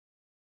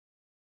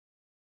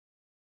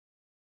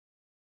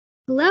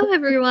Hello,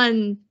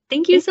 everyone.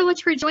 Thank you so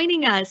much for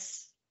joining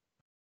us.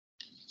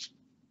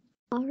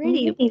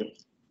 Alrighty.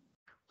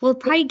 We'll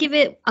probably give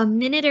it a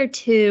minute or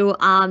two,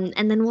 and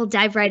then we'll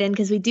dive right in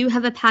because we do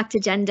have a packed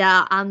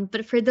agenda.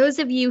 But for those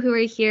of you who are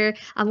here,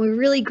 we're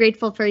really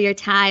grateful for your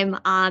time,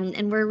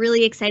 and we're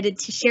really excited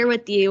to share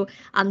with you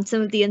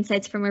some of the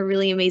insights from our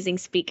really amazing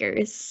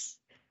speakers.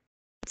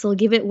 So we'll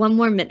give it one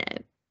more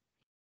minute.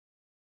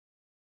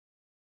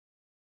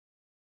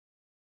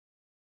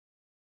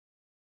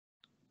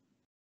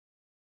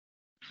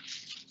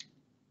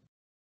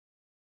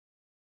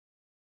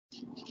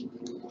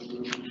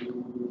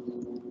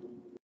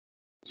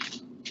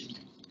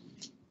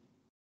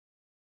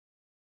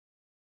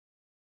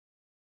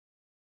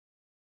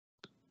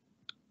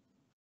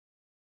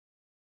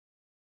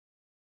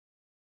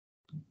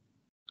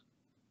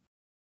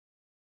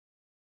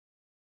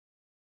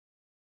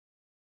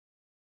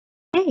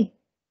 Okay,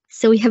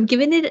 so we have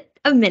given it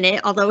a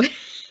minute, although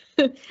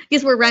I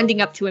guess we're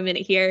rounding up to a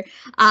minute here.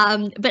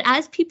 But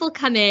as people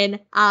come in,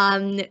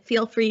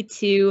 feel free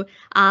to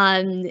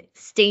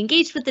stay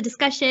engaged with the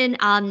discussion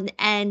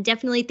and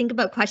definitely think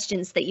about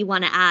questions that you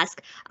want to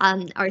ask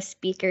our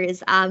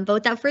speakers. But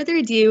without further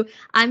ado,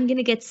 I'm going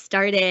to get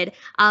started.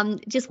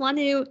 Just want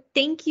to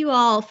thank you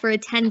all for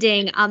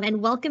attending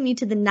and welcome you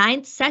to the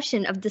 9th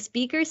session of the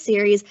speaker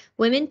series,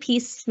 Women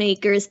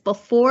Peacemakers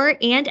Before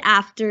and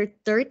After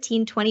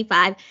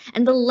 1325,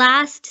 and the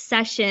last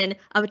session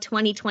of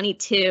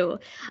 2022.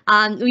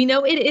 We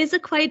know it is a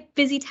quite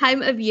busy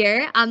time of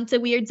year, so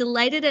we are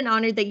delighted and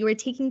honored that you are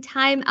taking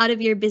time out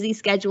of your busy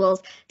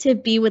schedules to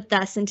be with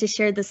us and to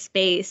share the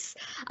space.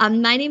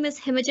 My name is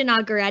Himajan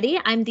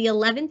Agareddy. I'm the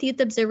 11th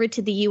Youth Observer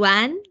to the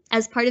UN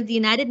as part of the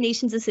United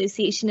Nations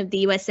Association of the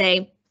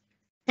USA.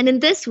 And in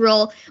this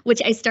role,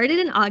 which I started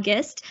in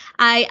August,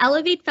 I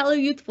elevate fellow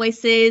youth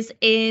voices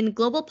in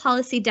global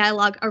policy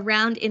dialogue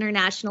around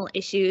international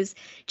issues.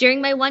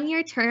 During my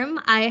one-year term,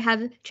 I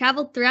have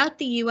traveled throughout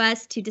the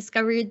U.S. to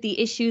discover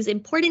the issues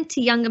important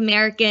to young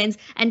Americans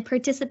and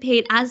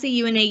participate as a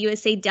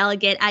UNA-USA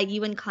delegate at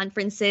UN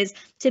conferences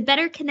to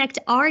better connect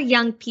our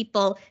young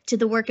people to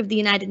the work of the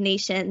United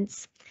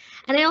Nations.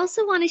 And I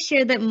also want to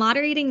share that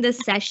moderating this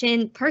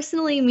session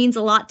personally means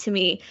a lot to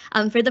me.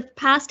 For the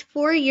past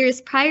 4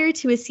 years prior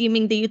to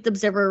assuming the Youth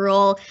Observer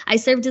role, I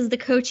served as the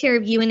co-chair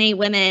of UNA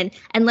Women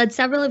and led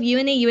several of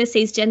UNA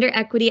USA's gender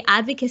equity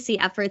advocacy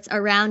efforts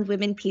around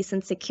women, peace,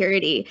 and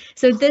security.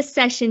 So this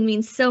session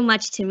means so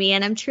much to me,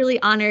 and I'm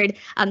truly honored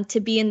to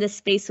be in this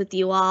space with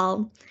you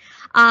all.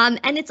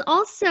 And it's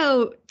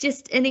also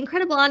just an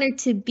incredible honor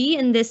to be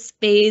in this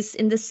space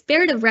in the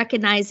spirit of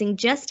recognizing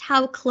just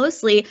how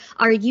closely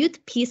our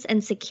youth peace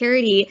and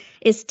security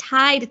is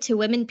tied to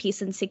women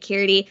peace and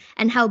security,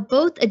 and how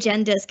both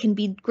agendas can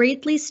be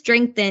greatly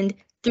strengthened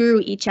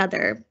through each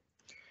other.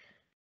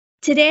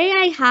 Today,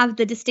 I have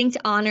the distinct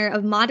honor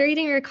of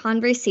moderating our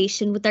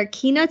conversation with our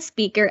keynote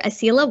speaker,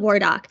 Asila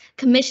Wardak,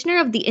 Commissioner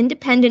of the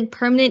Independent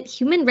Permanent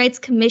Human Rights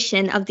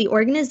Commission of the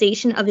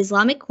Organization of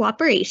Islamic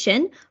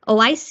Cooperation,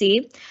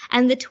 OIC,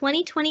 and the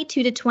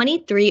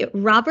 2022-23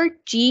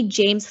 Robert G.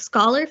 James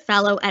Scholar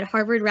Fellow at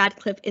Harvard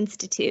Radcliffe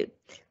Institute.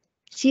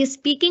 She is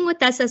speaking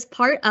with us as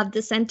part of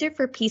the Center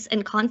for Peace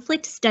and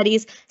Conflict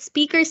Studies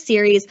speaker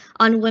series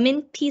on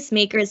women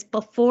peacemakers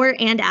before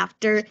and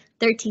after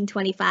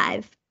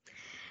 1325.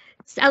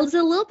 As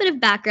a little bit of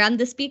background,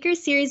 the speaker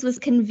series was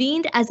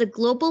convened as a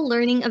global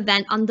learning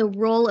event on the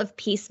role of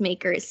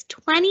peacemakers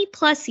 20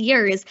 plus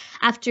years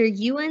after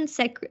the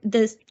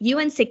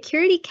UN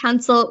Security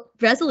Council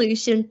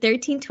Resolution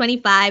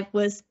 1325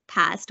 was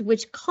passed,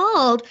 which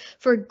called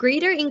for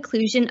greater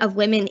inclusion of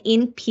women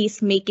in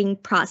peacemaking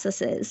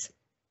processes.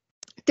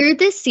 Through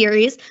this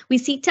series, we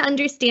seek to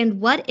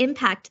understand what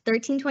impact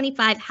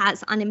 1325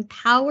 has on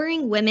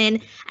empowering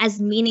women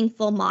as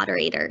meaningful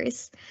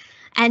moderators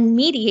and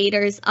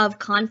mediators of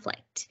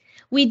conflict.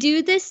 We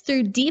do this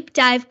through deep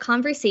dive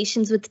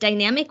conversations with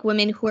dynamic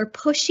women who are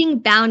pushing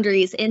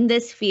boundaries in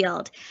this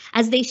field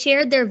as they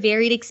share their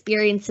varied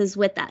experiences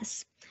with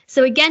us.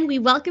 So again, we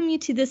welcome you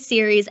to this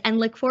series and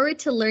look forward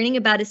to learning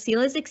about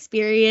Asila's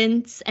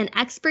experience and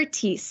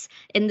expertise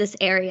in this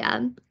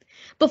area.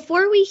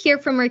 Before we hear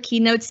from our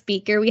keynote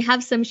speaker, we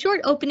have some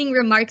short opening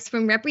remarks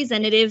from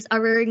representatives of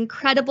our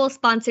incredible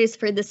sponsors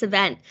for this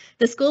event: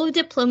 the School of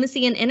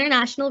Diplomacy and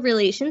International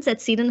Relations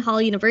at Seton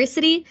Hall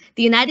University,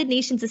 the United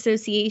Nations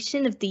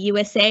Association of the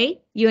USA,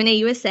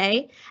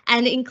 UNA-USA,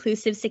 and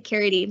Inclusive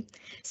Security.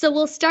 So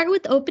we'll start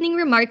with opening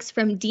remarks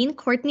from Dean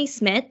Courtney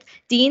Smith,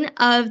 Dean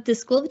of the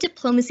School of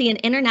Diplomacy and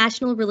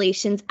International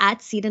Relations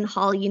at Seton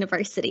Hall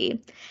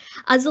University.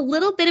 As a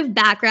little bit of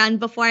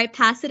background before I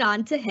pass it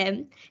on to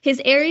him,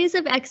 his areas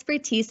of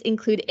expertise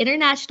include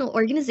international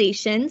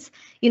organizations,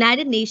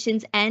 United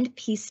Nations, and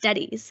peace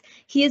studies.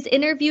 He has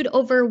interviewed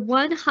over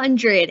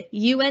 100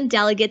 UN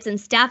delegates and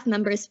staff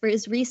members for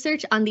his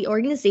research on the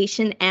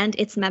organization and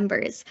its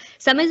members.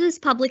 Some of his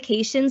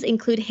publications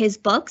include his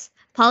books,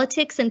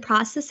 Politics and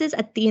Processes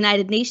at the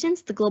United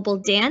Nations, The Global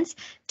Dance,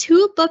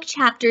 2 book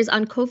chapters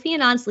on Kofi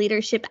Annan's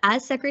leadership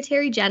as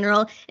Secretary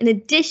General, in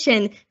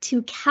addition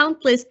to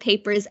countless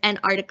papers and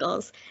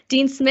articles.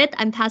 Dean Smith,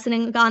 I'm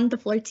passing on the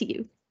floor to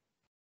you.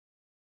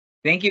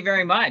 Thank you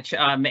very much,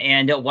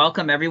 and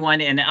welcome everyone.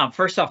 And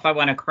first off, I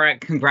want to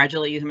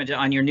congratulate you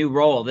on your new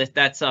role.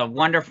 That's a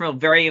wonderful,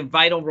 very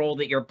vital role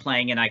that you're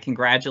playing, and I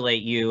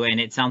congratulate you. And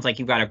it sounds like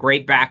you've got a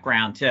great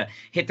background to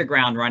hit the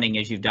ground running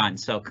as you've done.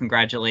 So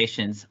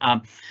congratulations.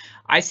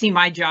 I see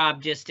my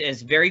job just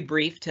as very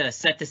brief to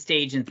set the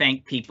stage and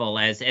thank people,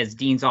 as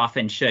deans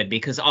often should,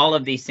 because all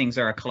of these things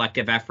are a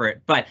collective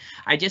effort. But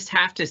I just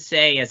have to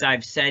say, as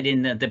I've said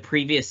in the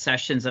previous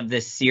sessions of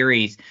this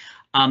series,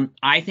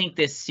 I think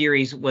this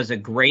series was a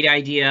great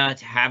idea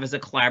to have as a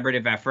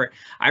collaborative effort.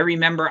 I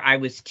remember I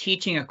was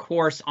teaching a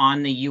course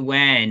on the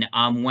UN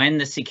when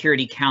the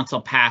Security Council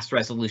passed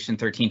Resolution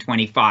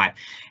 1325.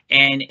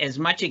 And as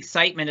much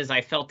excitement as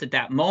I felt at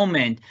that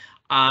moment,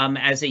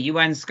 as a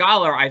UN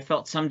scholar, I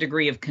felt some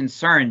degree of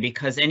concern,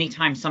 because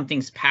anytime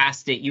something's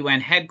passed at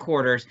UN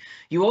headquarters,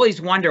 you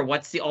always wonder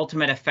what's the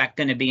ultimate effect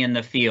going to be in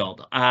the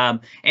field.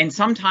 And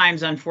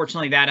sometimes,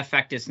 unfortunately, that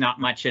effect is not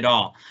much at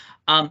all.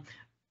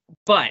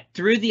 But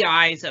through the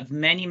eyes of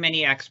many,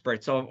 many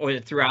experts or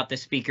throughout the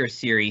speaker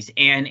series,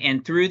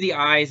 and through the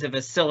eyes of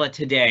Asila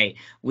today,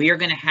 we are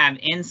going to have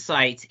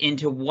insights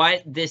into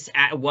what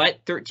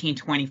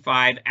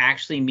 1325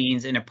 actually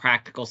means in a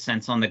practical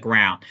sense on the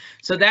ground.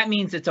 So that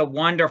means it's a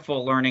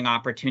wonderful learning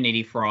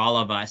opportunity for all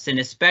of us, and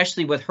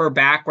especially with her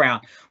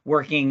background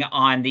working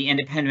on the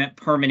Independent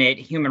Permanent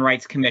Human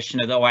Rights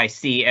Commission of the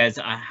OIC, as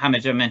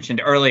Hamida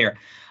mentioned earlier.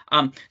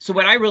 So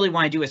what I really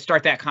want to do is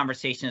start that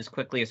conversation as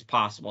quickly as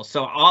possible.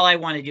 So all I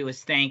want to do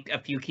is thank a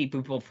few key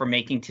people for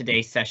making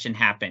today's session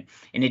happen.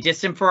 In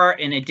addition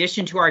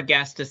to our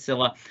guest,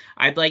 Asila,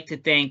 I'd like to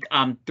thank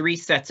 3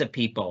 sets of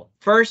people.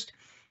 First,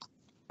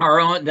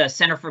 the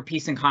Center for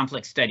Peace and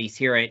Conflict Studies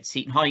here at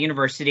Seton Hall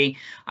University.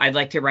 I'd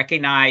like to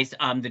recognize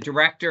the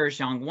director,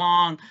 Zhang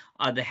Wang,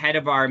 the head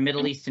of our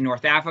Middle East and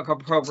North Africa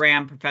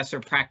program, Professor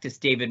of Practice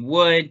David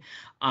Wood,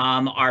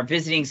 our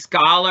visiting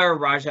scholar,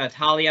 Raja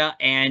Atalia,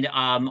 and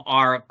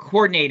our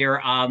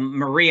coordinator,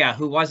 Maria,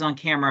 who was on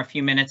camera a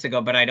few minutes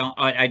ago, but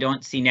I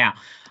don't see now.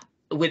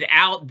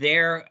 Without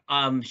their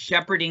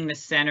shepherding the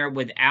center,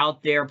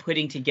 without their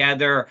putting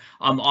together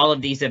all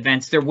of these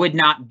events, there would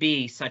not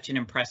be such an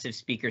impressive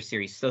speaker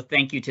series. So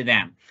thank you to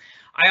them.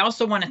 I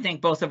also want to thank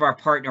both of our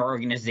partner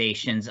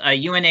organizations.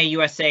 UNA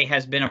USA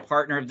has been a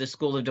partner of the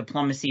School of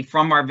Diplomacy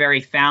from our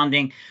very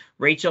founding.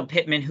 Rachel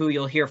Pittman, who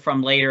you'll hear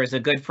from later, is a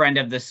good friend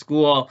of the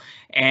school,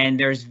 and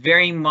there's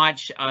very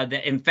much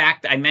that. In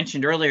fact, I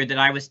mentioned earlier that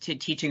I was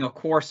teaching a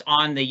course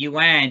on the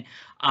UN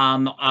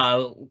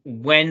when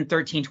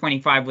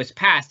 1325 was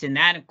passed, and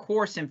that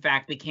course, in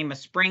fact, became a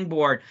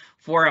springboard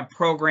for a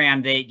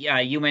program that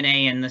UNA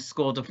and the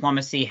School of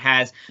Diplomacy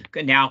has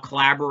now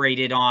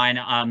collaborated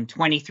on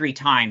 23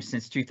 times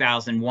since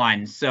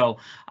 2001. So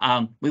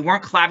we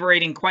weren't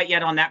collaborating quite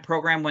yet on that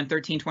program when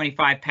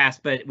 1325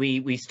 passed, but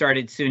we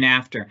started soon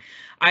after.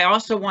 I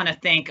also want to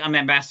thank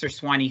Ambassador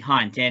Swanee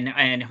Hunt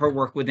and her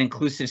work with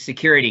inclusive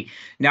security.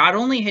 Not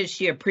only is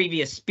she a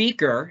previous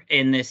speaker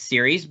in this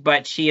series,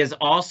 but she has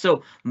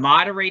also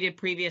moderated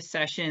previous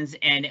sessions,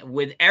 and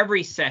with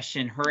every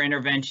session, her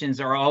interventions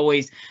are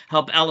always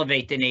help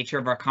elevate the nature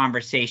of our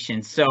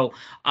conversation. So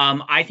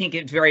I think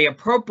it's very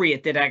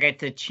appropriate that I get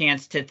the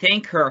chance to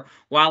thank her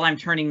while I'm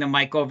turning the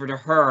mic over to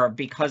her,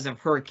 because of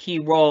her key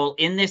role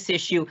in this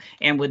issue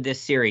and with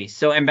this series.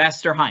 So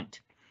Ambassador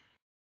Hunt.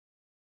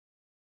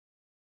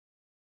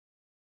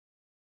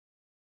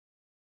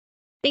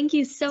 Thank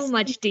you so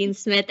much, Dean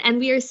Smith, and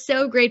we are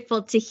so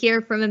grateful to hear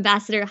from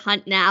Ambassador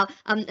Hunt now.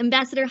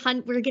 Ambassador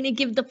Hunt, we're going to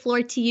give the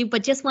floor to you,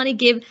 but just want to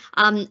give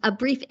a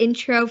brief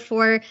intro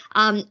for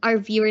our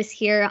viewers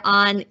here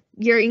on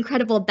your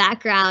incredible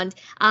background.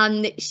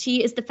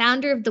 She is the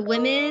founder of the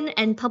Women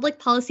and Public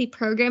Policy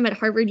program at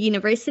Harvard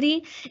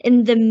University.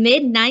 In the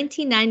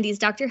mid-1990s,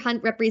 Dr.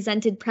 Hunt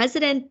represented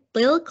President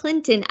Bill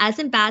Clinton as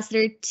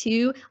ambassador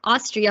to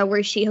Austria,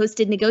 where she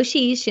hosted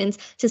negotiations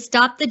to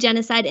stop the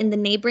genocide in the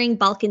neighboring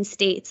Balkan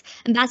states.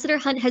 Ambassador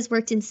Hunt has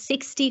worked in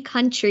 60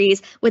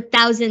 countries with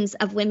thousands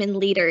of women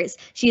leaders.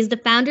 She is the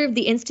founder of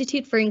the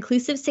Institute for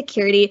Inclusive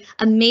Security,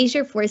 a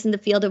major force in the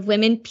field of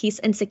women, peace,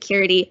 and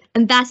security.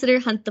 Ambassador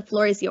Hunt, the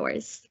floor is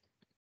yours.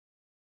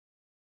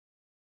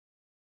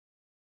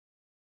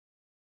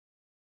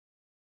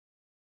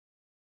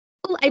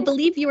 Oh, I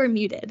believe you are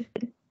muted.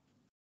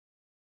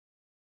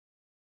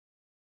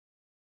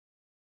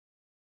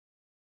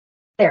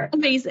 There.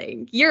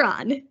 Amazing. You're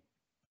on.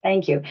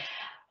 Thank you.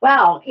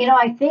 Wow. You know,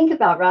 I think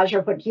about,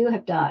 Raja, what you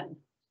have done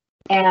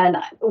and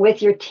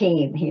with your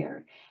team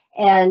here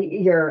and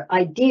your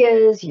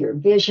ideas, your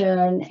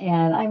vision,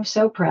 and I'm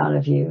so proud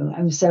of you.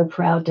 I'm so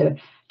proud to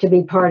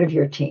be part of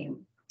your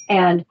team.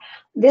 And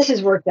this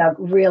has worked out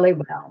really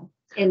well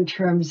in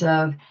terms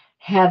of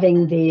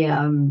having the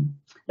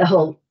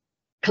whole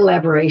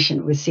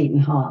collaboration with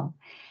Seton Hall.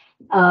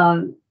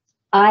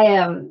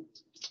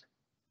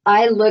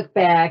 I look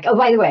back. Oh,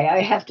 by the way,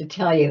 I have to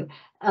tell you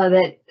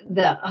that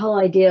the whole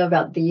idea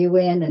about the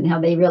UN and how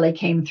they really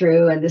came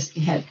through, and this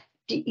had,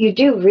 you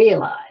do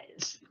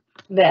realize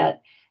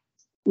that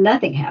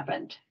nothing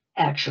happened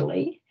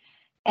actually.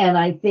 And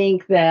I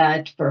think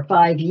that for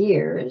 5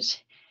 years,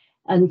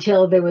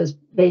 until there was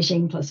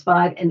Beijing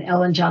 +5 and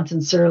Ellen Johnson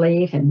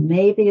Sirleaf and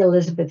maybe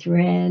Elizabeth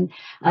Wren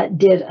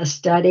did a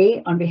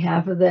study on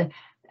behalf of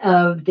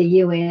the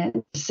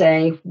UN to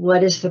say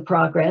what is the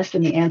progress,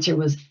 and the answer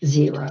was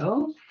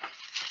 0.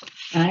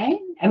 Right?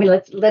 I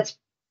mean, let's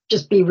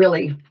just be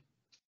really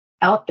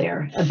out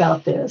there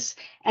about this.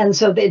 And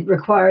so they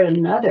required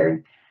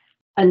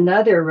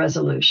another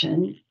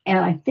resolution, and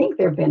I think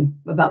there have been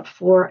about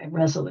 4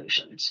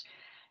 resolutions.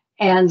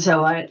 And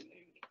so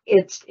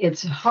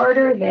it's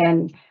harder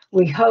than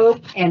we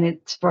hope, and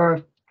it's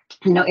for,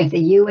 if the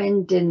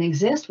UN didn't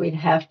exist, we'd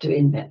have to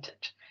invent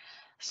it.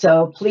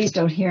 So please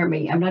don't hear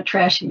me. I'm not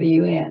trashing the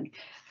UN,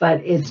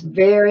 but it's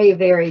very,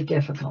 very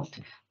difficult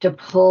to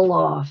pull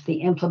off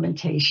the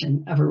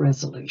implementation of a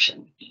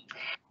resolution.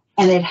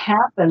 And it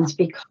happens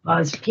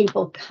because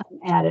people come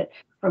at it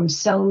from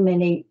so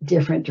many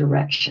different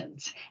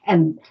directions.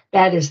 And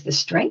that is the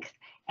strength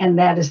and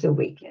that is the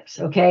weakness,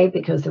 okay?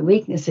 Because the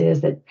weakness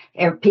is that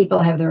people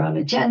have their own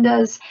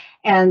agendas,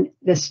 and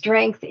the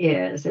strength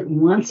is that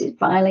once it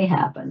finally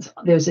happens,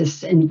 there's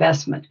this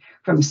investment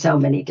from so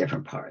many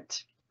different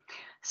parts.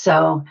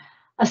 So,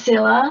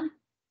 Asila.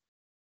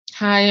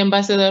 Hi,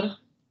 Ambassador.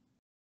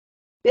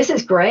 This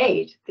is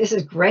great. This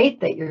is great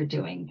that you're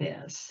doing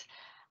this.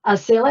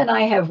 Asila and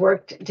I have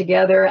worked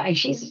together.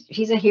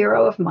 She's a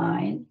hero of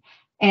mine,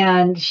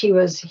 and she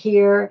was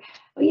here.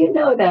 Well, you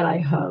know that, I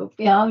hope.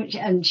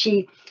 And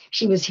she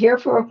was here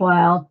for a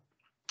while,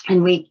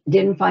 and we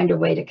didn't find a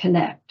way to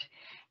connect.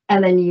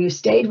 And then you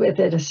stayed with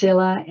it,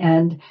 Asila,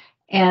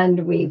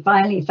 and we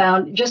finally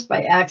found, just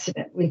by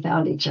accident, we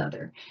found each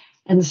other.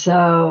 And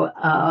so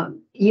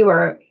you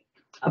are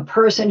a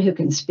person who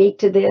can speak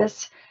to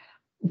this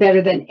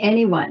better than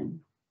anyone.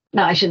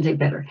 No, I shouldn't say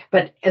better,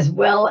 but as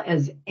well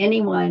as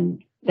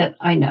anyone that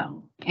I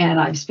know. And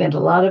I've spent a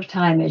lot of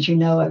time, as you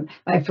know,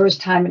 my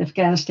first time in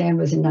Afghanistan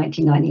was in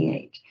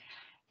 1998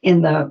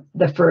 in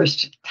the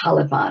first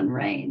Taliban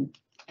reign.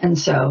 And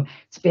so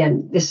it's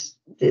been, this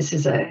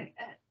is a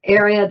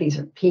area, these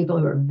are people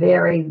who are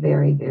very,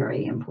 very,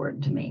 very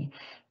important to me.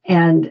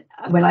 And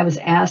when I was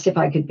asked if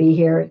I could be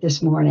here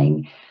this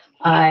morning,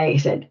 I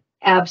said,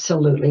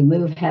 absolutely,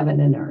 move heaven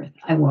and earth.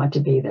 I want to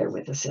be there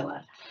with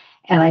Asila.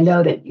 And I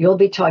know that you'll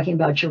be talking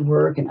about your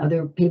work and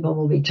other people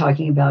will be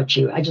talking about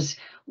you. I just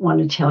want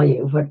to tell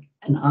you what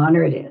an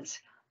honor it is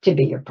to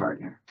be your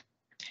partner.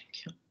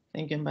 Thank you.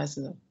 Thank you,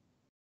 Ambassador.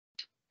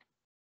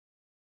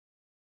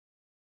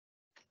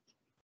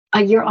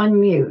 You're on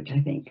mute,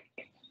 I think.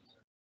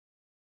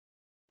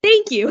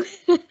 Thank you.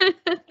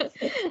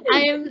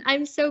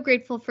 I'm so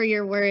grateful for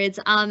your words,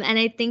 and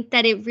I think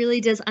that it really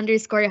does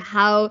underscore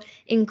how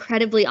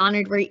incredibly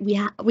honored we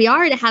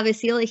are to have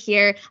Asila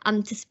here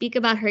to speak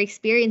about her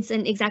experience,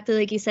 and exactly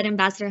like you said,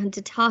 Ambassador Hunt,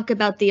 to talk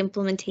about the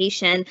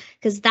implementation,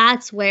 because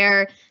that's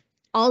where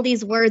all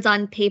these words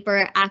on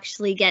paper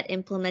actually get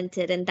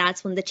implemented, and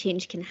that's when the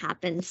change can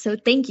happen. So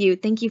thank you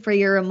for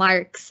your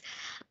remarks.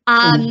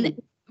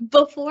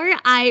 Before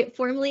I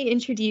formally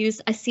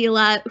introduce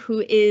Asila, who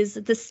is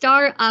the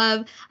star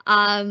of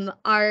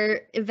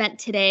our event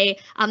today,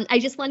 I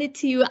just wanted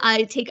to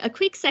take a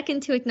quick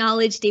second to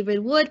acknowledge David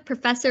Wood,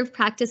 Professor of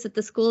Practice at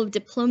the School of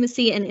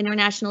Diplomacy and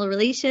International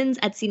Relations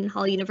at Seton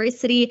Hall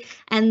University,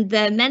 and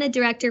the MENA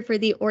Director for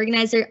the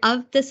organizer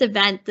of this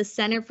event, the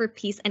Center for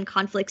Peace and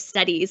Conflict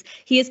Studies.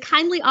 He has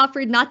kindly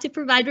offered not to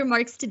provide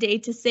remarks today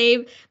to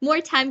save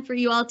more time for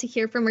you all to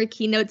hear from our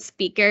keynote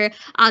speaker.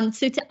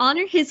 So to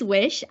honor his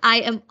wish, I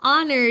am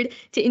honored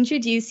to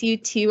introduce you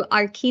to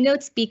our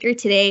keynote speaker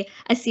today,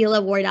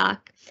 Asila Wardak.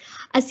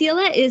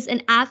 Asila is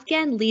an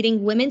Afghan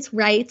leading women's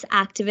rights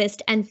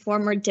activist and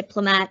former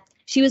diplomat.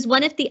 She was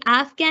one of the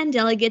Afghan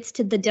delegates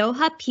to the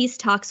Doha Peace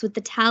Talks with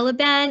the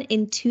Taliban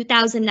in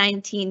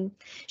 2019.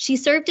 She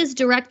served as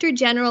Director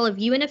General of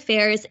UN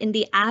Affairs in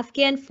the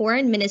Afghan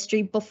Foreign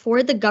Ministry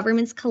before the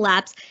government's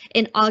collapse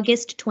in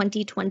August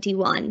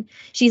 2021.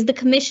 She's the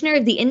Commissioner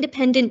of the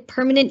Independent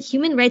Permanent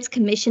Human Rights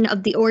Commission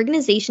of the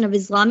Organization of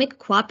Islamic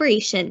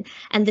Cooperation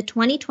and the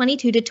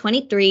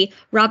 2022-23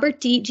 Robert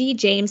D.G.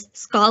 James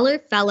Scholar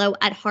Fellow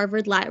at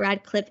Harvard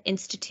Radcliffe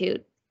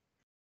Institute.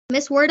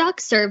 Ms. Wardak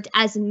served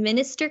as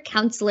Minister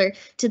Counselor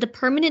to the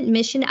Permanent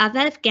Mission of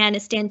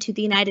Afghanistan to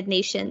the United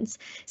Nations.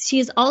 She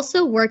has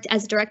also worked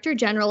as Director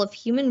General of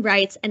Human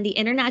Rights and the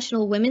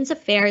International Women's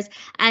Affairs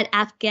at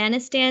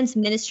Afghanistan's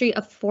Ministry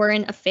of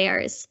Foreign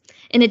Affairs.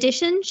 In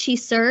addition, she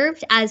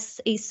served as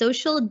a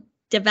social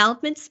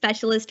development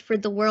specialist for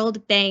the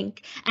World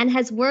Bank and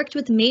has worked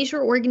with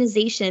major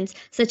organizations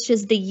such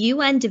as the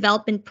UN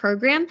Development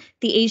Program,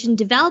 the Asian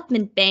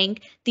Development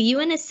Bank, the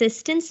UN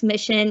Assistance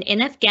Mission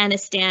in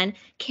Afghanistan,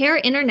 CARE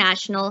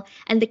International,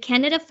 and the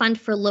Canada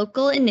Fund for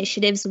Local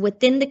Initiatives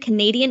within the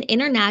Canadian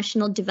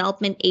International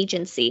Development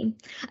Agency.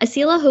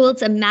 Asila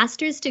holds a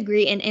master's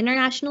degree in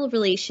international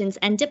relations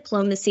and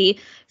diplomacy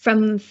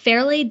from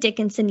Fairleigh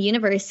Dickinson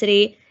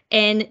University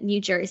in New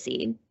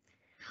Jersey.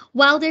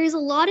 While there's a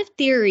lot of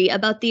theory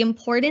about the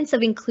importance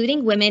of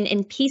including women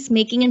in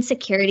peacemaking and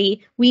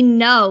security, we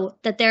know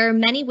that there are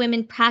many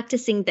women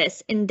practicing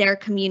this in their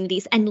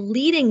communities and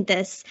leading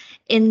this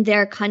in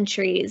their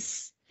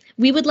countries.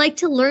 We would like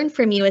to learn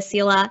from you,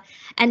 Asila,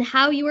 and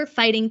how you are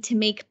fighting to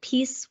make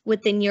peace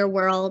within your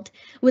world.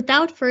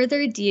 Without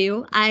further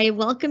ado, I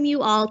welcome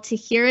you all to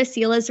hear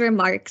Asila's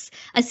remarks.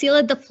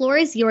 Asila, the floor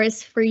is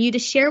yours for you to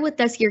share with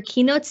us your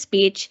keynote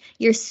speech,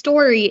 your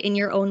story in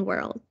your own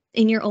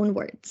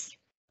words.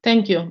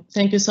 Thank you.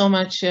 Thank you so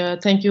much.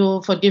 Thank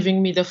you for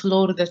giving me the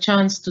floor, the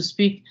chance to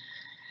speak.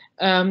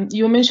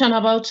 You mentioned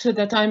about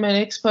that I'm an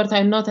expert.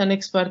 I'm not an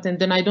expert, and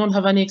then I don't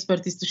have any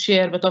expertise to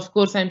share, but of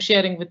course I'm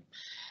sharing with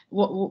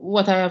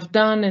what I have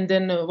done and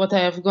then what I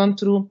have gone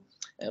through,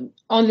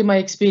 only my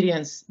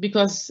experience.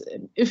 Because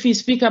if we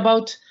speak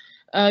about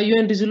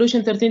UN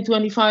Resolution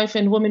 1325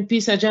 and Women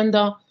Peace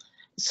Agenda,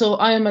 so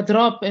I am a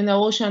drop in the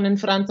ocean in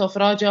front of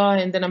Raja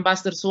and then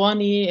Ambassador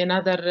Swani and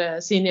other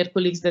senior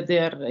colleagues that they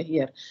are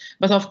here.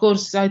 But of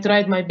course, I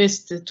tried my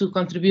best to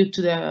contribute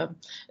to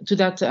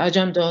that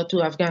agenda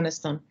to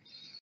Afghanistan.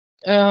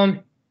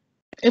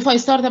 If I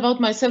start about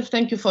myself,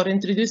 thank you for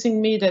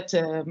introducing me. That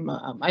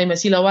I'm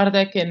Asila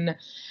Wardak, and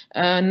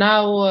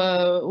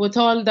now with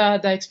all the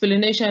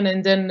explanation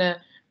and then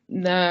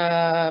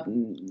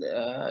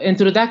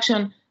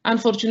introduction,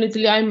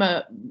 unfortunately,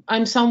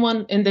 I'm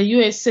someone in the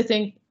US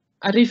sitting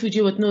a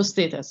refugee with no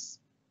status.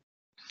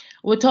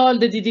 With all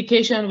the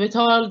dedication, with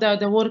all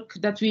the work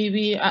that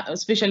we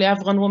especially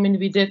Afghan women,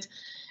 we did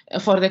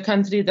for the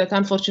country, that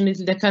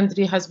unfortunately the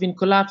country has been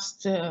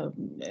collapsed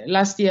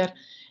last year,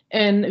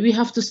 and we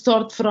have to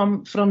start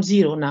from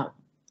zero now.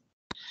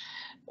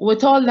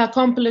 With all the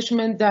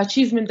accomplishment, the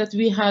achievement that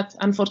we had,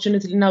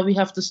 unfortunately now we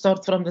have to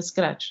start from the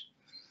scratch.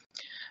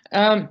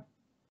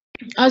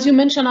 As you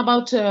mentioned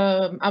about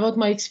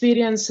my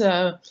experience,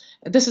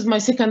 this is my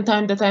second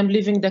time that I'm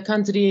leaving the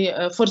country.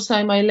 First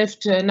time I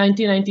left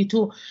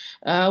 1992,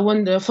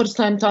 when the first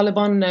time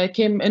Taliban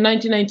came, in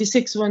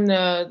 1996 when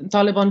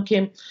Taliban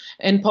came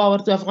in power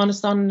to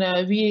Afghanistan.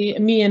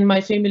 Me and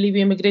my family, we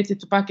immigrated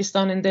to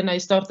Pakistan, and then I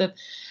started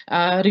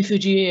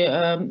refugee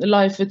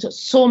life with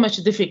so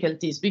much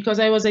difficulties because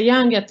I was a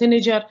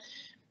teenager,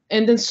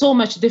 and then so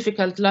much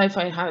difficult life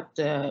I had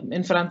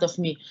in front of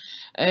me.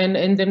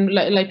 And then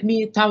like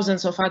me,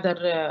 thousands of other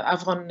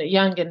Afghan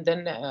young and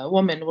then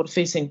women were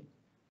facing.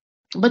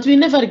 But we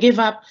never gave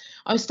up.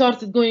 I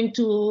started going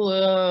to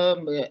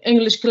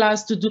English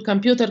class, to do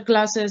computer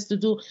classes, to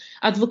do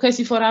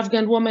advocacy for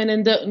Afghan women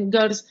and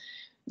girls.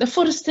 The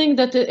first thing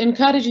that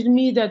encouraged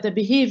me that the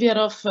behavior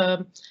of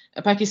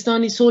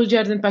Pakistani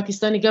soldiers and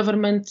Pakistani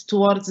government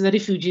towards the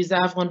refugees,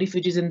 the Afghan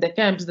refugees in the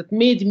camps, that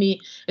made me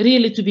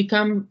really to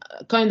become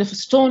kind of a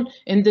stone,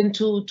 and then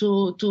to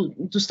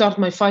start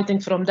my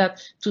fighting from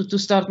that, to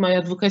start my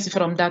advocacy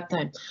from that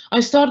time. I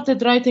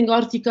started writing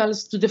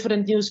articles to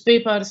different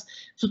newspapers,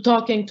 to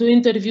talking, to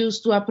interviews,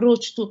 to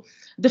approach to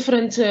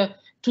different,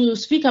 to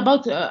speak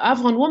about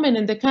Afghan women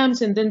in the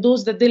camps, and then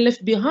those that they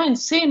left behind,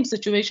 same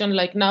situation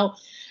like now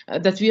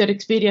that we are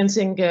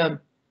experiencing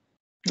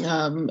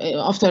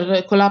after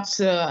the collapse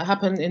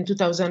happened in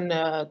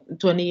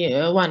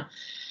 2021.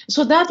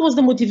 So that was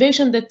the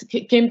motivation that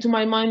came to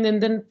my mind,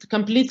 and then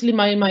completely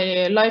my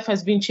life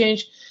has been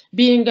changed,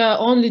 being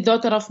only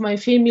daughter of my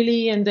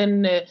family, and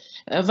then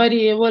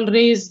very well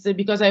raised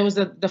because I was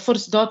the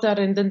first daughter,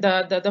 and then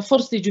the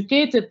first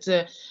educated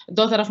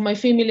daughter of my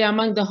family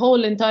among the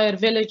whole entire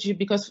village,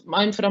 because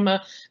I'm from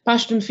a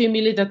Pashtun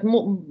family that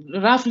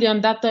roughly on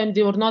that time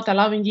they were not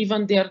allowing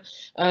even their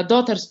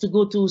daughters to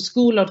go to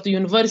school or to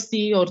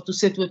university or to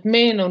sit with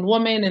men and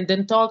women and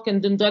then talk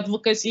and then do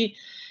advocacy.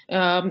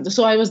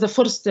 So I was the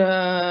first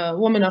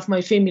woman of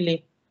my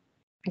family.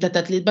 But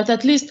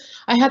at least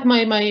I had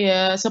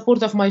my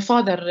support of my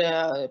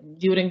father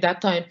during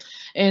that time,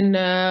 and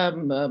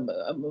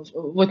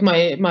with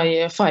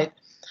my fight.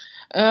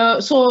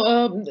 So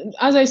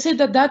as I said,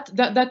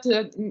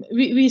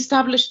 we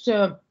established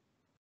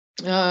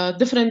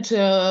different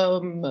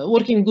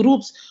working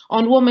groups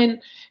on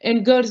women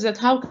and girls, that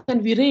how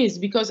can we raise,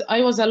 because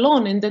I was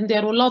alone, and then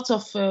there were lots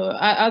of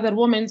other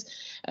women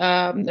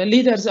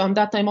leaders on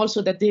that time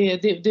also, that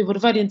they were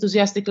very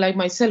enthusiastic like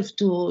myself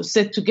to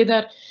sit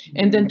together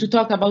and then to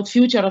talk about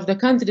future of the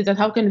country, that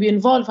how can we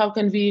involve, how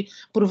can we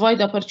provide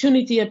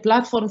opportunity, a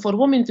platform for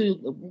women to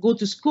go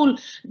to school,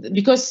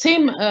 because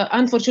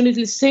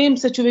unfortunately same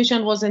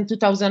situation was in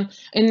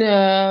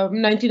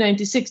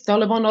 1996.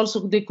 Taliban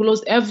also, they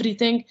closed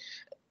everything,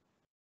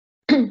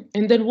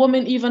 and then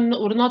women even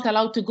were not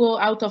allowed to go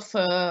out of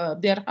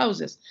their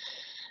houses.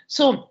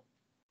 So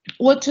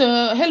with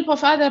help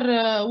of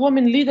other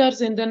women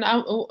leaders and then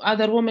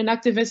other women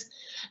activists,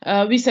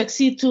 we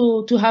succeed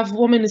to have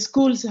women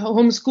schools,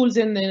 home schools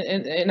in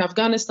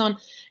Afghanistan.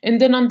 And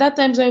then on that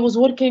times I was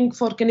working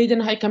for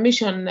Canadian High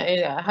Commission.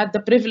 I had the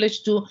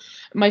privilege to,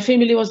 my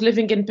family was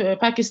living in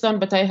Pakistan,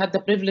 but I had the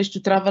privilege to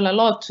travel a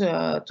lot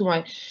to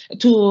my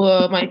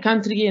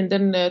country, and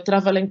then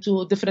traveling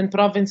to different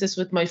provinces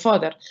with my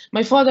father.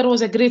 My father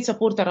was a great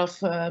supporter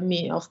of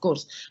me, of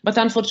course, but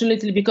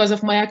unfortunately because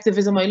of my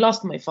activism, I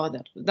lost my father.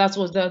 That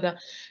was the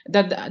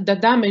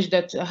damage,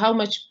 that how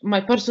much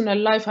my personal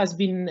life has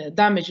been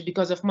damaged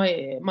because of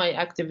my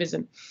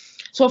activism.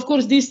 So of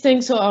course these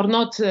things are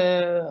not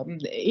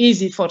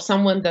easy for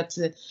someone that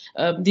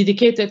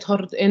dedicated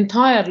her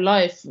entire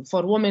life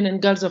for women and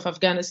girls of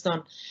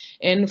Afghanistan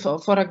and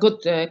for a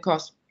good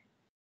cause.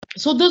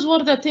 So those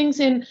were the things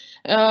in,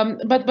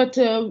 but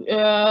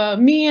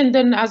me, and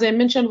then as I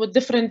mentioned, with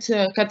different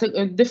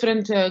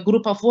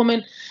group of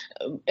women,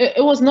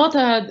 it was not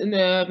a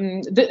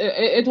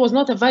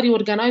very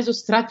organized or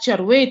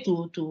structured way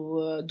to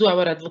do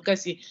our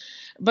advocacy.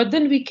 But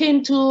then we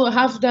came to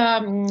have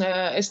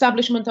the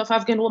establishment of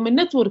Afghan Women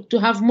Network, to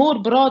have more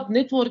broad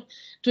network,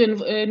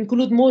 to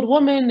include more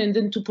women, and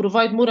then to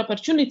provide more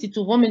opportunity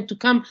to women to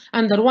come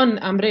under one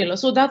umbrella.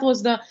 So that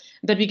was the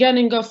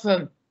beginning of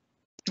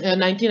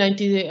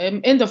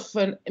end of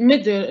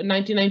mid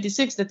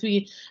 1996 that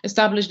we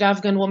established the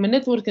Afghan Women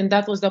Network, and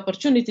that was the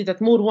opportunity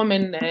that more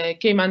women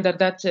came under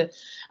that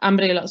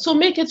umbrella. So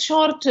make it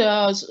short,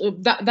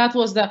 that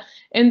was the,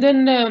 and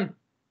then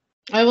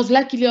I was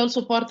luckily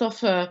also part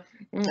of a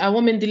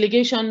women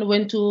delegation,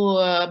 went to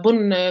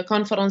Bonn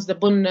conference, the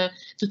Bonn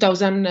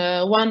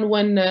 2001,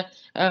 when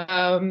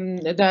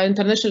the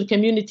international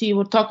community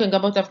were talking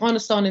about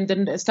Afghanistan, and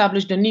then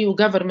established a new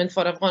government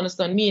for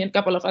Afghanistan. Me and a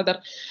couple of other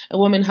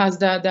women has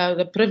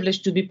the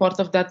privilege to be part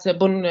of that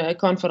Bonn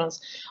conference.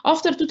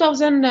 After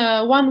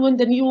 2001, when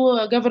the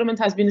new government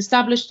has been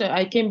established,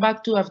 I came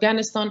back to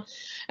Afghanistan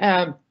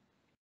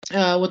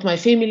with my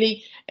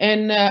family.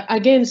 And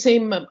again,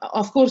 same,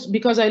 of course,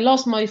 because I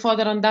lost my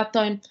father on that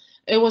time,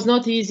 it was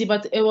not easy,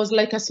 but it was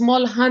like a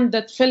small hand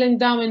that falling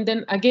down, and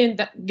then again,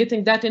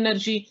 getting that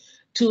energy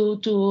to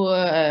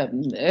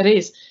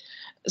raise.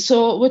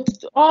 So with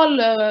all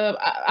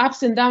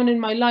ups and downs in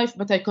my life,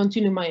 but I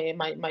continue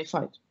my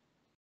fight.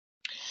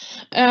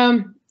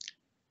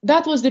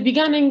 That was the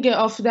beginning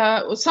of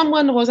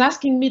someone was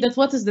asking me that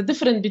what is the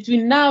difference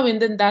between now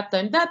and then that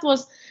time. That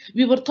was,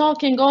 we were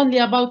talking only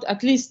about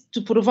at least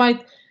to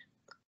provide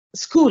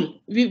school.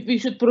 We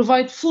should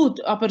provide food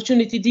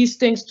opportunity, these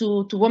things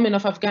to women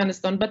of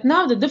Afghanistan. But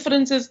now the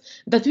difference is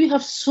that we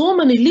have so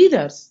many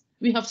leaders.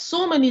 We have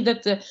so many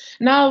that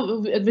now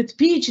with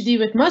PhD,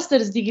 with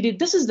master's degree,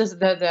 this is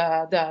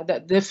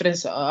the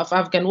difference of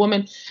Afghan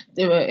women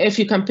if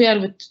you compare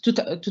with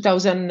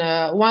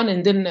 2001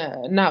 and then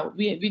now.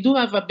 We do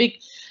have a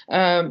big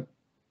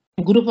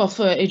group of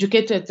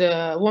educated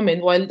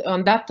women, while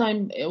on that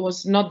time it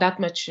was not that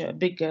much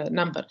big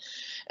number.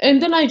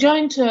 And then I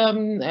joined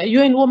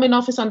UN Women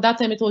Office. On that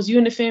time it was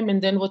UNIFEM,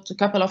 and then with a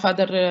couple of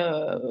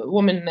other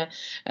women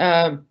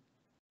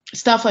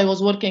staff I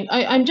was working.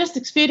 I'm just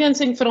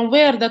experiencing from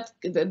where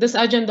this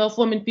agenda of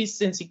women, peace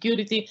and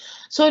security.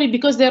 Sorry,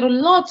 because there are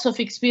lots of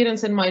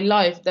experience in my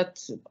life that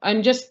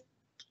I'm just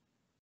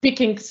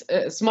picking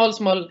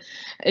small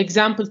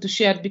example to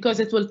share, because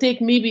it will take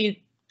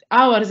maybe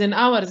hours and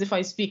hours if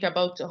I speak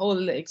about the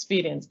whole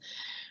experience.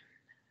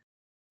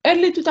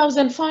 Early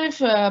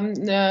 2005,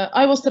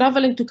 I was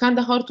traveling to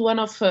Kandahar, to one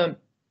of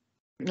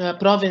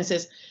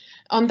provinces.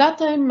 On that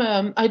time,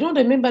 I don't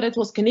remember it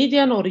was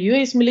Canadian or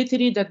US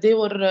military that they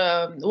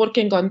were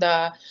working on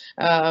the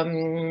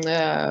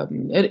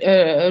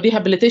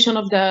rehabilitation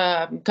of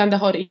the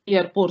Kandahar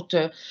airport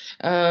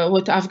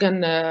with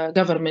Afghan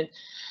government.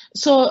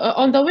 So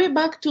on the way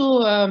back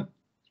to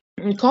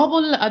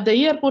Kabul, at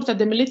the airport, at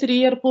the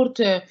military airport,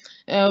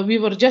 we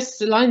were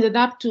just lined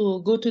up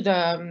to go to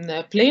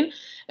the plane.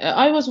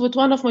 I was with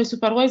one of my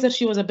supervisors.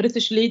 She was a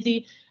British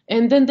lady.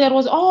 And then there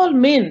was all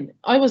men.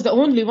 I was the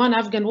only one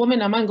Afghan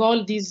woman among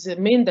all these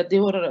men that they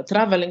were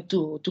traveling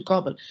to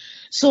Kabul.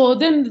 So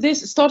then they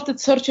started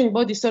searching,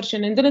 body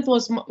searching. And then it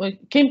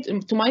came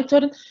to my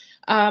turn.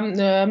 A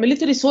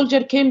military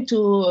soldier came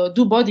to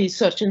do body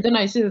search. And then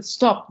I said,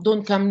 stop,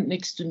 don't come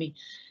next to me.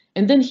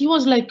 And then he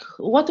was like,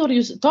 what are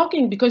you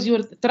talking? Because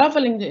you're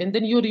traveling and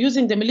then you're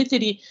using the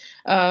military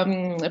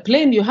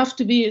plane, you have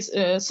to be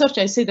searched.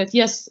 I say that,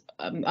 yes,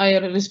 I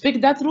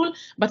respect that rule,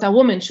 but a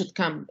woman should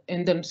come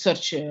and then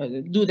search,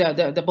 do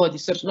the body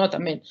search, not a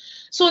man.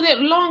 So the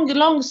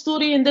long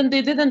story, and then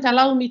they didn't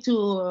allow me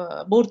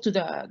to board to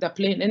the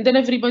plane. And then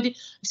everybody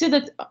said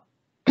that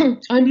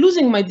I'm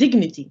losing my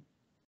dignity.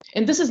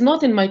 And this is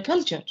not in my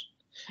culture.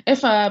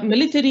 If a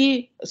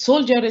military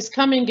soldier is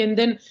coming and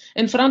then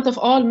in front of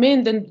all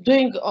men, then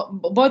doing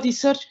body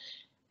search,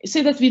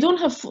 say that we don't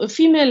have a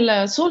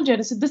female soldier.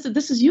 I said,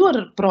 this is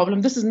your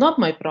problem. This is not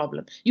my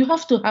problem. You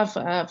have to have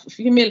a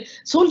female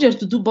soldier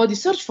to do body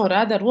search for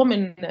other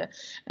women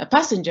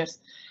passengers.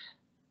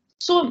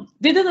 So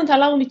they didn't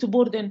allow me to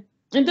board in.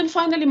 And then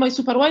finally, my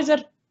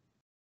supervisor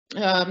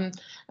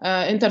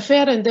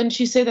interfere, and then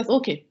she said that,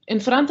 okay, in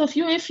front of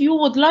you, if you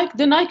would like,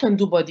 then I can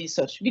do body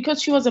search,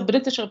 because she was a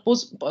British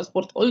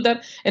passport holder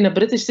and a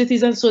British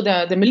citizen. So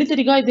the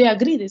military guy, they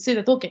agreed. They said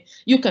that, okay,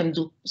 you can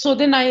do. So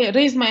then I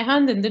raised my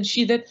hand, and then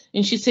she did,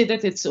 and she said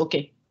that it's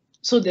okay.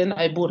 So then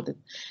I boarded.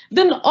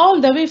 Then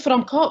all the way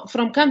from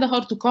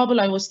Kandahar to Kabul,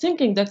 I was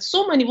thinking that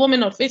so many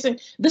women are facing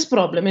this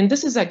problem, and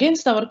this is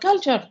against our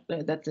culture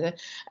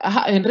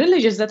and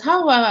religious, that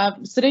how a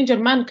stranger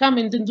man come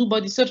and then do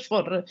body search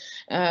for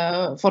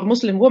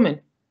Muslim women.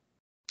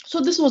 So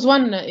this was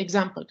one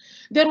example.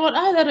 There were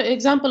other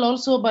examples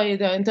also by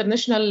the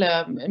international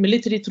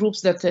military troops,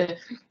 that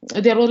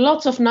there were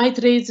lots of night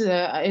raids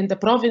in the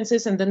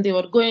provinces, and then they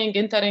were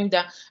entering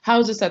the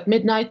houses at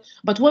midnight.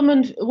 But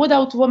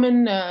without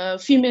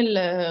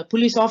female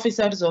police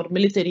officers or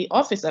military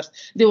officers,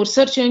 they were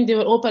searching, they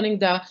were opening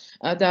the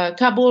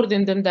cupboard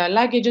and then the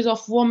luggages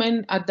of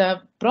women at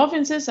the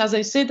provinces. As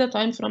I said, that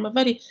I'm from a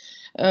very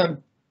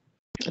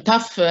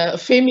tough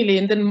family,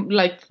 and then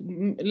like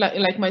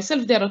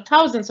myself, there are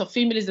thousands of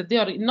families that they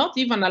are not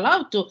even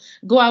allowed to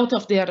go out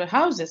of their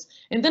houses,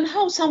 and then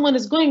how someone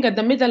is going at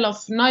the middle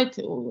of night.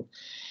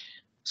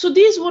 So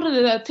these were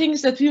the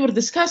things that we were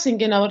discussing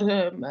in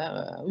our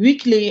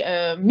weekly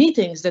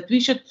meetings, that we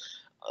should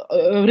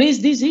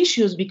raise these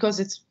issues, because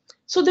it's.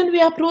 So then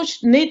we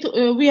approached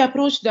NATO, we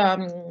approached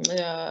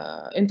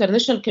the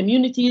international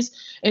communities,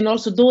 and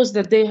also those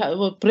that they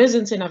were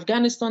present in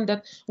Afghanistan,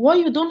 that why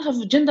you don't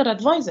have gender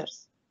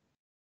advisors,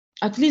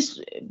 at least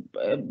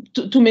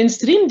to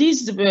mainstream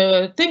these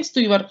things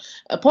to your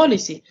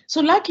policy.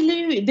 So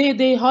luckily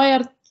they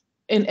hired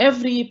in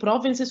every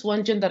provinces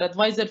one gender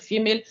advisor,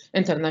 female,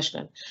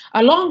 international.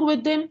 Along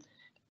with them,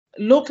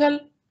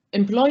 local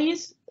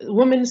employees,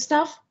 women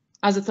staff,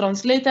 as a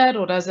translator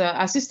or as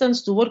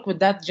assistants to work with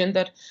that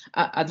gender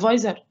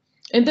advisor.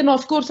 And then,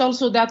 of course,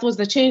 also that was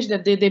the change,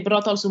 that they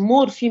brought also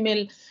more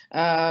female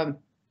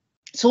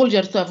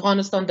soldiers to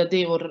Afghanistan, that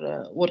they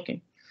were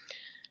working.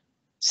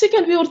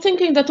 Second, we were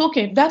thinking that,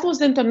 okay, that was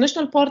the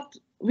international part.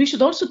 We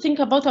should also think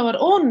about our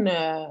own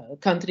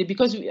country,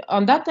 because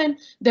on that time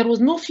there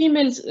was no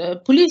female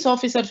police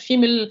officer,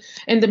 female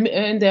in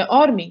the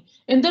army.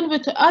 And then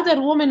with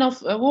other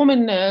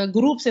women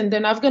groups, and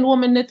then Afghan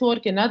Women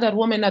Network and other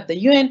women at the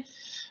UN,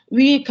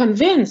 we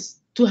convinced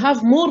to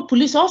have more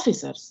police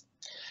officers.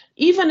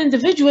 Even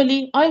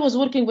individually, I was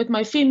working with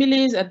my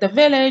families at the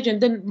village,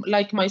 and then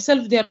like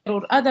myself, there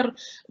were other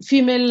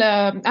female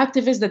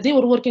activists that they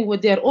were working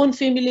with their own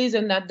families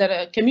and at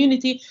their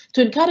community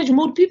to encourage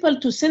more people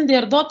to send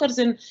their daughters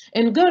and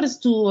girls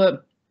to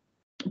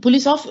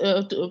police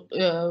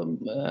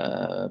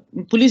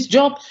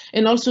job,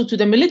 and also to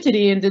the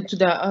military and to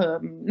the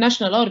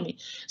national army.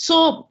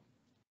 So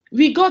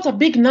we got a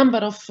big number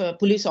of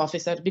police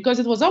officers, because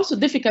it was also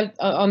difficult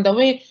on the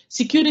way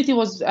security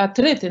was a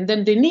threat, and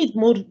then they need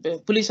more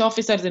police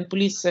officers and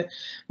police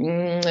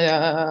women.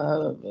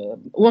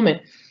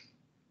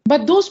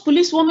 But those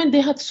police women,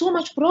 they had so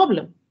much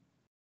problem.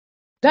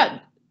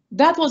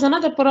 That was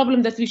another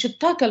problem that we should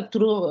tackle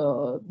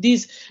through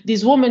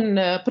these women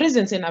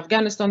presence in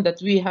Afghanistan,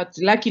 that we had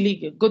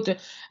luckily good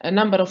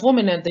number of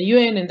women at the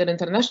UN and the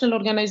international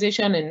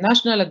organization and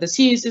national at the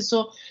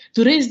CSSO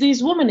to raise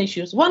these women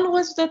issues. One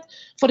was that,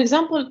 for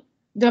example,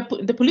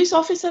 the police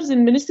officers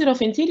in Ministry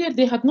of Interior,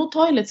 they had no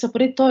toilet,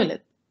 separate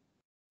toilet.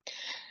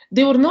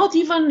 They were not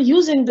even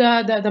using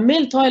the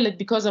male toilet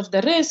because of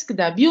the risk,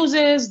 the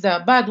abuses,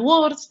 the bad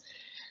words.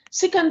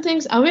 Second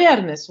things,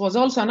 awareness was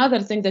also another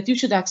thing, that you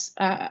should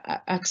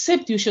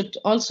accept, you should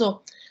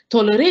also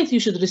tolerate, you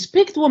should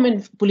respect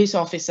women police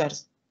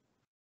officers.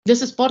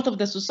 This is part of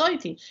the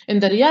society and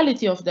the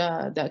reality of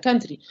the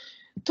country.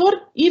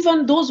 Third,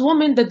 even those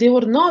women that they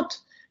were not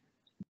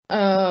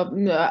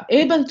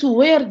able to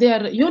wear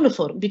their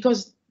uniform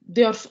because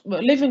they are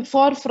living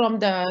far from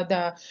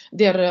their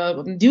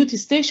duty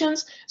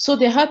stations, so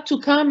they had to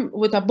come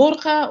with a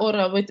burqa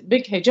or with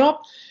big hijab.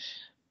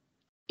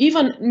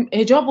 Even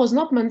hijab was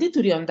not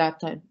mandatory on that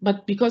time,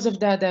 but because of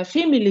the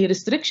family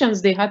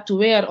restrictions, they had to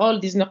wear all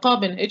these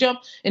niqab and hijab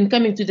and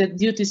coming to the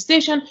duty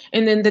station.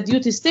 And in the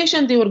duty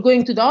station, they were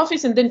going to the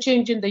office and then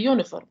changing the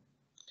uniform.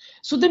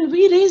 So then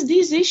we raised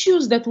these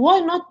issues, that why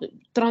not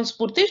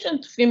transportation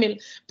to female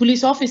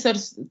police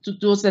officers, to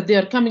those that they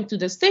are coming to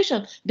the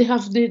station, they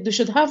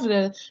should have,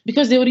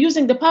 because they were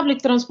using the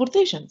public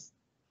transportations.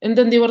 And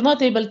then they were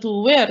not able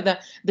to wear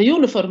the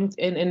uniform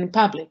in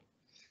public.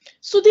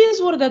 So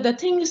these were the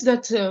things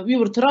that we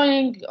were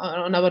trying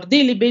on our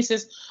daily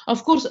basis.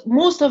 Of course,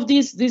 most of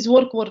these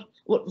work were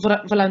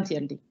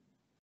voluntarily,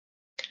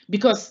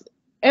 because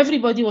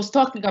everybody was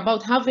talking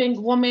about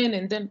having women,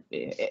 and then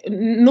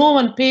no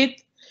one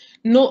paid.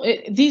 No,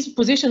 these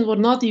positions were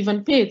not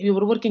even paid. We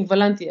were working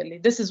voluntarily.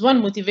 This is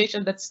one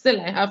motivation that still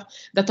I have,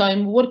 that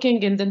I'm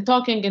working and then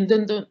talking and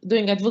then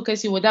doing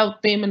advocacy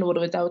without payment or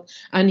without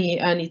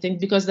anything,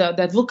 because the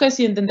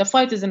advocacy and then the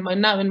fight is in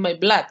my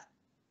blood.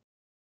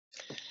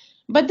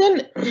 But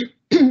then,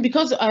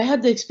 because I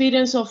had the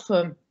experience of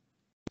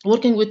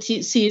working with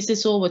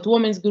CSSO, with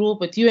women's group,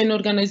 with UN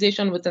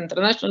organization, with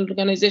international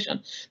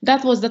organization.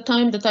 That was the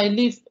time that I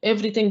leave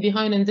everything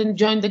behind and then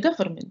joined the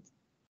government,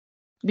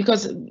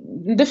 because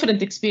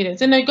different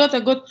experience. And I got a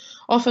good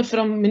offer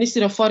from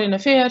Ministry of Foreign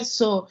Affairs.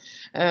 So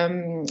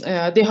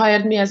they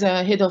hired me as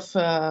a head of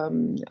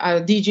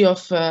DG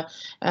of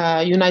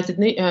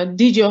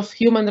DG of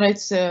Human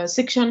Rights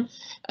section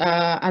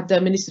at the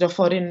Ministry of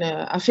Foreign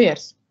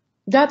Affairs.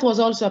 That was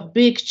also a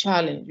big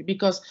challenge,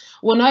 because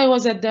when I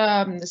was at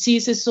the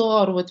CSSO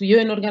or with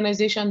UN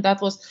organization, I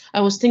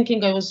was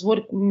thinking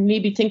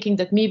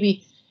that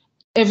maybe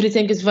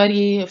everything is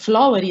very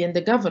flowery in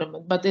the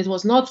government, but it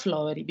was not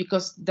flowery,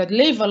 because the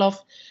level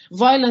of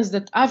violence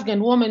that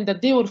Afghan women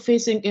that they were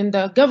facing in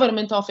the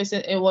government office,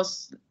 it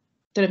was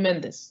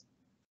tremendous,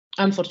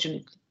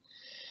 unfortunately.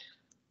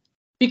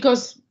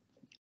 Because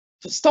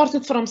it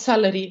started from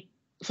salary,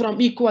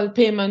 from equal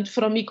payment,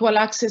 from equal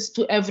access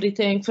to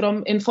everything,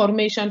 from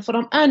information,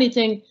 from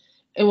anything,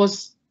 it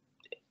was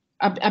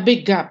a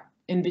big gap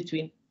in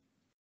between.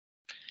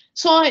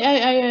 So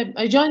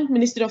I joined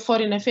Ministry of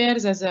Foreign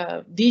Affairs as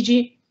a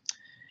DG,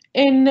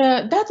 and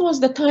that was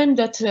the time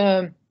that,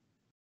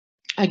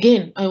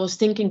 again, I was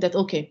thinking that,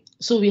 okay,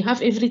 so we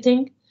have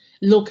everything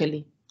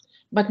locally,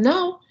 but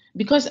now,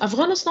 because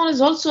Afghanistan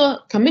is also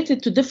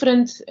committed to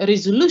different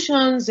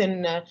resolutions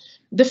and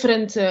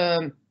different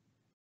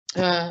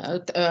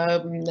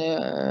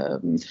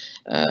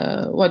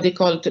what they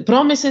call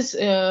promises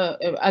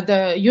at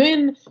the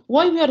UN,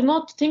 why we are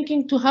not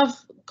thinking to have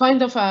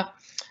kind of a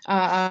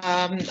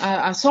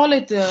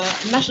solid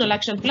national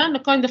action plan, a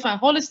kind of a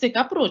holistic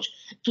approach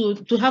to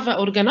have an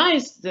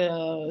organized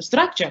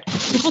structure,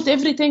 to put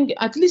everything,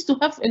 at least to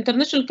have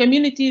international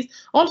communities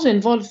also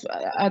involved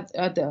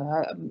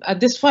at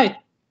this fight.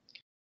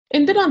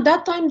 And then at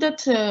that time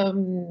that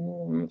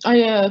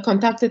I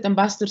contacted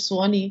Ambassador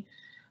Swani.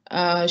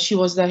 She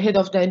was the head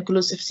of the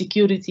inclusive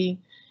security,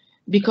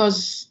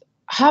 because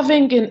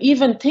having and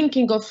even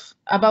thinking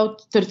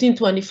about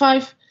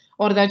 1325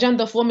 or the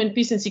agenda of women,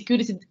 peace and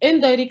security,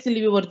 indirectly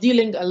we were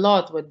dealing a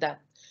lot with that.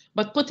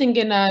 But putting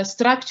in a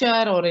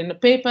structure or in a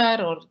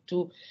paper or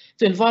to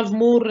involve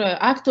more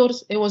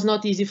actors, it was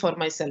not easy for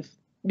myself,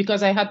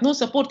 because I had no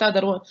support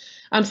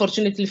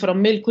unfortunately,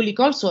 from male colleague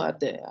also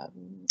at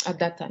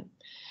that time.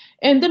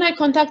 And then I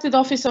contacted the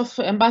office of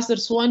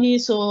Ambassador Swani.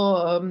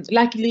 So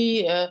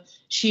luckily,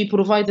 she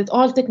provided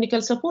all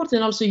technical support,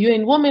 and also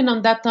UN Women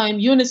on that time,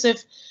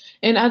 UNICEF,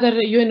 and other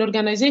UN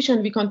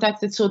organizations we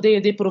contacted. So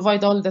they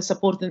provide all the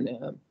support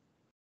and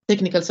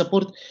technical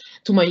support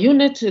to my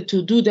unit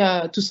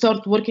to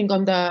start working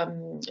on the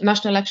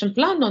National Action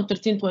Plan on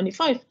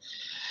 1325.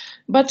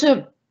 But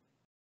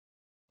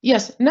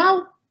yes,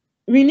 now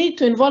we need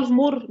to involve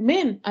more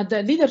men at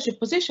the leadership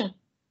position.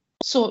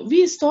 So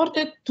we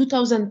started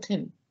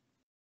 2010.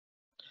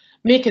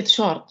 Make it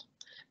short.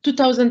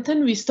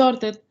 2010 we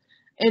started,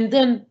 and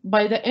then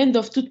by the end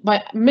of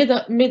mid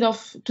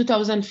of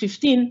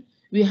 2015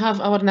 we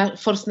have our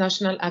first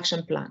national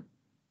action plan.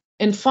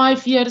 In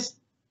 5 years,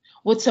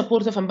 with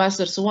support of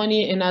Ambassador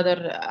Swani and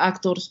other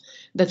actors,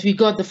 that we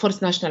got the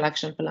first national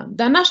action plan.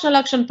 The national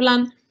action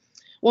plan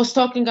was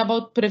talking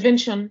about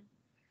prevention,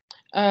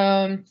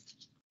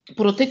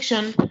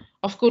 protection,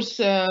 of course,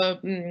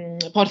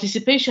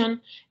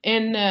 participation,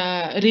 and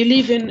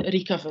relief and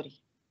recovery.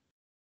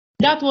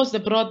 That was the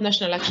broad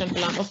national action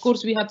plan. Of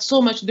course, we had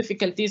so much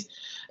difficulties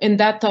in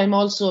that time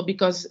also,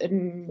 because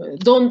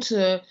don't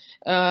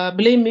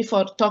blame me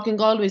for talking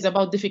always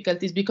about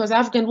difficulties, because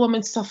Afghan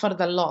women suffered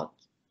a lot.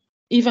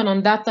 Even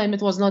on that time,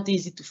 it was not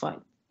easy to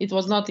fight. It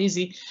was not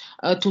easy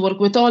to work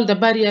with all the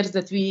barriers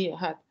that we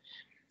had.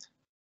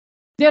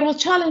 There were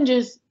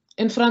challenges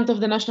in front of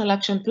the national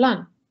action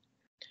plan.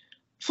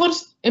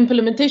 First,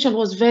 implementation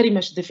was very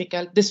much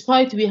difficult,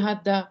 despite we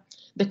had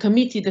the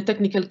committee, the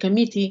technical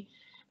committee,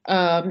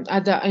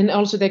 and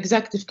also the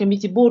executive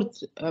committee board,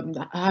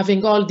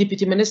 having all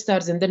deputy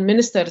ministers and then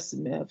ministers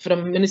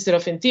from Minister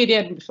of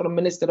Interior, from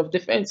Minister of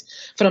Defense,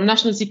 from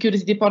National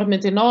Security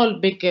Department, and all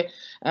big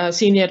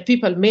senior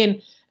people,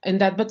 men,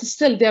 and that. But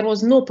still, there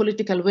was no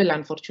political will,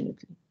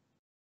 unfortunately,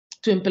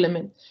 to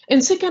implement.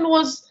 And second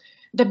was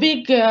the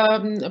big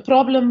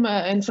problem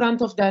in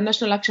front of the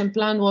National Action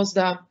Plan was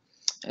the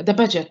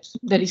budget,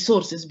 the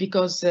resources,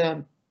 because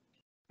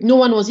no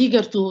one was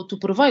eager to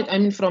provide, I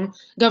mean, from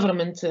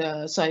government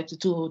side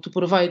to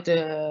provide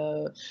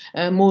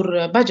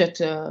more budget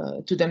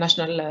to the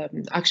National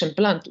Action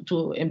Plan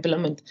to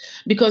implement.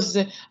 Because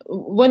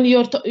when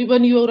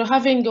you're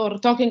having or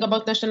talking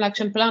about National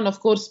Action Plan,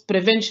 of course,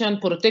 prevention,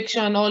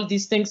 protection, all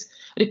these things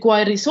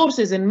require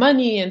resources and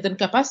money, and then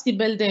capacity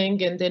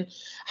building, and then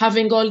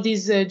having all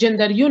these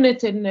gender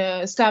unit and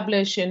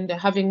established, and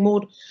having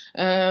more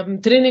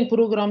training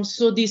programs.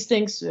 So these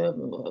things,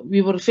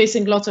 we were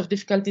facing lots of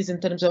difficulties in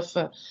terms of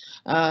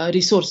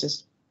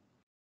resources.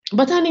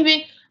 But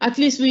anyway, at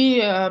least we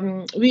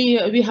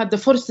had the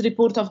first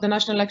report of the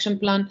National Action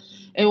Plan.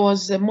 It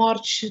was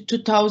March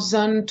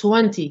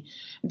 2020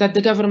 that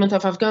the government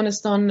of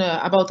Afghanistan,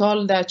 about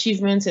all the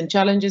achievements and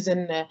challenges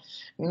and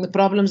the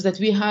problems that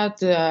we had,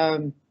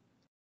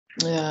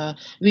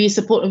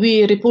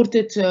 we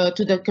reported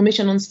to the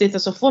Commission on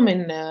Status of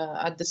Women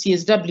at the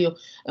CSW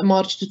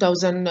March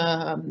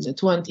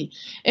 2020,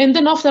 and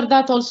then after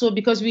that also,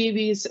 because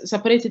we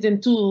separated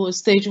in two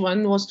stage.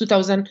 One was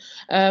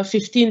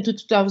 2015 to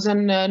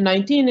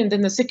 2019, and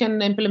then the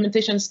second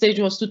implementation stage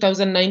was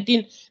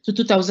 2019 to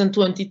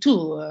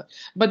 2022.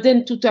 But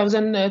then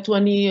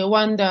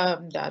 2021,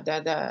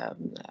 the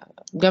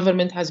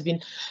government has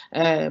been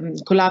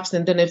collapsed,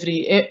 and then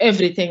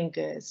everything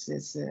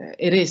is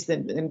erased,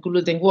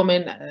 including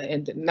women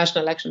and the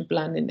National Action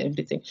Plan and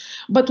everything.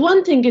 But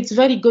one thing, it's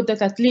very good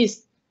that at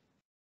least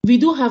we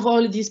do have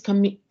all of these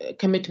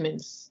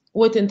commitments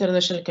with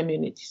international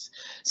communities.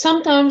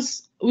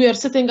 Sometimes we are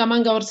sitting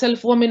among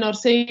ourselves, women are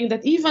saying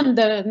that even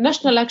the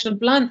National Action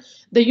Plan,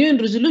 the UN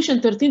Resolution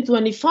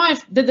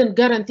 1325 didn't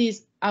guarantee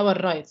our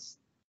rights,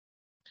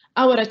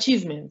 our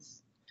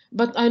achievements.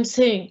 But I'm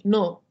saying,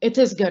 no, it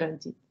is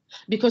guaranteed.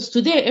 Because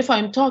today, if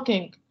I'm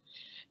talking,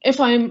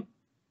 if I'm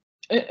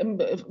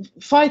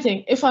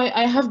fighting, if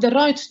I have the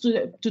right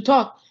to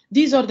talk,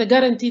 these are the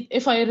guaranteed.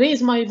 If I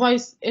raise my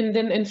voice and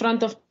then in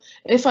front of,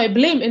 if I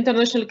blame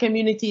international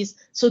communities,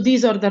 so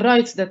these are the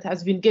rights that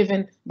has been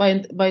given by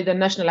the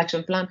National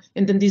Action Plan,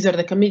 and then these are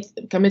the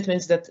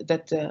commitments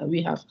that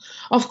we have.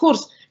 Of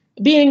course,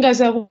 being as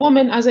a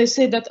woman, as I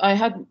said, that I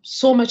had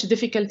so much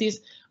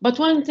difficulties, but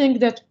one thing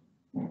that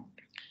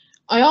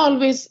I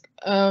always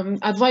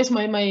advise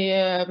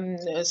my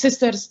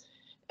sisters,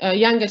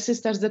 younger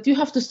sisters, that you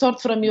have to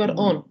start from your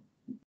own.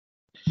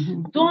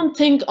 Mm-hmm. Don't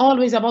think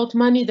always about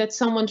money, that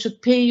someone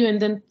should pay you and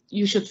then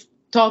you should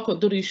talk or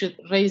you should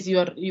raise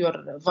your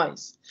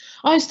voice.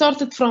 I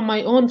started from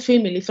my own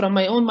family,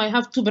 I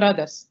have 2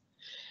 brothers.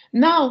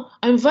 Now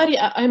I'm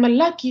a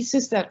lucky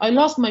sister. I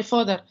lost my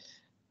father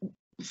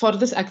for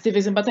this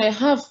activism, but I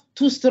have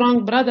 2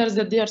 strong brothers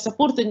that they are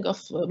supporting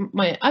of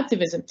my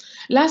activism.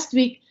 Last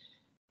week,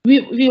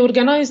 we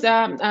organized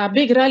a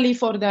big rally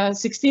for the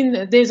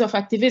 16 days of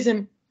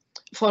activism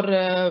for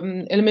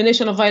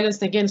elimination of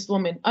violence against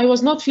women. I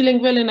was not feeling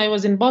well and I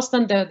was in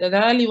Boston. The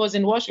rally was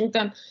in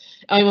Washington.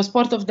 I was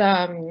part of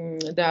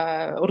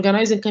the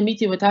organizing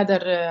committee with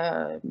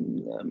other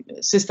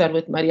sister,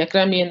 with Maria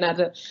Krami and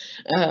other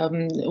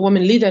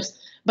women leaders.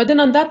 But then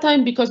on that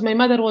time, because my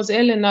mother was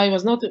ill and I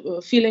was not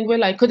feeling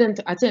well, I couldn't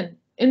attend.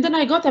 And then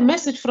I got a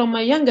message from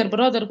my younger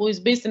brother who is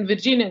based in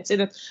Virginia and said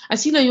that,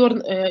 Asila,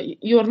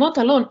 you're not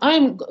alone.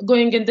 I'm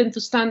going and then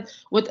to stand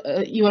with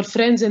your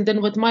friends and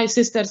then with my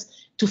sisters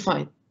to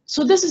fight.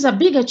 So this is a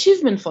big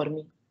achievement for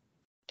me.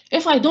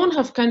 If I don't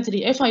have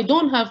country, if I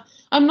don't have,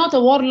 I'm not a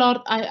warlord,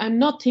 I'm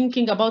not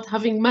thinking about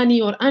having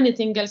money or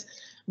anything else,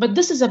 but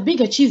this is a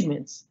big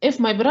achievement. If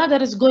my brother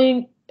is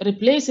going,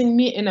 replacing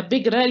me in a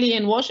big rally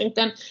in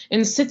Washington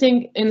and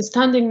sitting and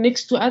standing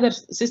next to other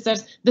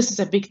sisters, this is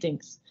a big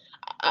thing.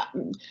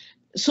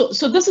 So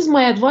this is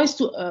my advice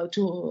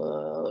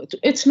to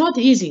it's not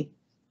easy.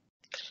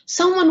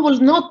 Someone will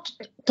not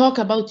talk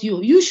about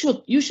you. You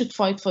should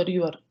fight for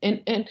your,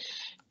 and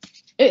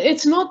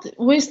it's not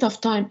waste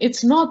of time.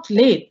 It's not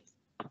late.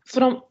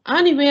 From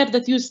anywhere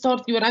that you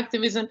start your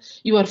activism,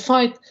 your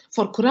fight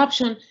for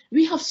corruption,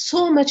 we have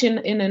so much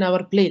in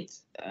our plate.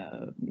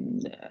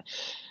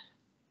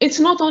 It's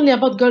not only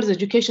about girls'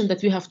 education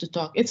that we have to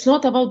talk. It's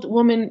not about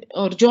women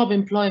or job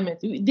employment.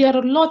 There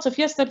are lots of,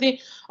 yesterday,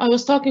 I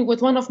was talking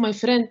with one of my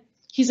friends.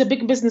 He's a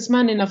big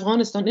businessman in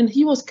Afghanistan, and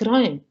he was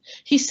crying.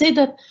 He said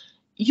that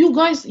you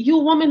guys, you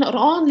women are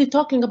only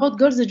talking about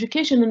girls'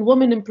 education and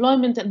women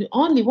employment and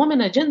only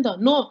women agenda.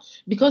 No,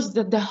 because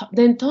the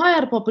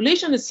entire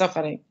population is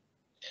suffering.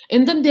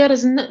 And then there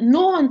is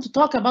no one to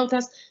talk about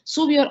us.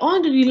 So we are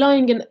only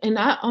relying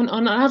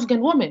on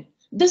Afghan women.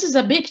 This is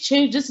a big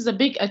change. This is a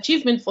big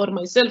achievement for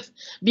myself,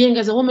 being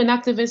as a woman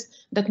activist,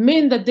 that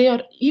means that they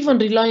are even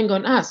relying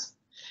on us.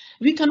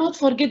 We cannot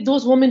forget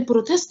those women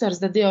protesters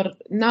that they are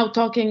now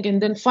talking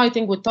and then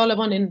fighting with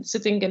Taliban and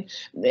sitting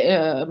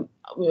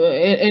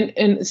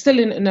and still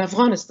in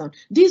Afghanistan.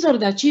 These are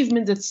the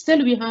achievements that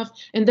still we have,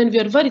 and then we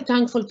are very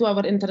thankful to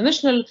our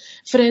international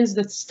friends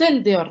that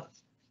still they are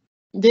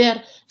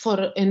there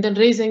for, and then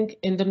raising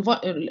and then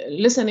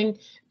listening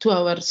to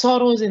our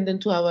sorrows and then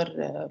to our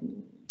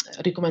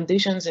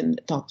recommendations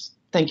and talks.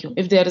 Thank you.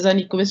 If there is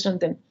any question,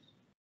 then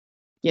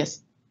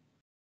yes.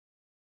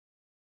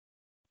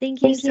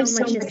 Thank you so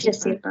much,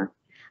 Asila.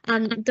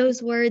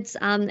 Those words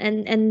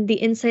and the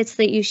insights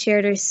that you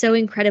shared are so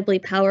incredibly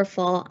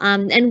powerful.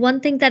 And one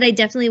thing that I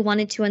definitely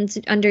wanted to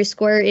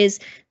underscore is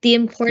the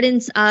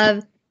importance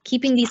of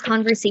keeping these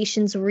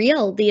conversations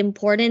real, the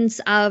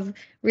importance of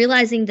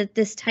realizing that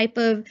this type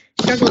of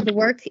struggle, the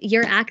work,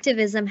 your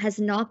activism has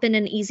not been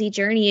an easy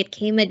journey. It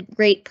came at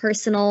great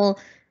personal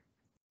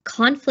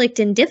conflict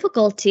and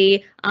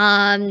difficulty,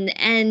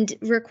 and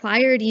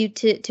required you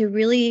to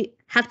really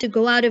have to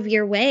go out of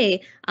your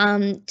way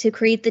to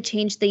create the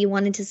change that you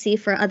wanted to see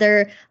for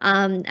other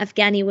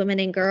Afghani women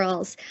and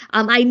girls.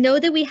 I know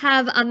that we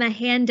have a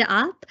hand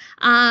up.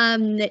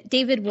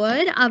 David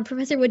Wood,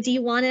 Professor Wood, do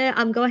you want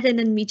to go ahead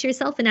and unmute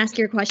yourself and ask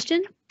your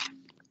question?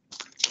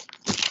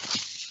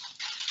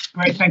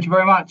 Great, thank you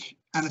very much.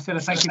 And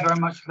Asila, thank you very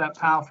much for that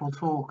powerful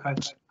talk.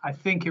 I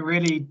think it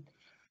really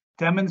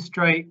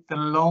demonstrates the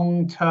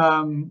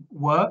long-term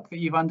work that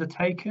you've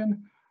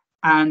undertaken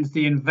and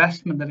the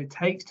investment that it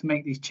takes to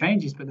make these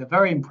changes, but they're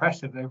very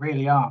impressive, they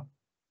really are.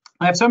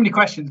 I have so many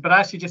questions, but I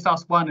actually just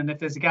asked one, and if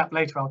there's a gap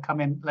later, I'll come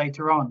in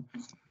later on.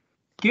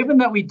 Given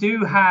that we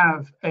do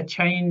have a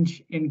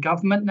change in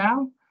government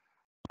now,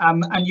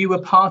 and you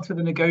were part of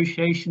the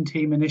negotiation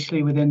team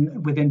initially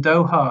within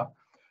Doha,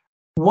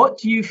 what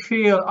do you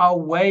feel are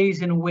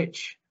ways in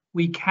which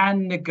we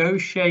can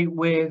negotiate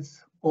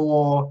with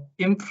or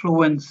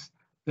influence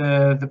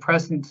the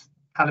present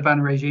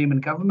Taliban regime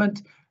and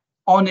government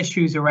on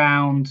issues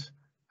around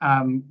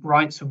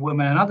rights of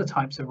women and other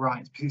types of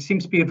rights? Because it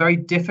seems to be a very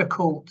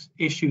difficult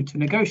issue to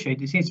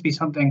negotiate. It seems to be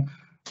something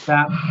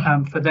that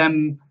for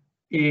them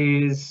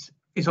is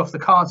off the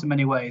cards in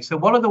many ways. So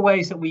what are the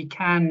ways that we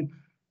can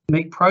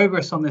make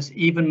progress on this,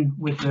 even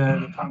with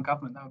the current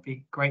government? That would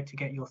be great to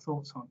get your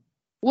thoughts on.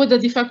 With the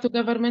de facto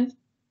government?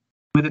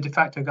 With the de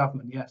facto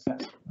government, yes.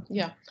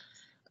 Yeah.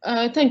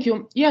 Thank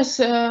you. Yes,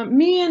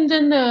 me and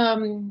then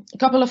a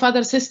couple of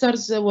other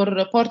sisters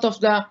were part of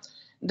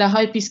the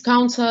High Peace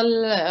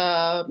Council.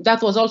 That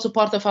was also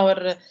part of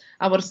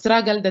our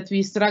struggle, that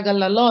we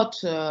struggle a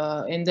lot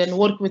and then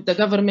work with the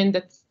government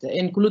that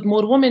include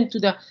more women to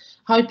the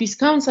High Peace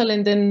Council.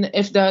 And then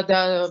if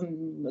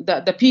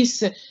the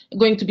peace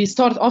going to be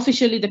start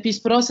officially, the peace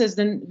process,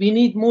 then we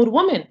need more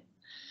women.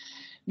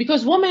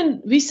 Because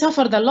women, we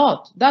suffered a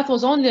lot. That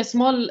was only a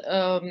small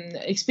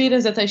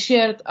experience that I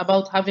shared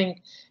about having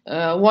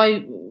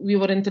why we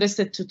were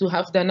interested to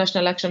have the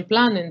National Action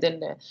Plan and then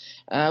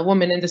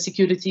women in the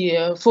security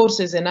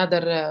forces and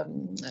other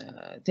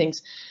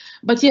things.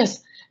 But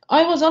yes,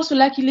 I was also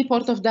luckily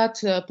part of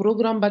that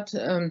program, but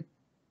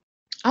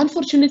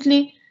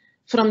unfortunately,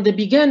 from the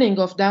beginning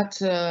of that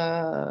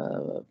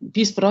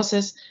peace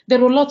process, there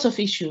were lots of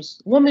issues.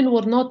 Women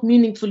were not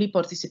meaningfully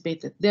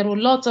participated. There were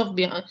lots of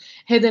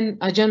hidden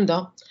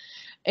agenda.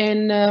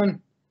 And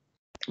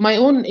my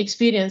own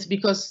experience,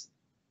 because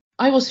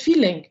I was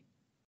feeling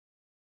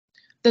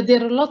that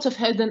there are lots of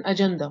hidden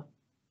agenda,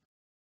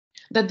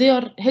 that they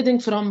are hidden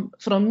from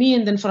me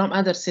and then from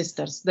other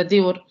sisters, that they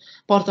were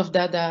part of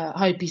the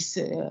High Peace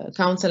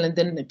Council and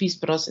then the peace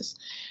process.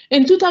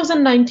 In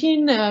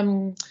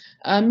 2019,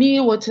 me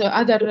with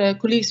other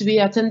colleagues, we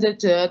attended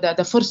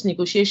the first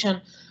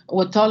negotiation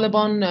with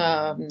Taliban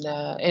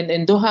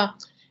in Doha.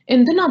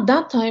 And then at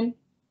that time,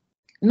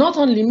 not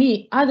only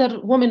me, other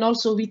women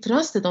also, we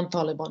trusted on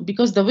Taliban,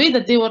 because the way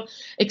that they were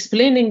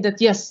explaining that,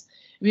 yes,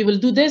 we will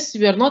do this,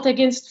 we are not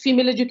against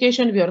female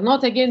education, we are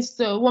not against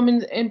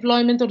women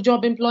employment or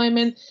job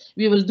employment,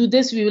 we will do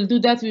this, we will do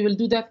that, we will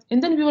do that.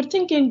 And then we were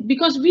thinking,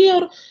 because we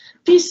are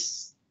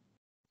peace,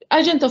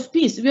 agent of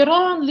peace, we are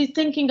only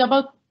thinking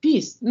about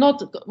peace,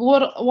 not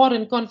war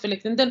and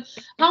conflict. And then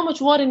how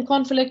much war and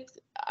conflict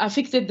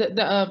affected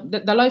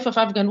the life of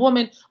Afghan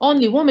women,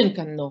 only women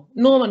can know,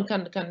 no one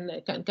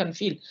can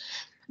feel.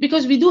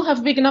 Because we do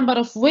have big number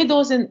of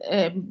widows and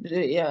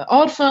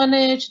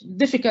orphanage,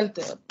 difficult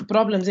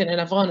problems in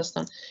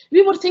Afghanistan.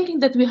 We were thinking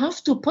that we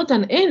have to put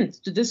an end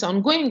to this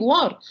ongoing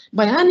war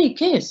by any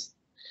case.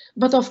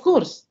 But of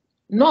course,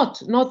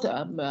 not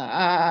a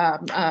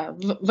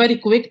very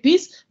quick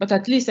peace, but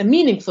at least a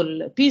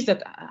meaningful peace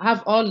that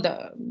have all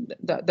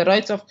the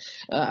rights of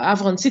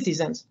Afghan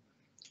citizens.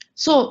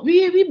 So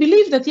we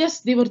believe that,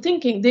 yes, they were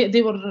thinking,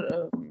 they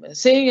were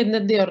saying, and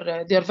that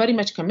they are very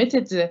much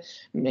committed.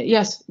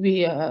 Yes,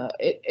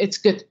 it's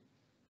good.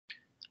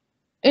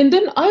 And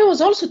then I was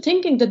also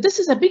thinking that this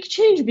is a big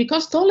change,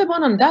 because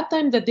Taliban at that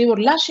time, that they were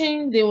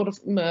lashing, they were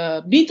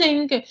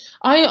beating.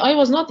 I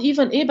was not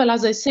even able,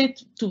 as I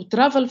said, to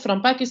travel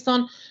from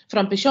Pakistan,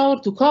 from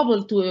Peshawar to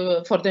Kabul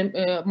for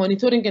the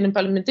monitoring and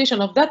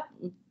implementation of that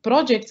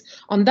project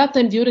on that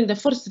time during the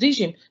first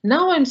regime.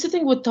 Now I'm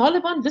sitting with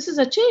Taliban. This is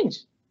a change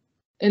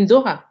in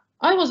Doha.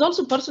 I was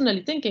also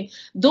personally thinking,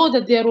 though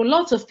that there were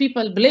lots of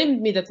people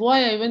blamed me that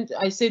why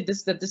I said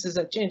this, that this is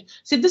a change.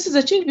 Said this is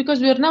a change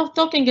because we are now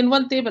talking in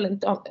one table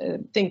and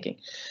thinking.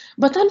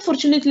 But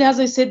unfortunately, as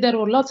I said, there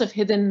were lots of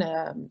hidden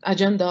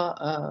agenda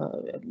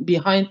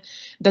behind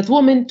that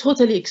women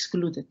totally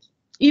excluded.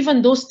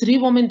 Even those 3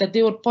 women that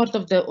they were part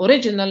of the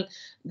original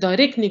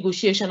direct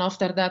negotiation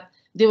after that,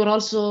 they were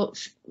also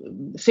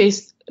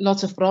faced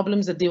lots of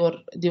problems, that they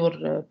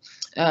were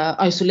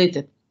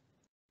isolated.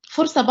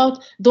 First,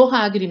 about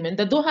Doha Agreement.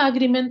 The Doha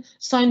Agreement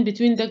signed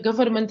between the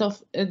government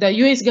of the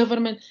US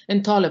government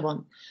and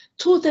Taliban.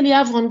 Totally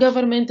Afghan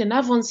government and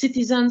Afghan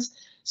citizens,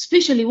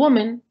 especially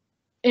women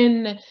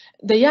in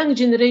the young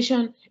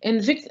generation,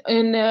 and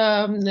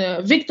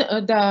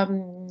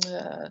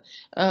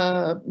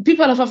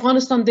people of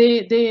Afghanistan,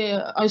 they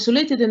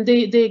isolated and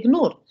they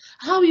ignored.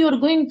 How you are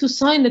going to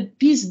sign a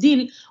peace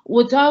deal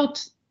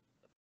without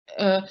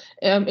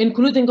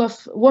including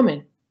of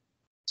women?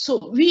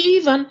 So we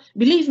even,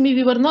 believe me,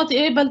 we were not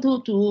able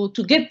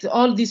to get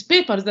all these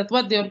papers that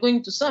what they are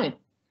going to sign.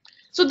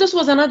 So this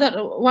was another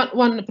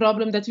one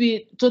problem that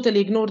we totally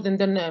ignored and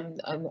then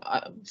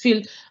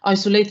feel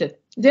isolated.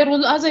 There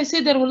was, as I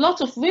said, there were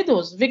lots of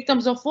widows,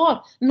 victims of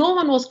war. No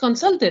one was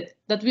consulted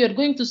that we are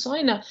going to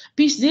sign a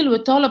peace deal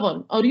with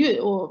Taliban. Are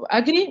you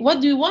agree?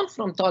 What do you want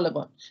from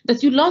Taliban?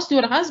 That you lost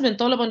your husband,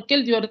 Taliban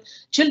killed your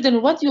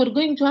children. What you are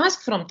going to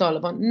ask from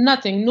Taliban?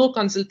 Nothing, no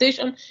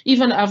consultation.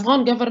 Even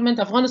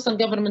Afghanistan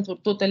government were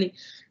totally.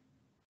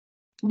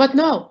 But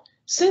now,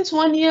 since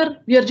 1 year,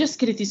 we are just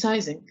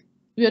criticizing.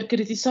 We are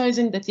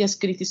criticizing that, yes,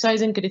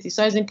 criticizing.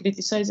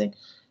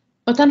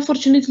 But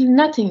unfortunately,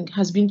 nothing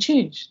has been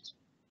changed.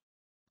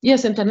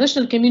 Yes,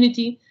 international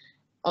community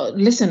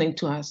listening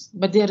to us,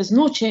 but there is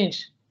no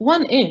change,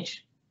 1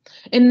 inch.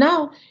 And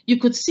now you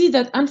could see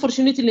that,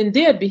 unfortunately, in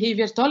their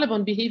behavior,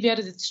 Taliban behavior,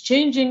 it's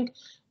changing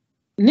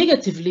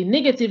negatively.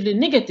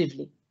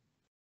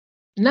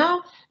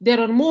 Now there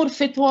are more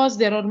fatwas,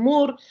 there are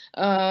more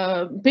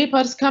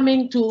papers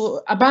coming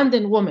to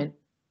abandon women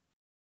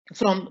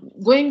from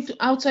going to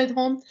outside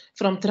home,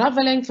 from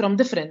traveling, from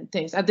different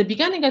things. At the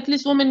beginning, at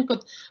least women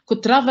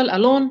could travel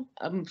alone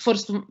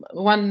first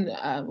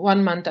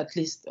one month at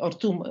least, or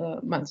 2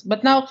 months.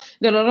 But now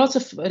there are lots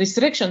of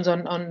restrictions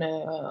on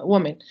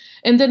women.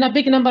 And then a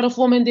big number of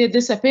women, they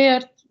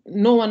disappeared.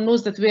 No one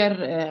knows that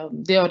where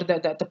they are,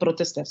 the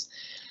protesters.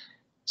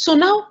 So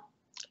now,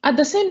 at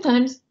the same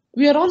time,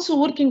 we are also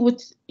working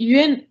with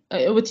UN,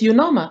 with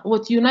UNAMA,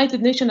 with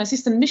United Nations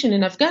Assistance Mission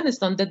in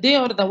Afghanistan, that they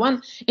are the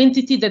one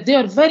entity that they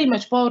are very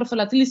much powerful,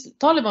 at least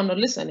Taliban are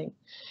listening.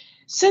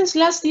 Since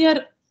last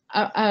year,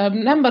 a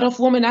number of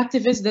women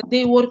activists that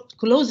they worked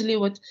closely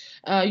with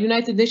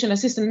United Nations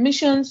Assistance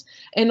Missions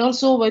and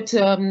also with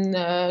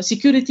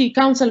Security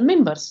Council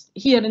members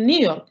here in New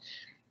York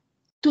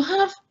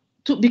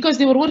because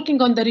they were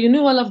working on the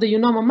renewal of the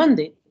UNAMA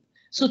mandate.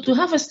 So to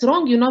have a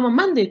strong UNAMA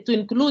mandate to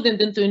include and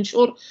then to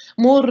ensure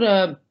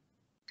more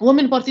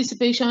women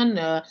participation,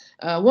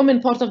 women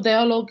part of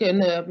dialogue,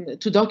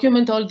 and to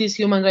document all these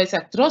human rights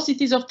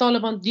atrocities of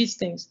Taliban, these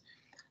things.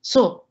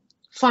 So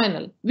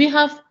final, we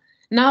have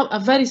now a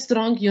very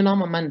strong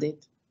UNAMA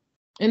mandate.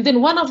 And then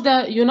one of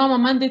the UNAMA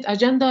mandate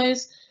agenda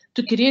is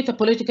to create a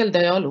political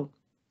dialogue,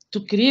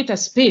 to create a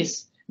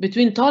space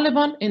between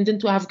Taliban and then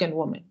to Afghan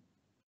women,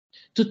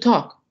 to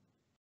talk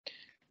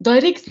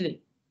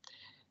directly.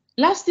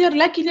 Last year,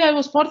 luckily, I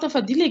was part of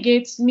a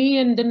delegates, me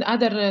and then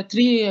other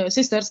 3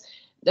 sisters,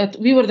 that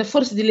we were the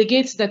first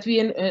delegates that we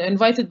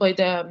invited by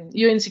the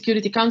UN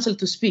Security Council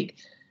to speak.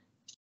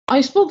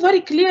 I spoke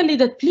very clearly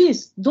that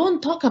please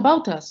don't talk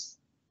about us.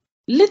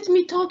 Let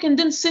me talk and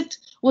then sit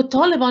with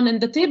Taliban at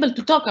the table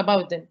to talk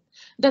about them.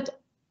 That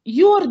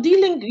you are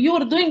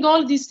doing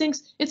all these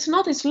things. It's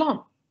not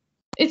Islam.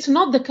 It's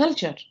not the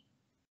culture.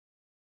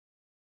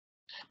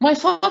 My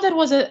father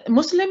was a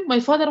Muslim. My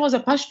father was a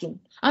Pashtun.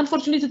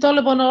 Unfortunately,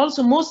 Taliban are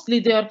also mostly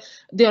they're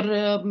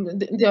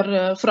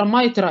from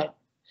my tribe.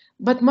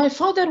 But my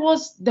father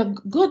was the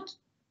good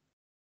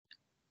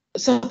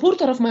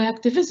supporter of my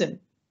activism.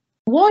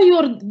 Why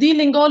you're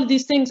dealing all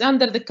these things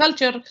under the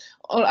culture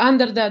or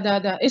under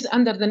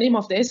under the name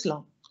of the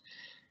Islam?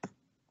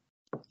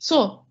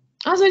 So,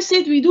 as I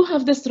said, we do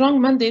have the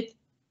strong mandate,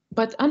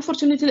 but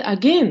unfortunately,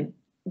 again,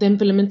 the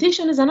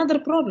implementation is another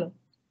problem.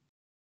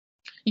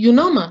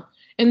 UNAMA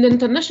and the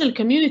international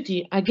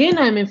community, again,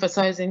 I'm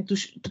emphasizing to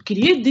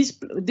create these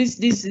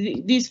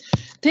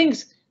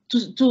things,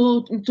 to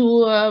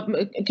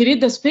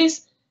create the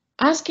space,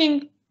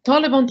 asking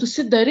Taliban to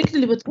sit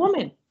directly with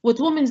women, with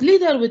women's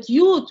leaders, with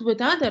youth,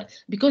 with other,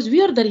 because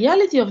we are the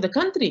reality of the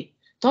country.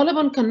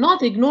 Taliban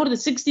cannot ignore the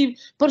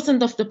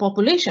 60% of the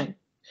population.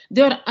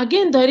 They are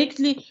again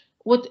directly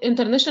with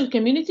international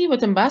community,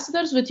 with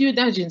ambassadors, with youth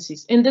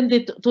agencies, and then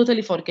they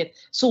totally forget.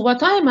 So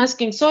what I'm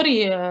asking,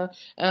 sorry,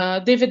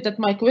 David, that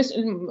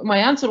my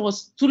answer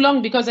was too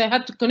long because I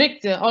had to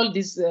connect all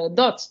these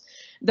dots.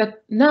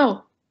 That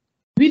now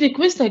we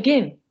request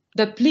again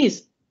that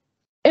please,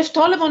 if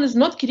Taliban is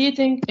not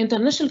creating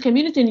international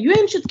community, and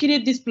UN should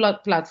create this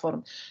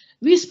platform.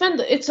 We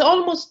spend, it's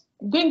almost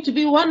going to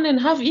be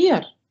 1.5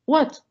 years.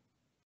 What?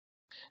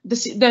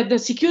 The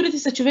security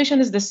situation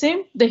is the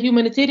same. The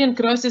humanitarian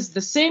crisis is the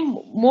same,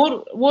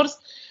 worse.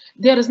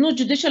 There is no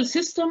judicial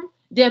system.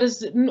 There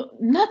is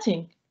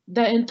nothing.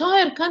 The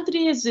entire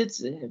country is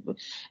it's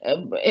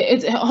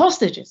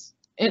hostages.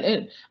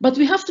 But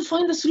we have to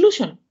find a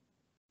solution.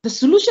 The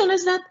solution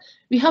is that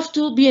we have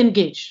to be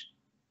engaged.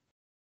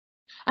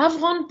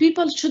 Afghan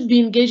people should be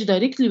engaged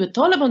directly with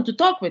Taliban to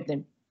talk with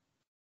them.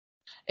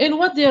 And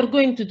what they are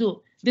going to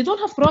do, they don't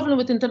have problem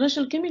with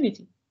international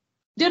community.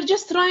 They're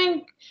just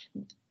trying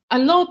a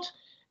lot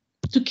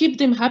to keep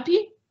them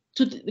happy,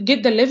 to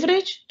get the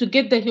leverage, to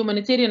get the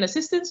humanitarian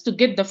assistance, to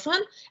get the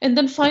fund, and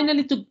then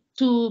finally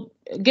to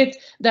get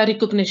the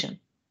recognition.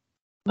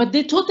 But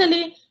they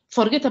totally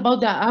forget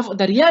about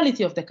the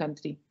reality of the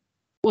country,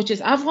 which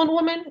is Afghan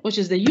women, which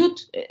is the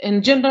youth,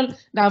 in general,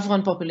 the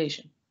Afghan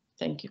population.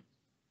 Thank you.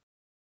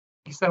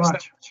 Thank you so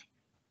much.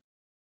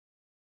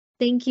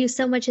 Thank you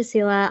so much,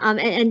 Asila,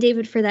 and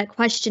David, for that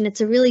question.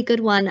 It's a really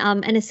good one.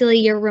 And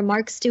Asila, your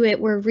remarks to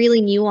it were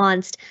really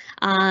nuanced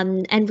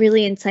and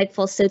really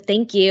insightful. So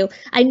thank you.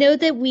 I know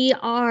that we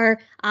are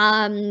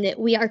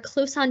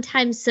close on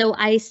time, so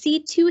I see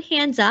 2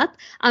 hands up.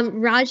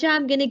 Raja,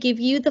 I'm going to give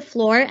you the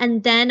floor,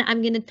 and then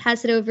I'm going to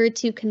pass it over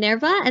to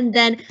Kanerva, and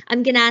then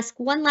I'm going to ask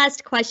one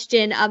last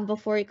question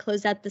before we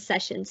close out the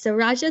session. So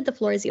Raja, the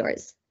floor is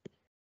yours.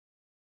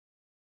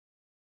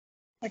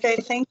 Okay,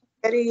 thank you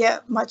very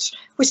much.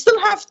 We still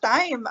have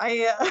time.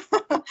 I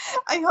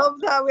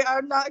hope that we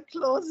are not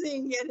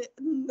closing.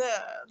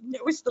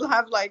 We still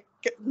have like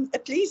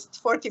at least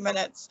 40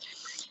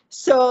 minutes.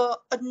 So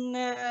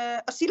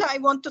Asila, I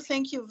want to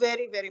thank you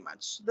very, very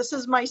much. This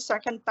is my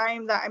second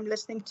time that I'm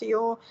listening to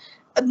you,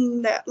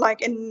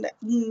 like in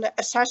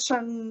a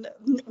session,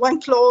 one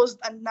closed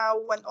and now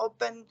one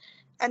open.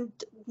 And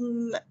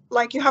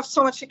like you have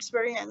so much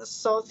experience.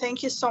 So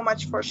thank you so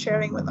much for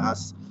sharing with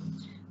us.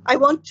 I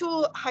want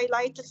to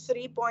highlight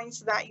 3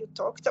 points that you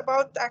talked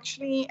about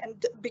actually,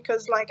 and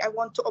because like I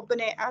want to open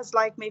it as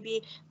like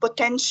maybe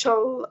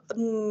potential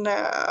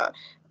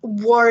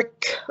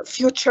work,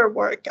 future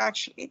work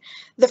actually.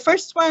 The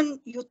first one,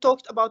 you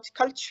talked about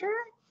culture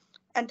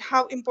and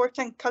how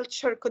important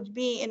culture could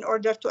be in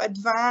order to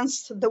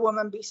advance the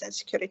women, peace and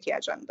security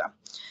agenda.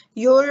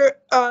 Your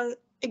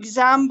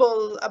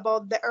example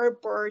about the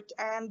airport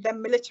and the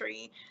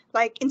military,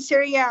 like in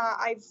Syria,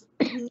 I've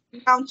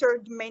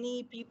encountered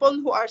many people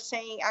who are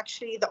saying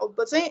actually the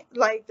opposite,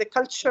 like the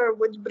culture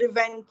would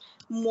prevent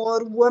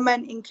more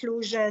women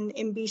inclusion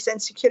in peace and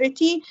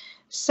security.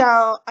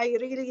 So I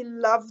really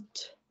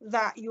loved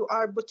that you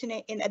are putting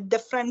it in a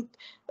different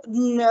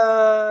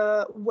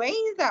way,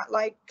 that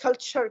like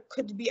culture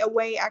could be a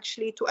way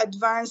actually to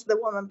advance the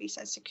women, peace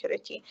and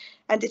security.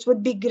 And it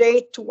would be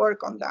great to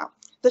work on that.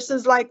 This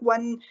is like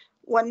one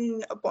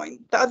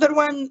point. The other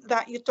one,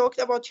 that you talked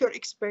about your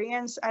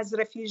experience as a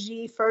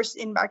refugee first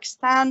in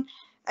Pakistan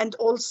and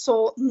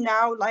also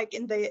now like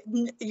in the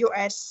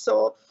US.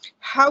 So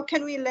how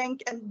can we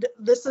link, and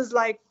this is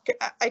like,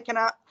 I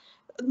cannot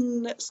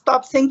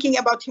stop thinking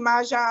about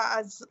Himaja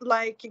as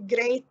like a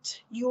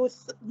great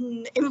youth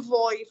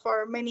envoy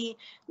for many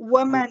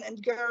women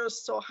and girls.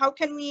 So how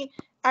can we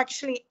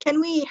actually, can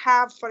we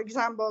have, for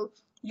example,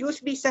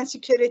 youth peace and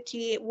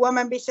security,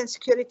 women peace and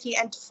security,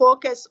 and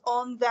focus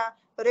on the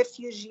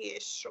refugee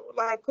issue,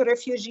 like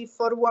refugee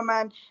for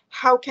women?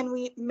 How can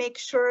we make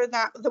sure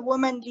that the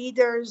women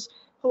leaders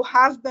who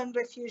have been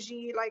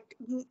refugee, like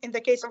in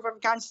the case of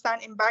Afghanistan,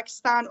 in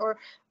Pakistan or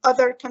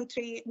other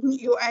country,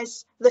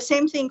 US, the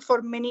same thing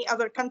for many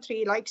other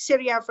countries, like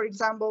Syria, for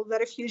example, the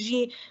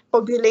refugee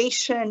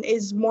population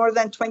is more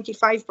than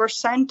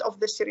 25% of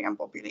the Syrian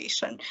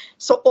population.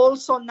 So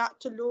also not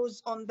to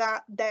lose on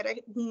that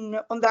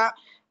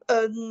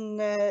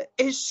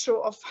issue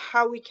of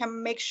how we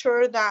can make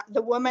sure that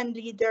the woman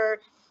leader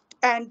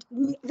and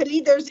the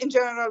leaders in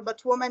general,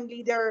 but women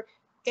leader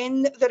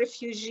in the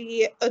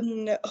refugee,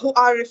 who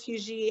are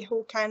refugee,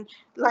 who can,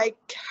 like,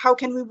 how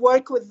can we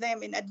work with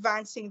them in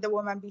advancing the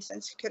women, peace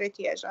and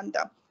security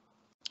agenda?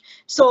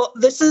 So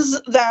this is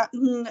the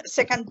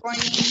second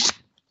point.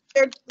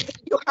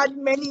 You had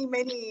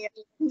many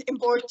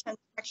important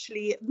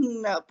actually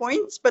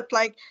points, but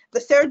like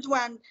the third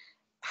one,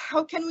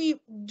 how can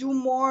we do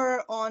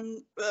more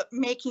on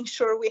making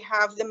sure we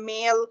have the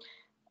male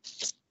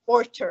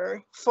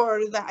supporter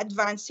for the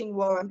advancing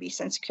women,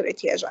 peace and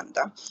security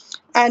agenda?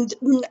 And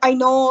I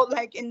know,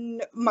 like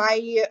in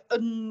my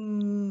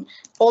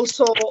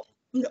also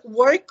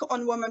work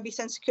on women, peace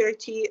and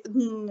security,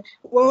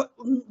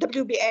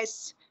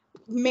 WBS,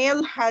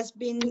 male has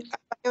been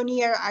a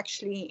pioneer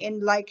actually in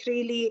like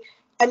really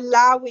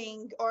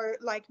allowing or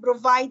like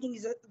providing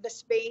the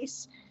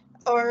space,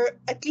 or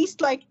at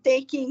least like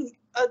taking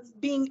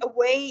being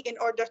away in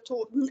order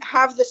to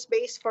have the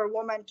space for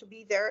women to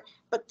be there.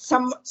 But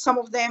some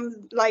of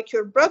them, like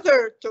your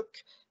brother, took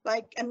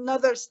like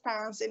another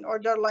stance in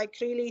order like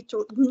really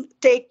to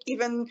take,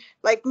 even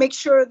like make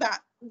sure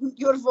that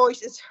your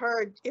voice is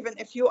heard even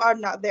if you are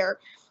not there,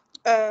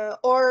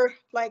 or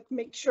like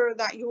make sure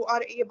that you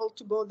are able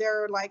to go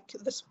there, like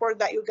the support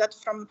that you get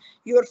from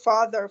your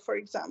father, for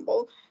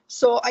example.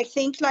 So I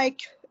think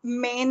like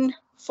men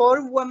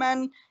for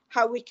women,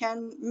 how we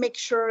can make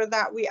sure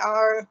that we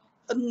are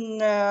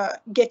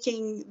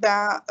getting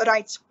the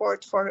right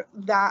support for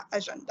that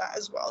agenda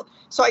as well.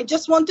 So I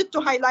just wanted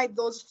to highlight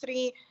those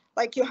three.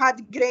 Like you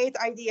had great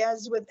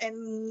ideas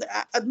within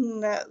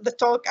the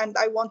talk, and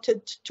I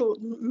wanted to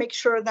make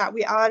sure that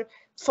we are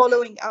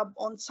following up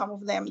on some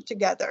of them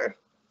together.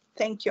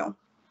 Thank you.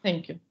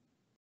 Thank you.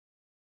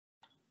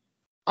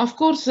 Of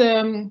course,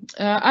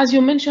 as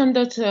you mentioned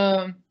that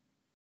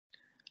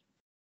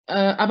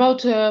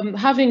about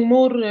having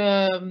more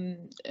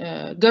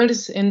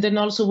girls and then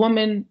also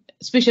women,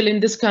 especially in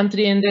this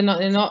country and then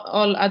in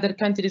all other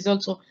countries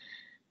also,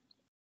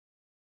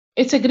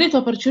 it's a great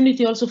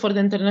opportunity also for the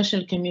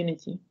international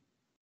community.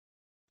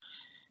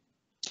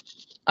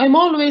 I'm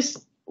always,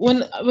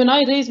 when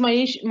I raise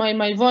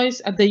my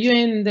voice at the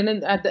UN and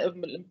then at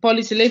the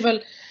policy level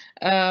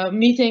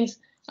meetings,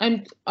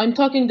 I'm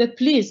talking that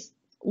please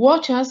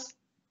watch us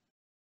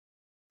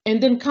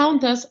and then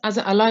count us as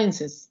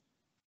alliances.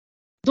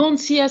 Don't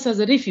see us as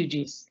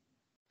refugees,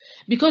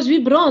 because we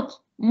brought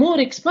more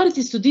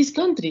expertise to these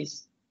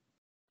countries.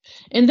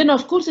 And then,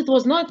 of course, it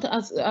was not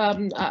as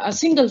a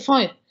single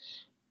fight.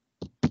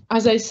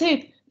 As I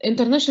said,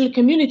 international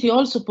community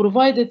also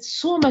provided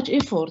so much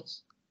effort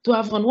to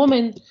Afghan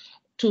women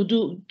to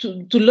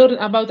learn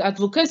about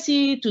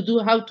advocacy, to do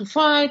how to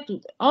fight,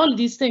 all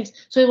these things.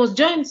 So it was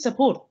joint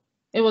support.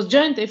 It was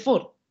joint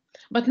effort.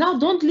 But now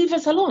don't leave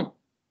us alone.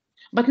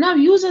 But now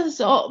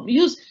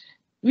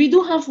we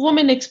do have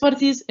women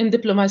expertise in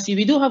diplomacy.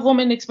 We do have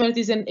women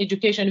expertise in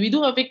education. We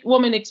do have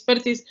women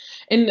expertise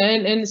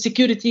in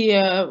security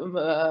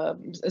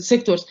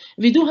sectors.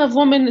 We do have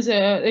women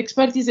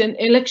expertise in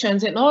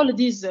elections and all of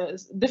these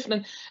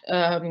different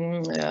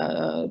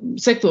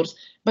sectors.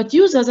 But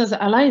use us as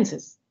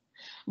alliances.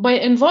 By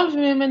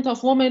involvement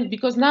of women,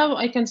 because now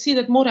I can see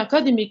that more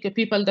academic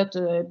people that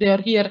they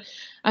are here,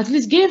 at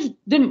least give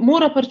them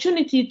more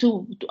opportunity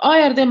to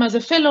hire them as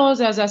a fellows,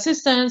 as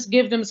assistants,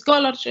 give them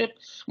scholarship,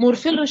 more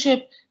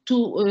fellowship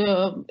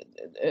to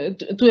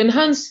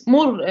enhance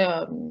more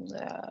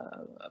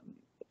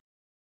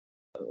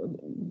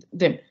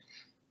them.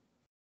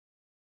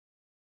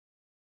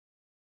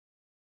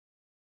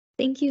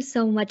 Thank you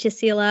so much,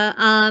 Asila.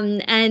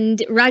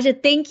 And Raja,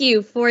 thank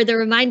you for the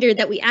reminder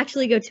that we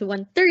actually go to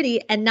 1:30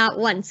 and not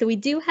 1. So we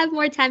do have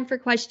more time for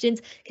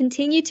questions.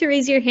 Continue to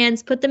raise your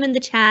hands, put them in the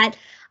chat.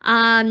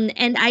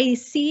 And I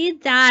see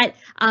that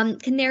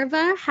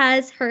Kanerva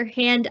has her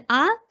hand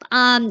up.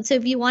 So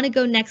if you want to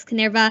go next,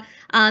 Kanerva,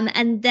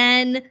 and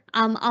then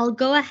I'll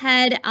go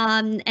ahead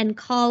and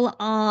call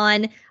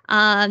on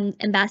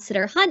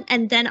Ambassador Hunt,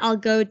 and then I'll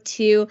go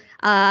to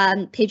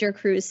Pedro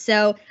Cruz.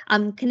 So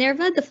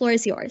Kanerva, the floor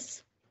is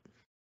yours.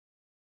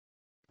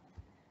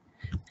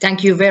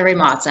 Thank you very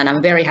much, and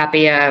I'm very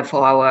happy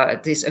for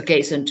this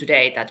occasion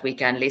today that we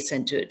can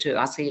listen to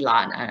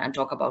Asila and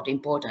talk about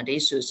important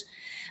issues.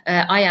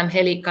 I am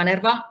Heli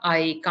Kanerva.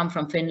 I come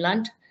from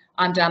Finland.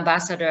 I'm the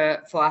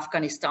ambassador for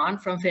Afghanistan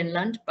from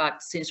Finland,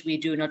 but since we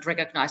do not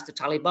recognize the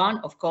Taliban,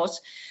 of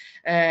course,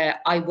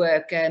 I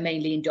work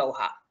mainly in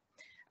Doha.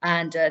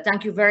 And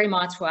thank you very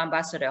much for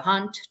Ambassador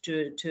Hunt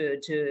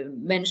to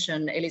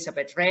mention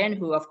Elizabeth Rehn,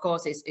 who of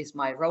course is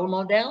my role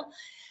model.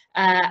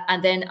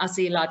 And then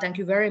Asila, thank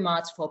you very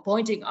much for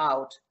pointing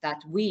out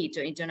that we,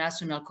 the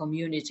international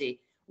community,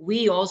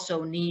 we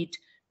also need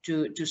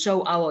to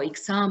show our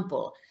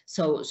example.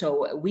 So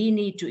we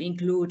need to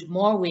include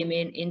more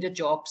women in the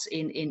jobs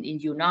in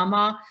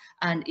UNAMA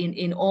and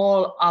in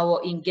all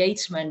our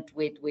engagement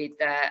with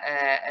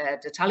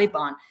the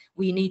Taliban.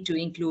 We need to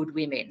include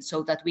women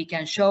so that we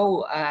can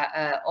show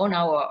on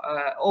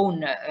our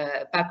own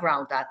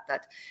background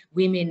that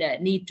women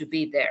need to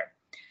be there.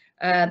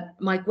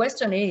 My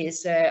question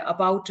is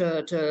about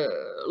the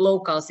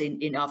locals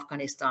in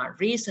Afghanistan.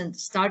 Recent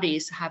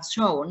studies have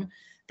shown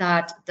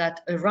that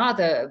a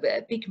rather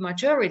big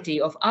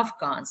majority of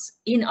Afghans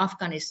in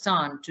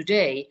Afghanistan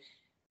today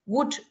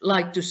would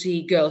like to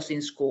see girls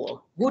in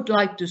school, would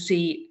like to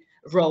see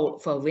role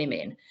for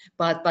women,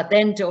 but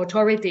then the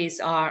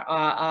authorities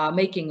are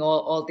making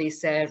all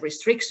these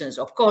restrictions.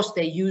 Of course,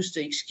 they use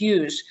the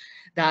excuse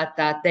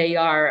that they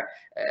are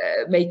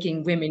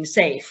making women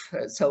safe,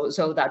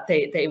 so that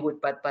they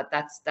would, but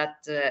that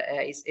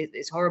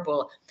is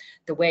horrible,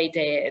 the way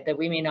the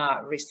women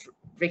are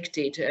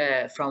restricted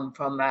from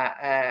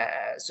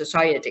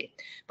society.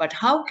 But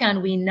how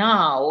can we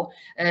now,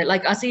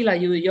 like Asila,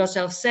 you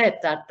yourself said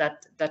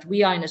that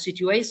we are in a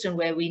situation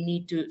where we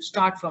need to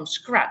start from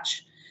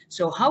scratch.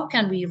 So how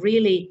can we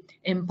really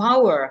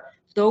empower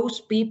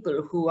those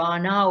people who are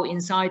now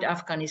inside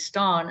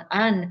Afghanistan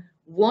and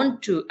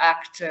want to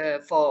act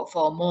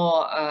for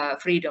more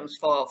freedoms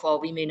for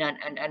women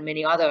and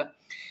many other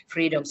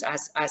freedoms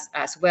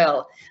as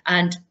well?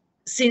 And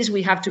since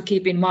we have to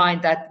keep in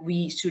mind that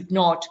we should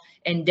not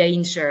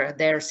endanger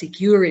their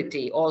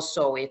security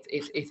also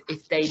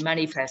if they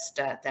manifest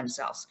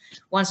themselves.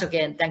 Once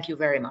again, thank you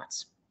very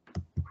much.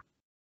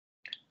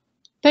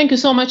 Thank you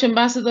so much,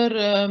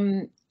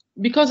 Ambassador.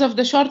 Because of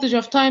the shortage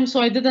of time,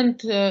 so I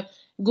didn't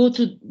go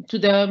to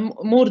the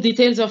more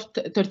details of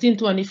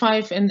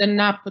 1325 and then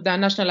NAP, the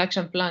National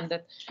Action Plan.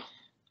 That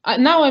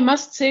now I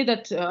must say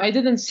that I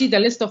didn't see the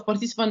list of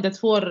participants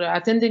that were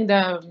attending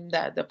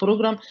the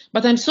program,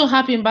 but I'm so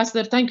happy,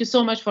 Ambassador. Thank you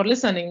so much for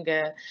listening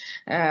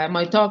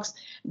my talks.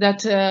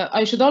 That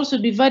I should also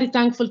be very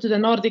thankful to the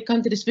Nordic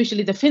countries,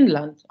 especially the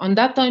Finland, on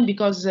that time,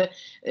 because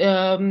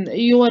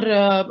your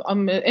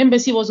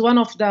embassy was one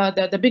of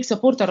the big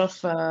supporter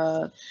of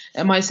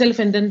myself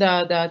and then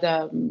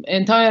the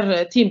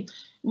entire team.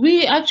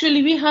 We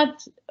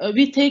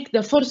take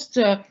the first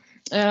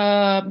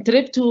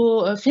trip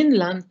to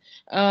Finland.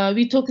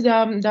 We took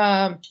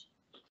the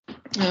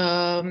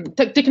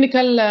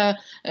technical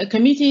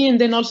committee and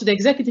then also the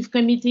executive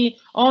committee,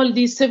 all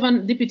these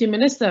 7 deputy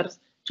ministers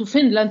to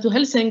Finland, to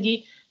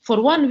Helsinki,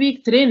 for 1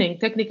 week training,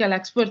 technical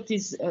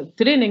expertise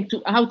training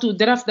to how to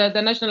draft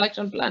the National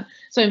Action Plan.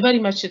 So I'm very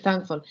much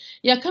thankful.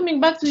 Yeah, coming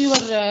back to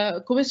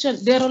your question,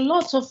 there are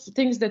lots of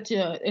things that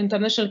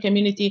international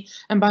community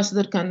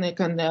ambassador can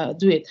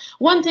do it.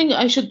 One thing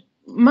I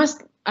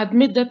must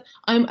admit that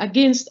I'm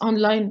against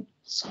online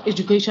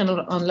education or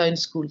online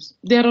schools.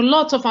 There are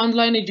lots of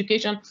online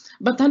education,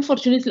 but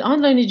unfortunately,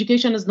 online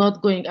education is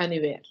not going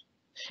anywhere.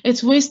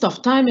 It's waste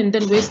of time and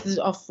then waste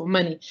of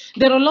money.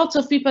 There are lots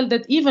of people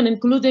that even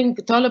including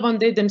Taliban,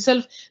 they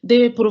themselves,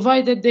 they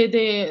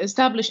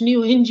establish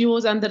new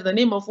NGOs under the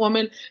name of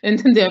women, and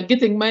then they are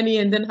getting money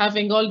and then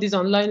having all these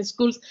online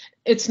schools.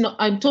 It's not,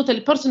 I'm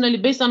totally, personally,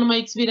 based on my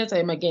experience,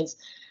 I'm against.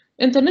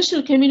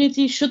 International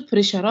community should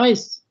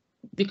pressurize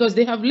because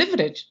they have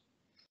leverage.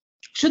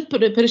 Should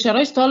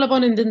pressurize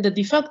Taliban and then the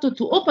de facto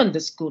to open the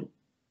school,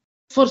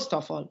 first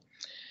of all.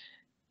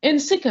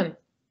 And second,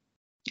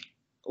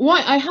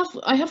 why I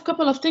have a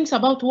couple of things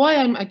about why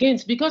I'm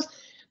against, because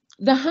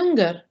the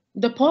hunger,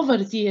 the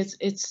poverty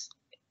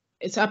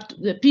it's up to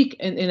the peak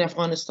in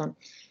Afghanistan.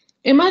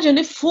 Imagine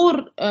if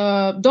 4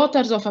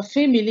 daughters of a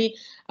family,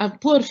 a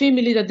poor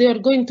family, that they are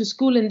going to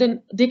school and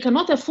then they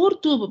cannot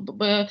afford to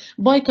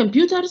buy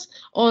computers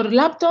or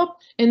laptop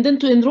and then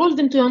to enroll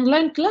them to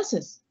online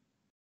classes.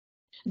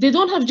 They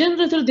don't have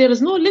generator, there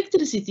is no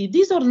electricity.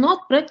 These are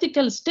not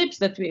practical steps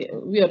that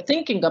we are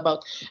thinking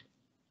about.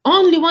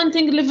 Only one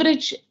thing,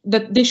 leverage,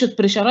 that they should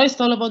pressurize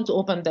Taliban to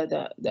open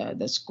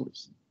the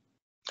schools.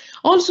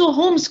 Also,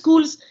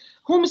 homeschools,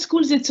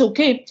 it's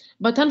okay,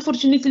 but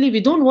unfortunately, we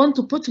don't want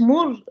to put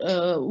more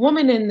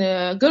women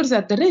and girls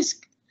at the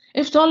risk.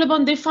 If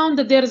Taliban, they found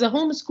that there is a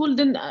homeschool,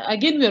 then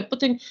again, we are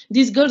putting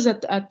these girls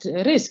at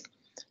risk.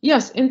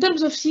 Yes, in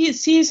terms of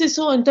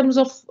CSSO, in terms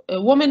of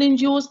women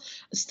NGOs,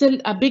 still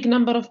a big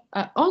number of,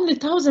 only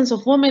thousands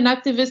of women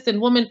activists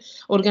and women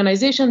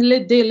organizations,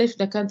 they left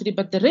the country,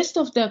 but the rest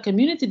of the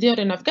community, they are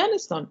in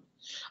Afghanistan.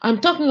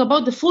 I'm talking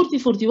about the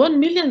 41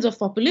 millions of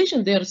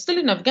population, they are still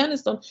in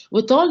Afghanistan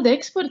with all the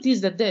expertise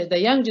that the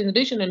young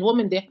generation and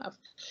women they have.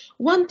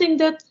 One thing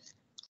that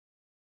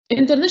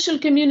international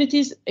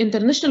communities,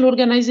 international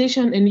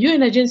organizations, and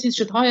UN agencies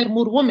should hire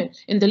more women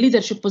in the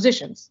leadership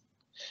positions.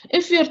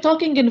 If we are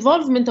talking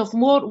involvement of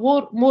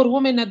more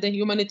women at the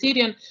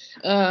humanitarian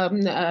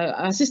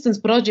assistance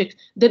project,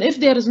 then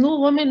if there is no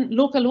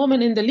local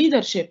women in the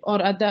leadership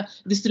or at the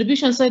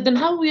distribution side, then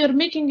how we are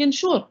making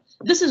ensure?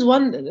 This is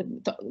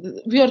one,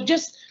 we are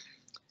just,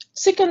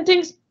 second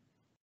things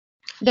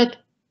that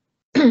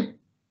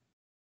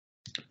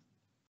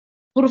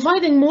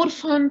providing more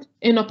fund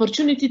and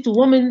opportunity to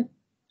women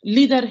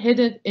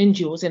leader-headed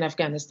NGOs in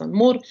Afghanistan,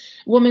 more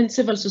women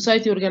civil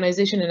society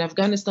organization in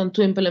Afghanistan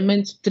to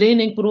implement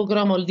training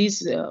program, all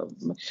these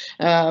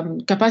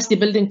capacity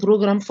building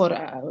program for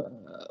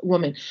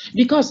women.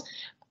 Because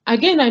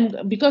again,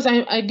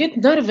 I get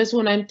nervous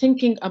when I'm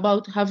thinking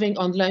about having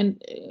online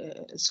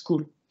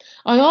school.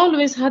 I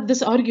always had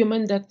this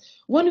argument that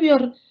when we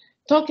are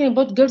talking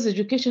about girls'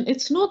 education,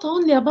 it's not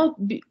only about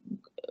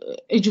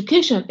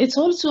education, it's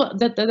also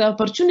that the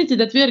opportunity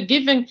that we are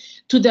giving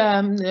to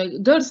the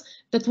girls,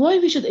 that why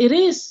we should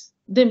erase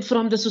them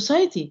from the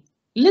society.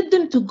 Let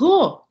them to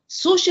go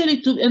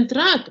socially to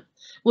interact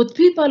with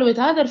people, with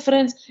other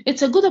friends.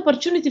 It's a good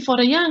opportunity for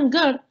a young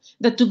girl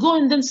that to go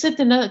and then sit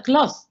in a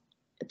class,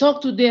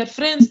 talk to their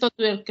friends, talk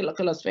to their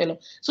class fellow.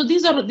 So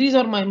these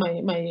are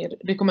my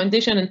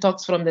recommendation and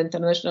talks from the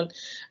international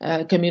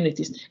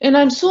communities. And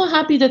I'm so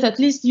happy that at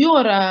least you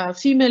are a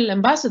female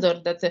ambassador,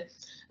 that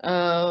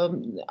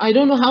I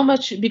don't know how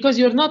much, because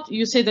you're not,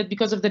 you say that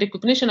because of the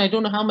recognition, I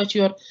don't know how much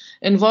you're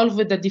involved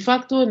with the de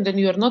facto and then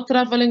you're not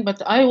traveling,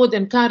 but I would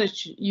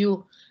encourage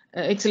you,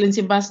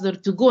 Excellency Ambassador,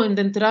 to go and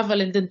then travel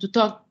and then to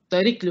talk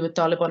directly with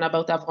Taliban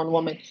about Afghan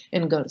women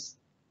and girls.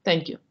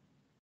 Thank you.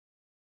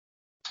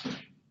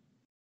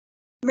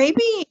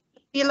 Maybe,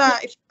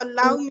 Asila, if you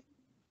allow me,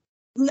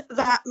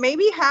 that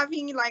maybe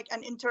having like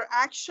an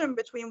interaction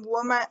between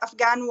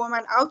Afghan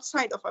women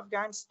outside of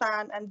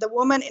Afghanistan and the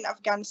women in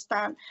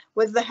Afghanistan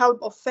with the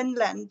help of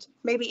Finland,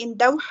 maybe in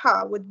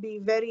Doha, would be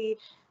very,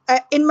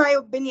 in my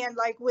opinion,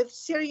 like with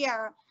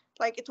Syria,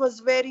 like it was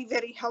very,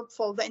 very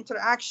helpful, the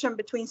interaction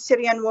between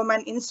Syrian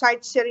women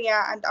inside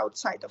Syria and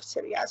outside of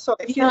Syria. So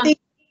if you think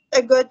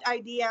it's a good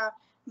idea,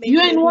 maybe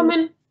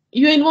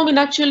UN Women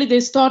actually, they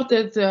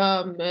started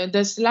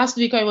this last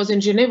week. I was in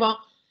Geneva,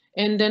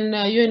 and then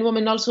UN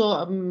Women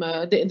also,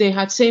 they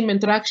had same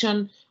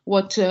interaction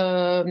with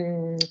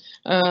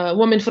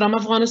women from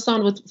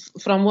Afghanistan,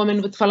 from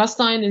women with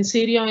Palestine and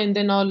Syria, and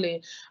then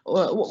only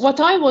what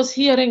I was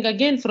hearing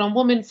again from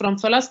women from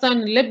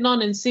Palestine,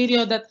 Lebanon and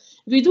Syria, that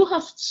we do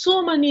have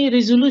so many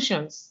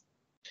resolutions.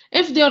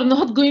 If they are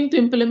not going to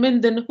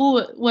implement, then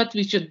what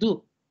we should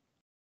do?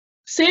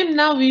 Same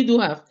now, we do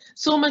have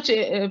so much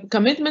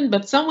commitment,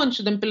 but someone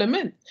should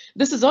implement.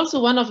 This is also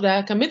one of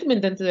the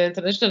commitment that the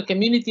international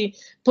community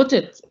put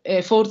it,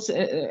 efforts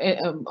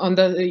on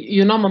the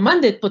UNAMA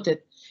mandate put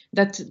it.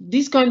 that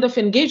this kind of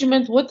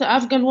engagement with the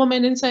Afghan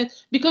women inside,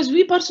 because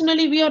we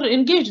personally, we are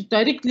engaged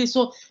directly.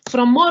 So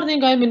from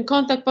morning, I'm in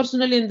contact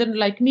personally, and then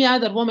like me,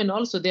 other women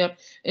also, they are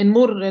in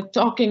more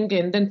talking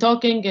and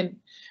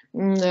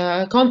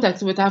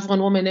contact with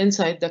Afghan women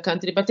inside the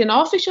country. But in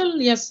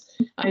official, yes,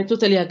 I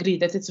totally agree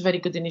that it's a very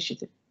good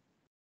initiative.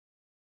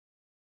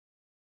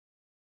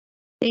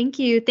 Thank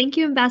you. Thank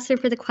you, Ambassador,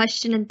 for the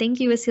question, and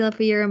thank you, Asila,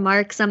 for your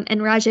remarks,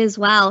 and Raja as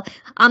well.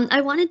 I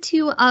wanted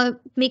to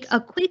make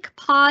a quick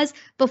pause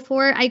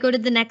before I go to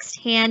the next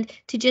hand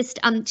to just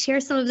share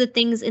some of the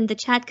things in the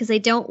chat, because I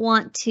don't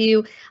want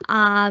to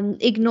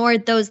ignore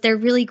those. They're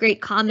really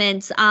great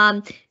comments.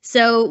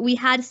 So we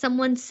had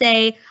someone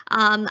say,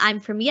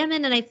 I'm from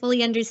Yemen and I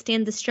fully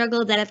understand the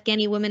struggle that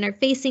Afghani women are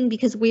facing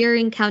because we are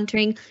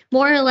encountering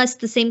more or less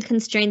the same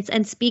constraints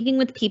and speaking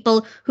with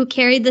people who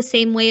carry the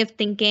same way of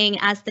thinking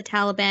as the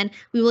Taliban.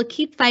 We will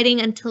keep fighting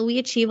until we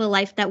achieve a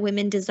life that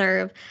women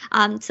deserve.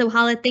 So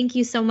Hala, thank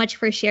you so much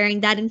for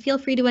sharing that, and feel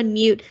free to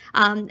unmute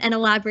and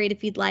elaborate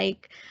if you'd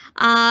like.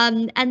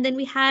 And then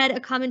we had a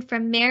comment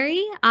from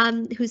Mary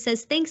who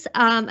says, thanks,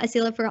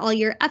 Asila, for all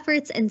your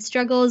efforts and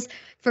struggles,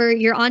 for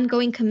your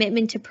ongoing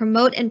commitment to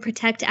promote and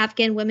protect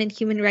Afghan women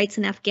human rights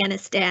in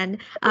Afghanistan.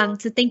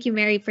 So thank you,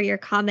 Mary, for your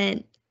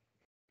comment.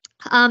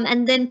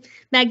 And then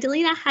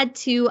Magdalena had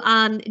to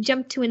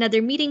jump to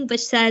another meeting, but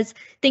says,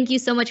 thank you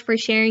so much for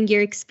sharing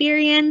your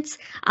experience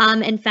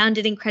and found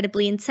it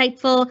incredibly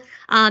insightful.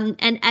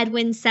 And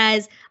Edwin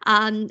says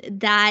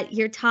that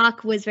your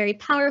talk was very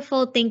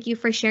powerful. Thank you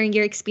for sharing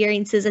your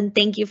experiences and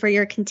thank you for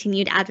your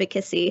continued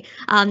advocacy.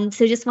 So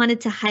just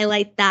wanted to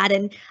highlight that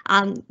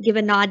and give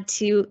a nod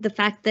to the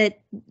fact that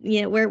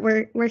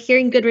we're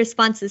hearing good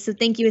responses. So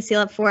thank you,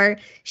 Asila, for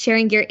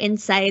sharing your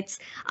insights.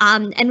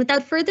 And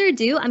without further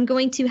ado, I'm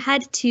going to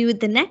head to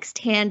the next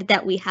hand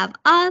that we have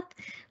up.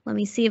 Let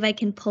me see if I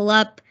can pull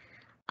up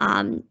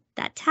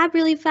that tab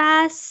really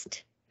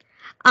fast.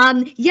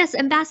 Yes,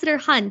 Ambassador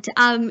Hunt,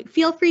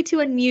 feel free to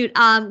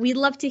unmute. We'd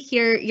love to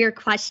hear your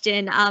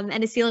question. And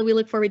Asila, we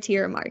look forward to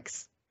your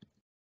remarks.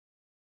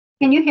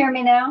 Can you hear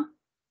me now?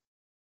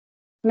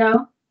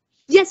 No?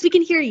 Yes, we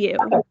can hear you.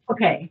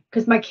 Okay,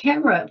 because my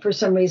camera for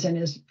some reason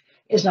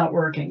is not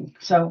working.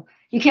 So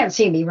you can't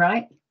see me,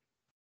 right?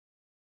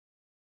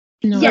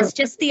 No. Yes,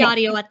 just the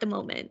audio at the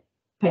moment.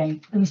 Okay,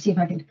 let me see if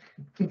I can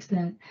fix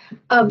that.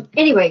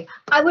 Anyway,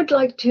 I would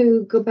like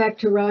to go back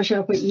to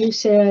Raja, what you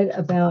said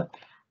about,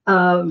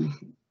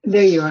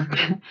 there you are.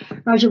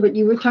 Raja, what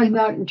you were talking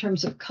about in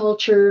terms of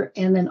culture,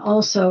 and then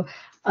also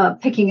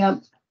picking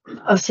up,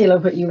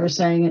 Asila, what you were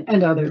saying,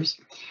 and others.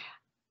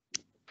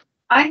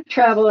 I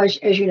travel, as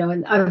you know,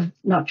 and I've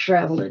not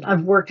traveled,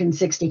 I've worked in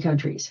 60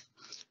 countries.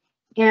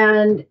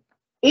 And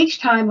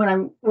each time when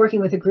I'm working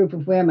with a group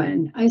of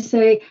women, I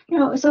say,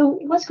 so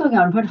what's going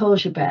on? What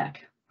holds you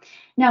back?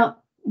 Now,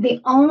 the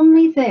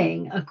only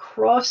thing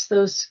across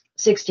those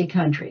 60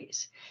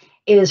 countries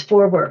is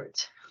 4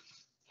 words.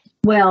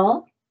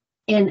 Well,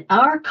 in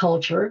our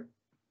culture,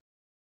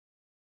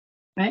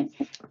 right,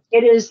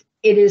 it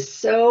is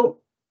so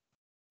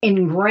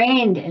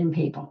ingrained in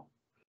people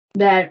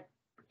that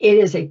it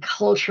is a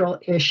cultural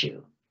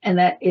issue, and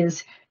that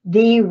is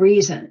the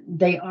reason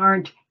they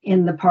aren't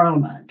in the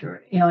parliament,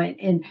 or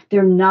and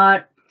they're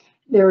not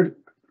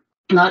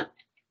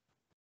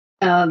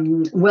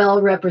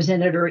well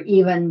represented, or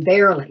even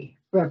barely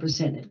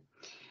represented.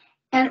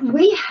 And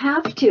we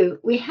have to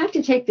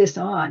take this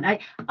on.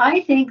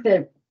 I think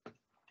that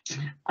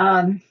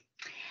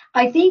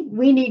I think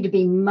we need to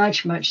be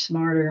much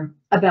smarter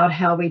about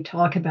how we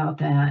talk about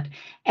that.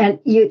 And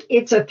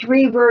it's a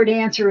 3-word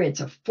answer,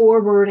 it's a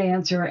 4-word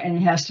answer, and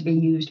it has to be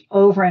used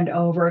over and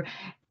over.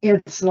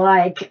 It's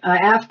like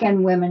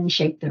Afghan women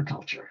shape their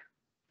culture,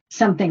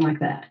 something like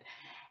that.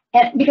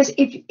 And because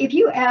if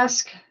you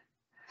ask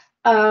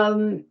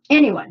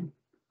anyone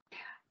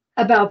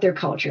about their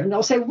culture, and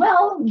they'll say,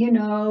 well,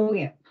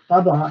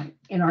 blah, blah,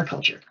 in our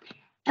culture.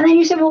 And then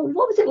you say, well,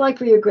 what was it like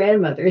for your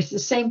grandmother? Is it the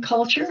same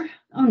culture?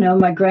 Oh, no,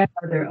 my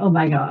grandmother, oh,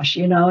 my gosh,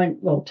 and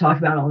we'll talk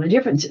about all the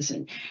differences.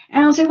 And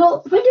I'll say,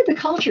 well, when did the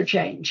culture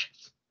change?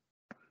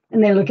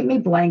 And they look at me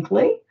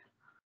blankly.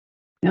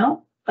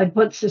 Like,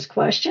 what's this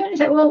question? I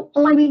say, well,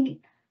 I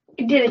mean,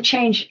 did it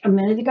change a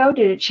minute ago?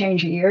 Did it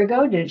change a year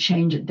ago? Did it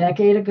change a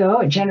decade ago,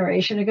 a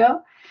generation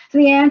ago? So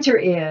the answer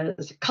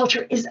is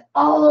culture is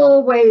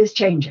always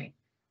changing.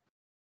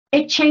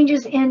 It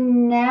changes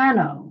in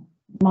nano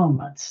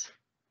moments.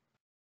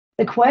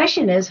 The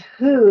question is,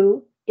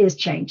 who is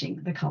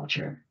changing the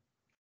culture?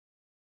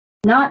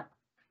 Not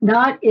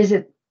is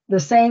it the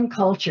same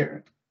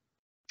culture,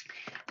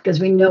 because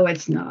we know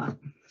it's not.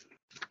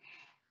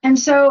 And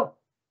so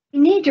we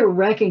need to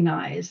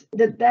recognize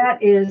that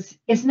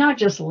it's not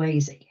just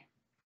lazy.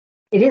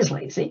 It is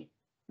lazy,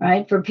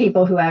 right, for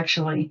people who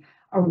actually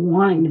are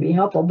wanting to be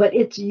helpful, but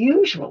it's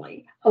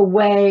usually a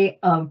way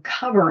of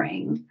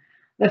covering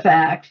the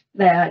fact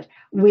that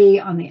we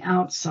on the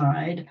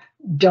outside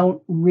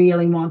don't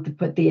really want to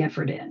put the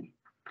effort in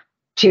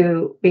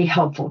to be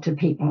helpful to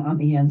people on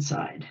the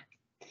inside.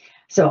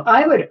 So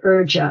I would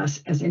urge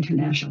us as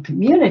international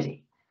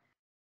community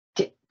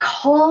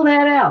call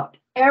that out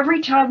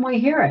every time we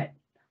hear it.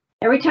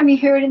 Every time you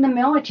hear it in the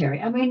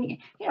military. I mean,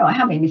 you know,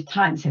 how many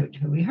times have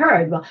we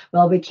heard,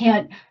 well, we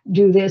can't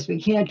do this,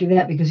 we can't do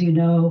that because, you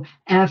know,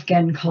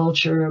 Afghan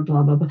culture,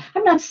 blah, blah, blah.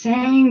 I'm not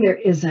saying there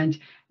isn't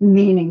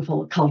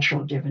meaningful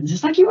cultural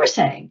differences, like you were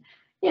saying,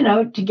 you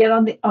know, to get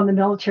on the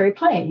military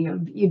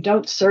plane. You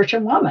don't search a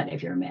woman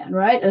if you're a man,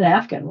 right? An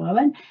Afghan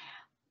woman.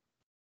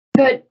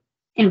 But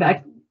in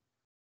fact,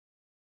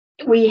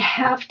 we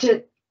have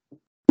to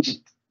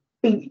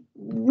be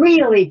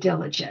really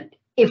diligent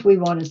if we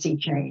want to see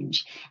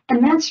change.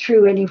 And that's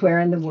true anywhere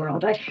in the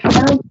world.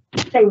 I'll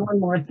say one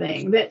more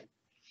thing, that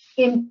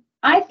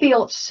I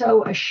feel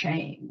so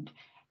ashamed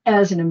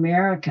as an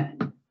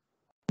American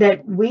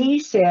that we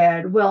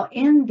said, well,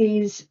 in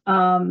these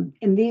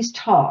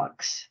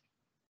talks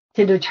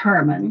to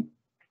determine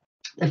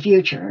the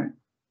future,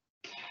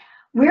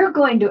 we're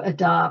going to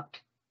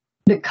adopt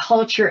the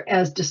culture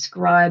as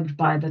described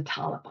by the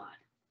Taliban.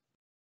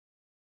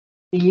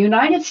 The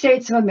United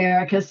States of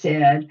America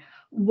said,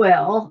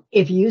 well,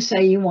 if you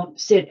say you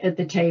won't sit at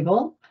the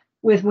table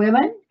with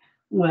women,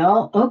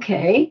 well,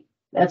 okay,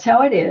 that's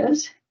how it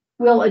is.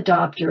 We'll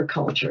adopt your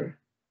culture.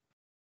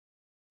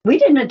 We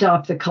didn't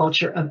adopt the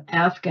culture of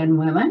Afghan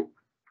women,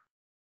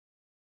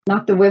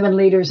 not the women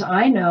leaders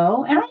I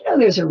know, and I know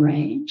there's a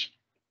range,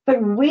 but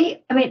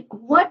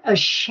what a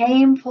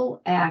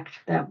shameful act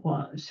that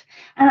was.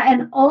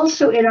 And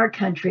also in our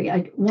country,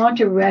 I want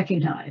to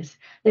recognize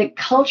that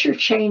culture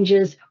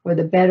changes for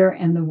the better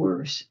and the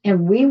worse.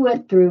 And we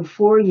went through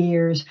 4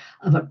 years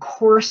of a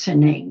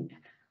coarsening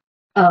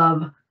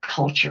of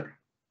culture.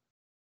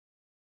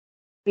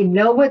 We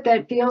know what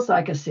that feels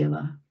like,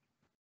 Asila.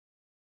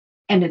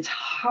 And it's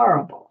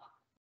horrible.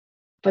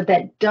 But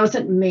that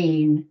doesn't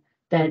mean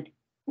that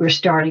we're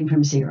starting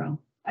from zero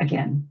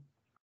again.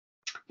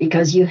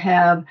 Because you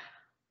have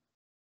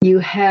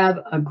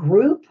a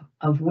group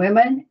of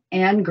women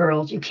and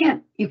girls. You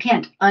can't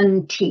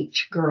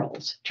unteach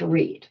girls to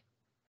read,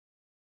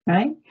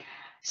 right?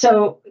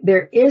 So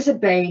there is a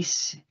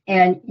base,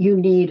 and you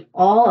need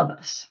all of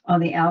us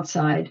on the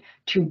outside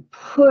to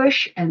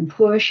push and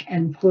push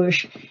and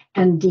push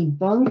and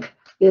debunk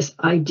this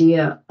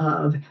idea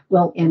of,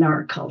 well, in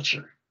our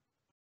culture.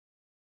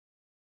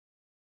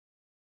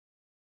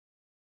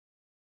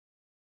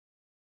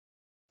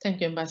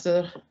 Thank you,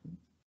 Ambassador.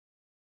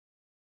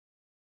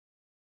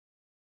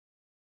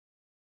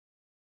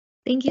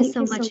 Thank you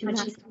so much.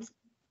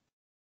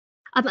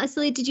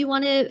 Asila, did you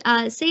want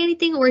to say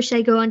anything, or should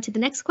I go on to the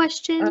next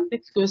question?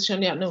 Next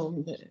question, yeah,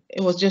 no,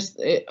 it was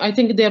just, I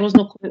think there was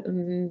no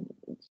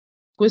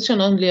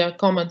question, only a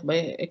comment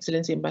by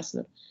Excellency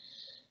Ambassador.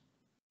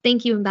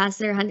 Thank you,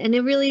 Ambassador Hunt. And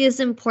it really is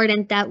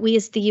important that we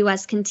as the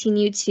U.S.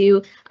 continue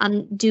to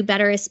do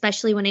better,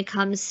 especially when it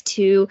comes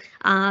to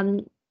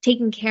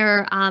taking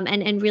care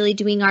and really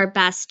doing our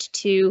best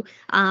to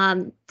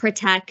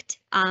protect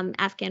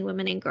Afghan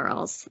women and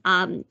girls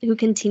who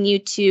continue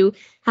to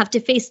have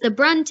to face the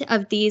brunt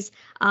of these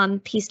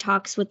peace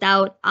talks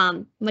without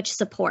much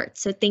support.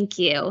 So thank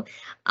you.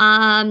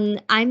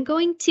 I'm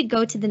going to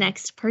go to the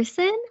next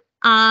person.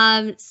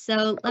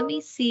 So let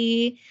me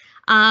see.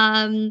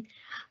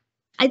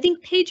 I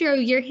think, Pedro,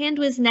 your hand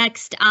was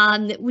next.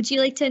 Would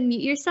you like to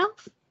unmute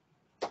yourself?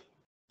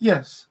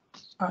 Yes,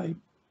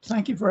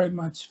 thank you very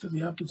much for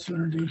the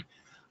opportunity.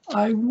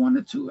 I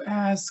wanted to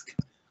ask,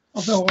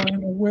 although I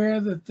am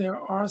aware that there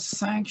are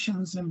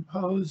sanctions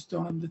imposed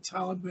on the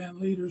Taliban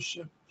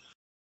leadership,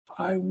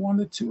 I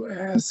wanted to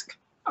ask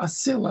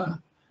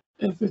Asila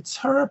if it's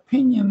her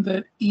opinion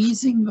that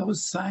easing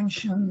those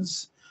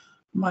sanctions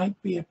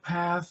might be a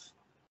path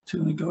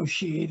to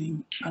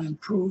negotiating an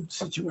improved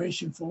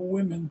situation for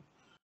women.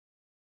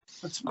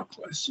 That's my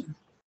question.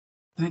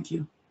 Thank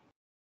you.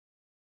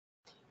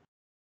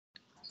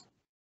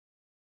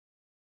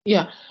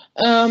 Yeah.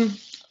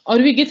 Are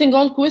we getting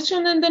all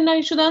questions and then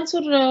I should answer,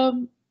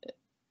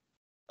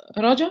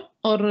 Raja,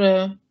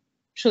 or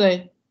should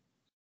I?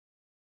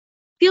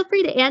 Feel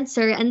free to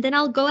answer, and then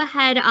I'll go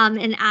ahead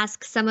and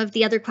ask some of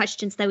the other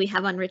questions that we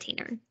have on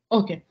retainer.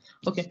 Okay.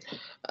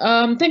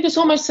 Thank you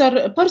so much,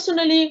 sir.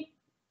 Personally,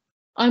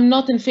 I'm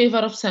not in favor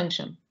of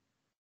sanction,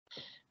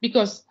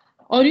 because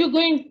are you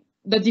going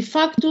the de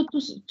facto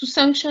to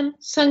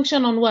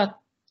sanction on what?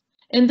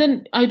 And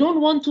then I don't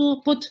want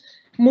to put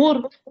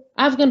more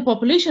Afghan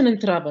population in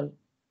trouble,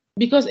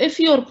 because if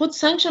you're put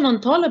sanction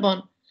on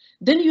Taliban,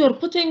 then you're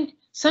putting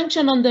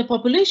sanction on the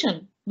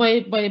population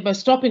by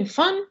stopping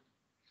fund,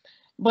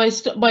 by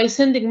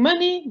sending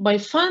money, by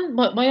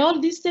all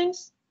these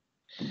things.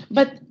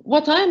 But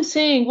what I'm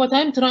saying, what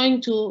I'm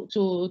trying to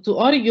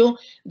argue,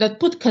 that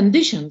put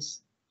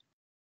conditions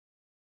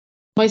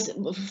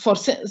for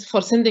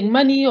sending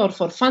money or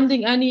for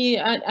funding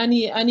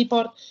any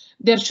part,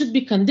 there should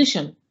be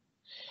condition.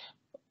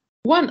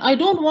 One, I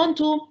don't want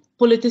to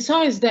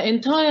politicize the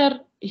entire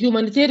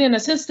humanitarian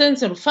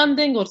assistance or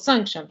funding or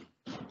sanction.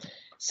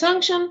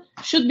 Sanction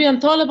should be on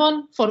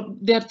Taliban for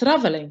their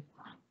traveling.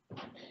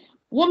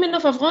 women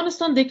of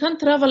Afghanistan, they can't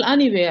travel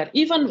anywhere.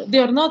 Even they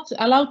are not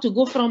allowed to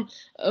go from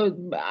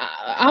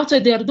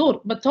outside their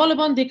door. But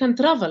Taliban, they can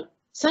travel.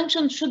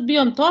 Sanctions should be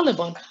on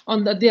Taliban,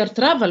 on their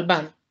travel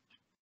ban.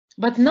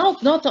 But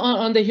not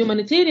on the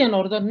humanitarian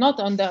or not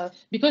on the,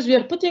 because we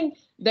are putting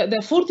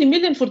the 40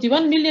 million,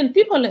 41 million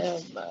people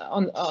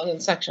on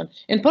sanction.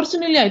 And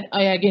personally,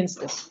 I against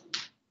this.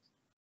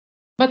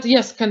 But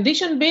yes,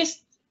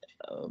 condition-based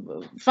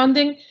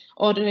funding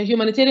or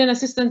humanitarian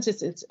assistance,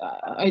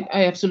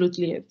 I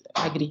absolutely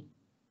agree.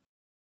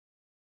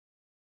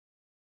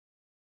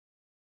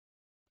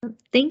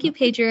 Thank you,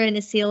 Pedro and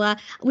Asila.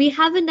 We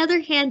have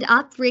another hand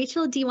up.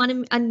 Rachel, do you want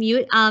to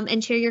unmute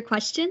and share your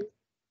question?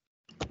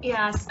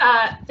 Yes,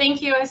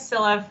 thank you,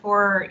 Asila,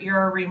 for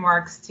your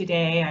remarks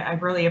today. I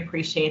really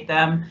appreciate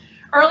them.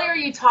 Earlier,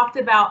 you talked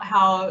about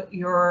how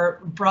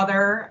your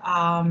brother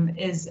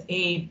is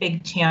a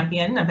big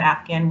champion of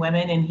Afghan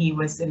women, and he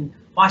was in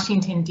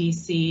Washington,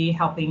 D.C.,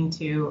 helping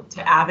to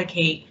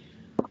advocate.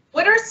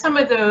 What are some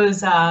of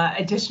those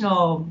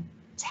additional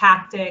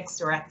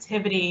tactics or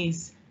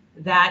activities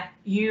that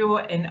you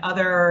and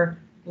other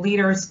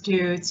leaders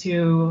do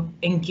to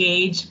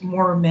engage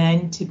more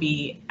men to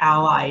be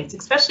allies,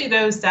 especially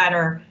those that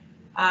are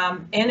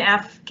in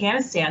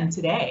Afghanistan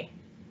today?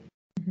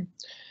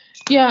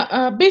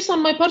 Yeah, based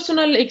on my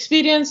personal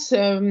experience,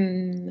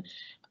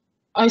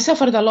 I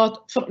suffered a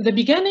lot. From the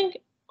beginning,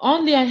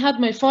 only I had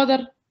my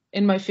father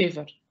in my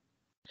favor.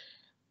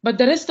 But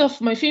the rest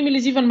of my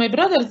families, even my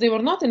brothers, they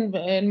were not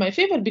in my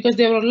favor because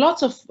there were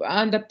lots of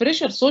under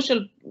pressure,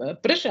 social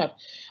pressure.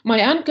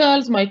 My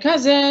uncles, my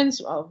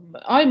cousins,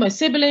 my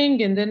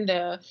sibling, and then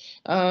the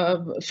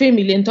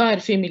family, entire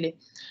family.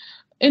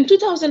 In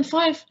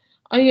 2005,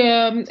 I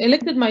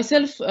elected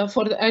myself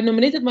I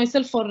nominated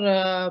myself for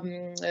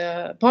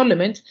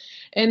parliament,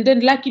 and then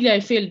luckily I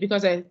failed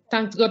because I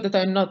thanked God that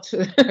I'm not,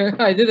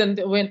 I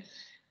didn't win.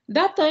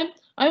 That time,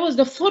 I was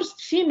the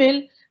first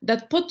female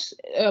that put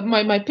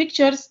my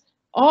pictures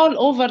all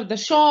over the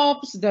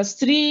shops, the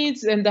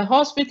streets, and the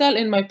hospital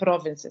in my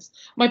provinces.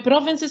 My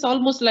province is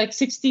almost like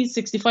 60,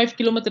 65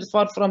 kilometers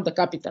far from the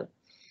capital.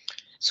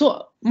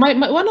 So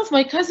one of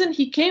my cousins,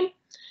 he came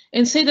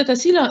and said that,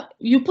 Asila,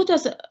 you put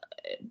us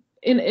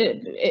in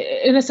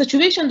a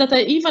situation that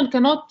I even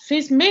cannot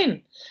face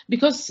men.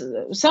 Because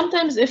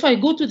sometimes if I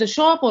go to the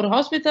shop or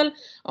hospital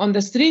on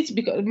the streets,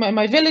 because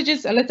my village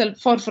is a little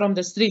far from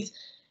the streets,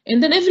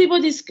 and then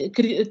everybody's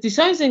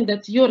criticizing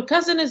that your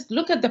cousin is,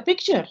 look at the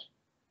picture,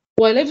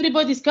 while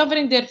everybody's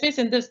covering their face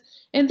in this.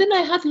 And then I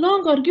had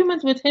long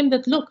argument with him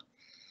that, look,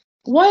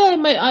 why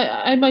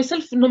I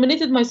myself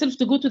nominated myself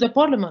to go to the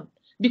parliament?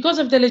 Because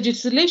of the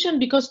legislation,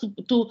 because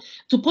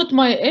to put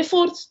my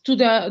efforts to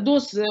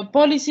those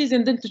policies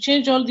and then to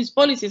change all these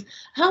policies.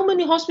 How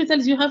many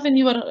hospitals you have in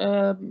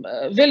your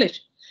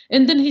village?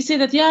 And then he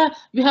said that, yeah,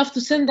 we have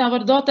to send our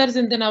daughters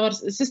and then our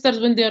sisters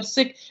when they are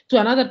sick to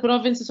another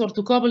provinces or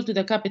to Kabul, to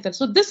the capital.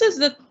 So this is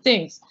the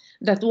things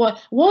that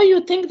why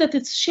you think that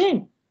it's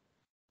shame.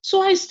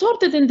 So I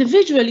started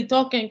individually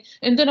talking,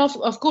 and then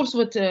of course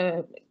with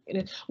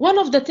one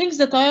of the things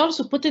that I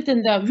also put it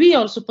in we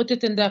also put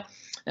it in the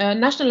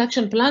National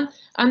Action Plan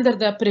under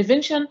the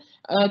prevention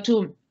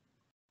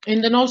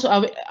and then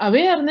also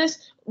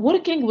awareness,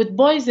 working with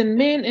boys and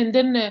men, and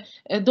then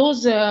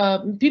those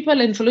people,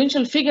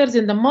 influential figures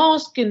in the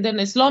mosque, and then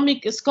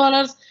Islamic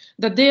scholars,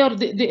 that they are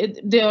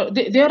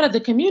at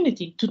the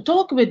community, to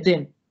talk with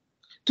them,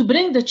 to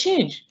bring the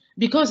change.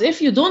 Because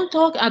if you don't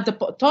talk at the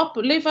top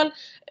level,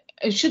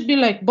 it should be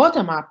like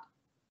bottom up,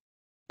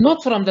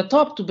 not from the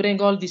top to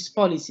bring all these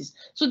policies.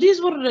 So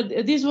these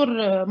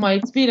were my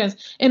experience,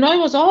 and I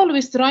was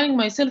always trying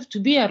myself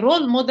to be a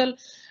role model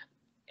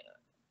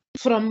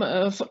from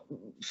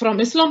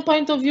Islam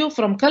point of view,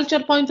 from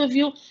culture point of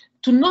view,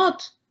 to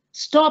not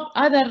stop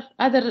other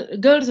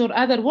girls or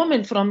other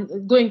women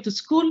from going to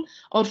school,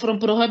 or from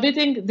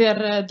prohibiting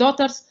their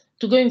daughters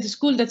to going to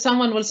school, that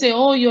someone will say,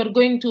 oh, you're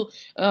going to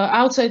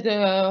outside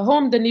the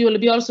home, then you will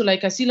be also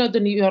like Asila,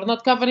 then you are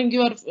not covering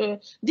your,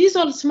 these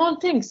are small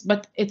things,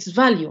 but it's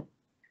value.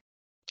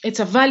 It's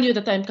a value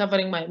that I'm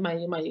covering my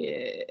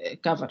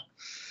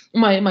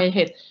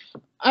head.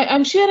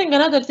 I'm sharing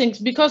another things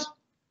because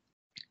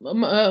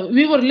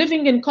we were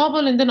living in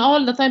Kabul, and then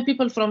all the time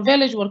people from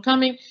village were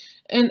coming,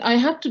 and I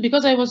had to,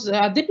 because I was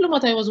a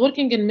diplomat, I was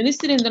working in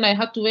ministry, and then I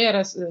had to wear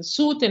a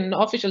suit and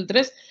official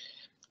dress.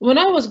 When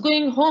I was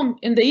going home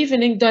in the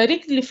evening,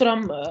 directly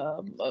from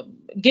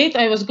gate,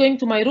 I was going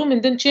to my room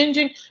and then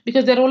changing,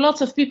 because there were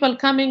lots of people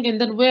coming, and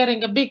then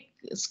wearing a big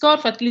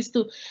scarf, at least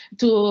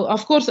to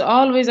of course,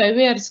 always I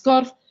wear a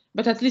scarf,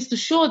 but at least to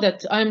show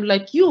that I'm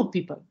like you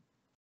people.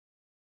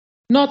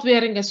 Not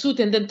wearing a suit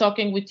and then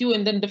talking with you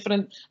and then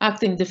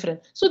acting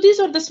different. So these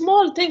are the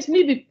small things.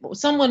 Maybe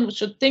someone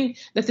should think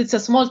that it's a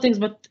small things,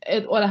 but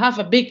it will have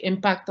a big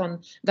impact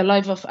on the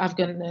life of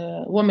Afghan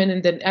women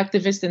and then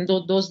activists and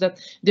those that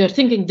they are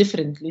thinking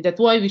differently. That's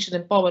why we should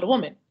empower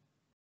women.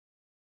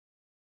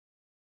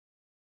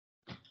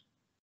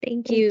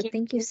 Thank you.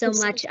 Thank you so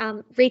much,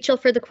 Rachel,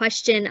 for the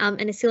question, and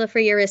Asila for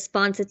your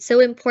response. It's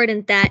so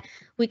important that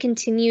we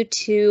continue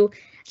to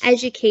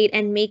educate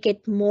and make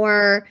it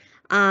more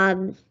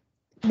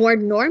more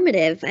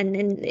normative, and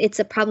it's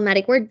a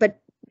problematic word, but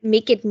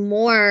make it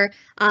more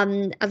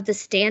of the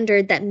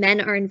standard that men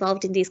are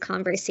involved in these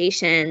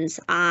conversations,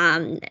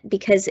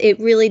 because it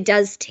really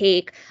does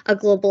take a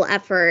global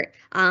effort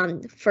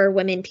for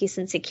women, peace,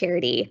 and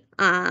security.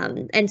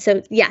 And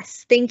so,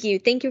 yes, thank you.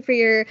 Thank you for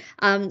your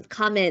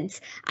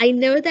comments. I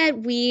know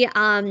that we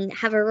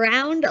have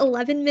around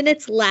 11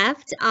 minutes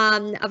left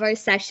of our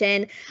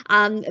session,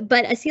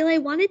 but Asila, I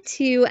wanted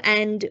to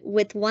end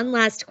with one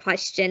last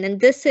question.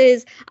 And this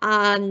is,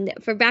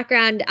 for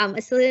background,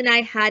 Asila and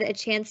I had a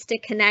chance to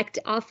connect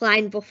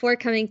offline before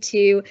coming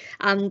to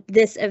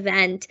this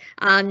event.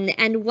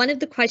 And one of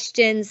the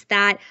questions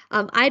that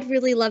I'd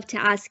really love to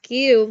ask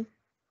you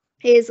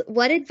is,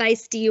 what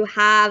advice do you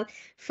have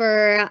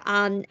for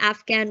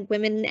Afghan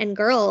women and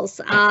girls?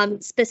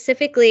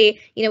 Specifically,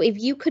 you know, if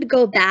you could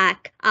go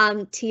back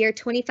to your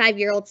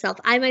 25-year-old self.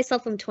 I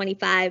myself am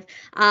 25,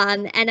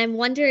 and I'm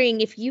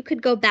wondering, if you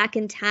could go back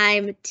in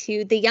time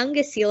to the young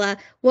Asila,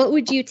 what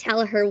would you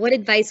tell her? What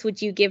advice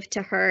would you give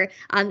to her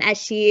as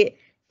she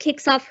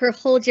kicks off her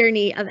whole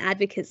journey of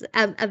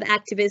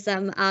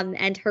activism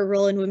and her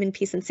role in women,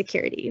 peace, and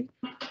security?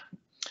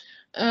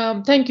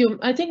 Thank you.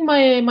 I think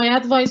my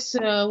advice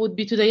would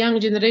be to the young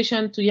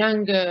generation, to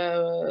young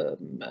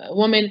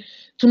women,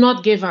 to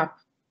not give up.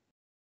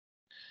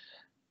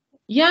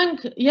 Young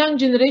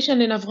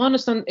generation in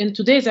Afghanistan, in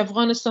today's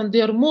Afghanistan,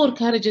 they are more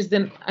courageous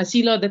than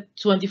Asila, that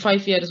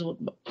 25 years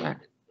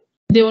back.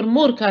 They were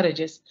more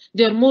courageous.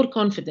 They are more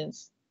confident.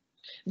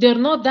 They are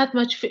not that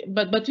much,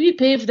 but we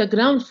paved the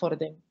ground for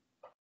them.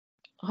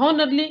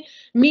 Honorably,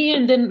 me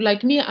and then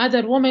like me,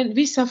 other women,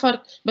 we suffered,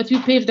 but we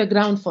paved the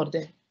ground for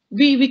them.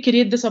 We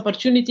create this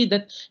opportunity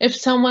that if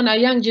someone, a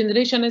young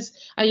generation,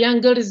 a young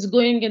girl is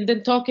going and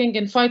then talking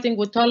and fighting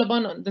with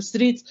Taliban on the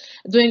streets,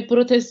 doing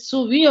protests,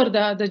 so we are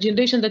the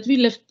generation that we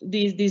left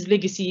these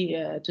legacy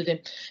to them.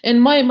 And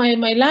my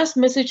last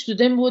message to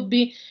them would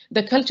be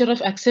the culture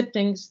of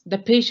accepting, the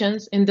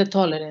patience, and the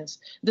tolerance.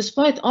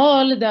 Despite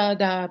all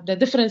the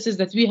differences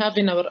that we have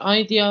in our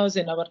ideas,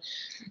 in our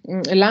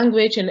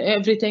language and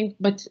everything,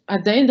 but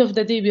at the end of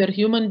the day, we are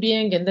human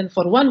beings, and then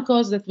for one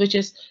cause, that which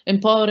is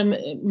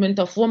empowerment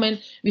of women,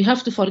 we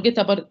have to forget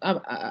about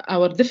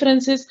our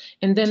differences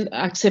and then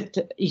accept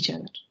each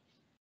other.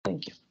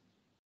 Thank you.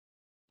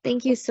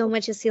 Thank you so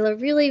much, Asila.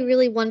 Really,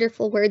 really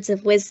wonderful words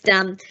of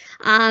wisdom.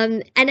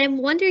 And I'm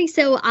wondering,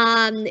 so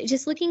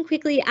just looking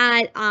quickly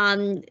at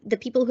the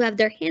people who have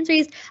their hands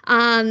raised,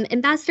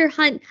 Ambassador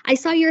Hunt, I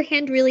saw your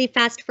hand really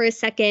fast for a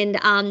second,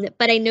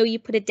 but I know you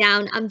put it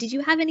down. Did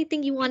you have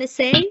anything you want to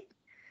say?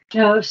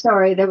 No,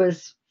 sorry, it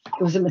was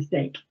a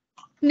mistake.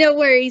 No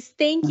worries.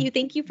 Thank you.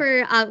 Thank you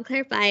for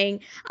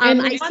clarifying.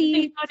 I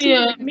see.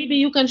 Maybe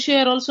you can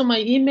share also my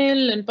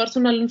email and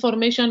personal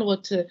information.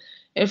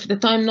 If the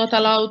time not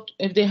allowed,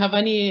 if they have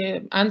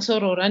any answer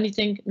or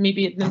anything,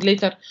 maybe then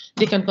later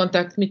they can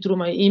contact me through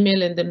my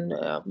email and then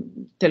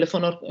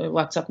telephone or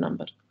WhatsApp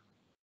number.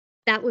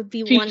 That would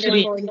be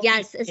wonderful.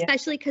 Yes,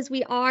 especially because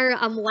we are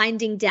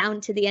winding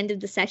down to the end of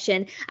the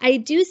session. I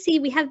do see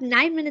we have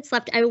 9 minutes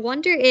left. I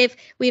wonder if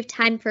we have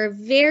time for a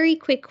very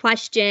quick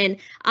question.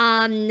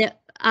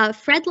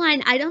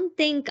 Fredline, I don't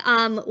think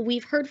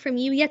we've heard from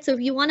you yet, so if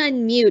you want to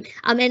unmute,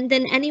 and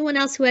then anyone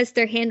else who has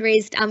their hand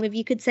raised, if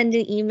you could send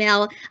an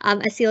email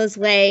Asila's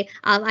way.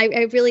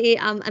 I really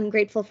I'm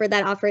grateful for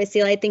that offer,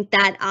 Asila. I think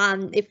that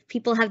if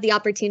people have the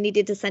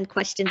opportunity to send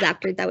questions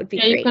after, that would be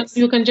great.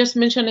 You can just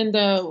mention in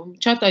the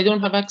chat, I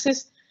don't have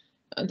access,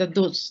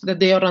 that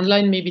they are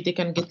online, maybe they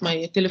can get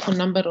my telephone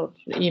number or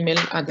email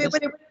address.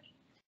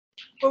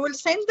 We will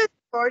send the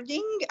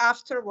recording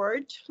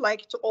afterward,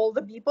 like to all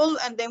the people,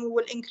 and then we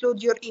will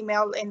include your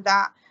email in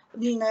that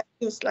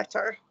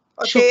newsletter.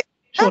 Okay.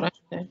 Sure.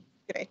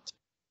 Great.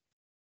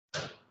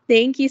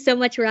 Thank you so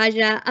much,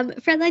 Raja.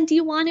 Fredline, do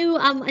you want to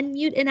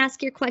unmute and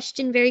ask your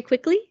question very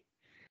quickly?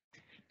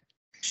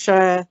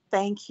 Sure.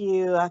 Thank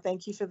you.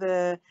 Thank you for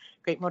the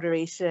great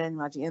moderation,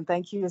 Raji, and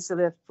thank you,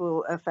 Asila,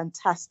 for a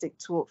fantastic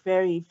talk.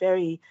 Very,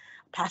 very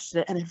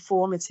passionate and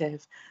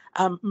informative.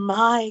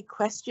 My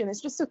question is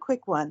just a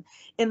quick one.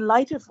 In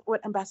light of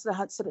what Ambassador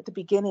Hunt said at the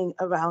beginning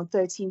around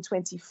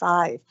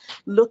 1325,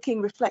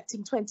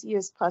 reflecting 20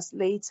 years plus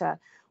later,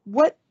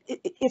 what,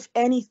 if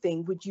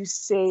anything, would you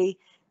say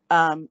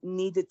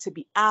needed to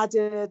be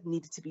added,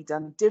 needed to be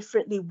done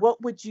differently? What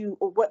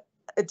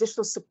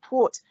additional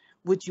support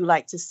would you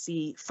like to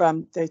see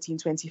from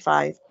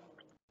 1325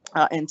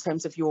 in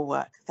terms of your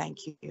work? Thank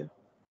you.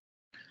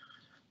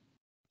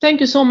 Thank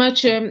you so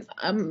much.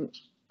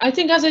 I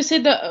think, as I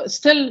said,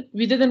 still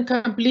we didn't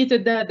complete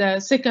the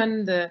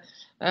second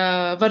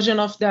version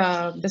of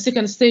the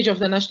second stage of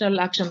the National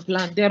Action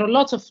Plan. There are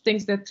lots of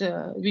things that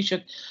we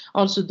should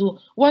also do.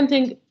 One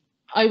thing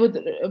I would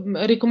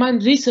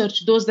recommend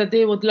research, those that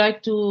they would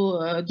like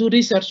to do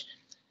research.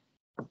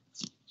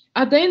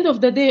 At the end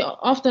of the day,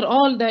 after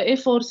all the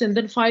efforts and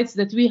then fights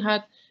that we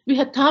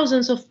had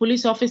thousands of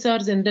police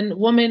officers and then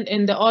women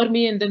in the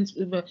army and then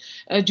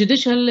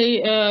judicial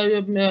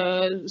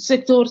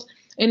sectors.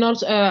 and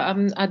also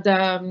at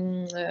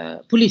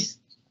the police.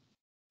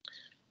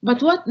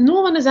 But what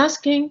no one is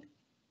asking,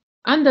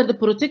 under the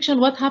protection,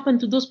 what happened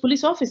to those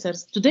police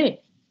officers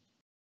today?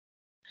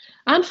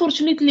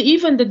 Unfortunately,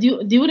 even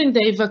during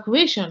the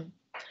evacuation,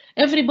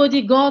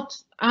 everybody got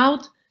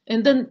out,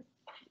 and then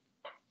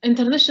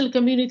international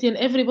community and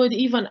everybody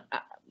even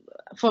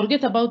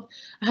forget about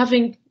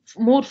having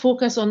more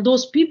focus on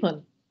those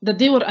people, that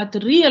they were at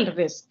real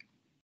risk.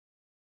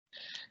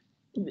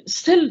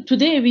 Still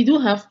today, we do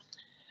have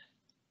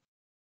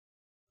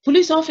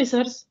police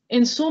officers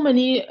in so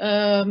many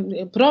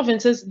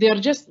provinces. They are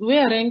just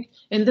wearing,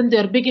 and then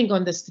they're begging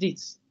on the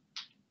streets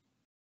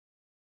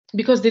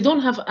because they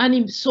don't have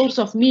any source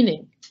of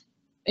meaning,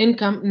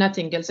 income,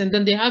 nothing else, and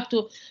then they have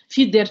to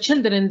feed their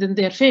children and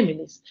their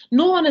families.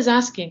 No one is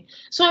asking.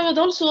 So I would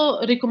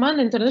also recommend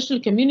international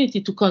community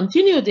to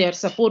continue their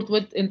support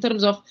in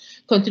terms of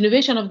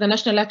continuation of the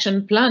National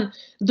Action Plan,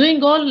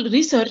 doing all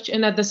research,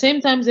 and at the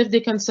same time, if they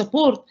can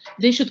support,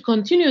 they should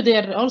continue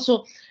their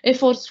also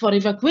efforts for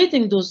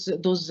evacuating those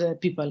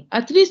people,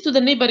 at least to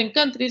the neighboring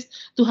countries,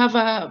 to have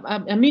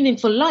a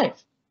meaningful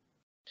life,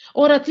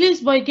 or at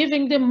least by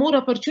giving them more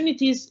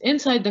opportunities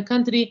inside the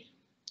country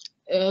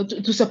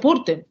to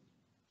support them.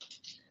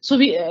 So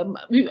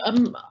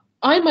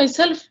I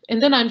myself,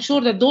 and then I'm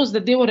sure that those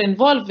that they were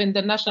involved in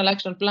the National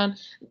Action Plan,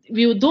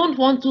 we don't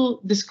want to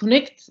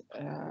disconnect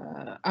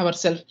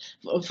ourselves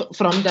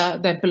from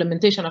the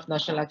implementation of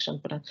National Action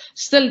Plan.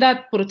 Still,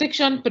 that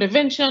protection,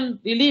 prevention,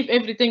 relief,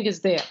 everything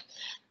is there.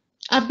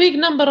 A big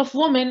number of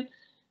women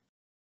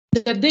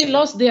that they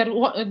lost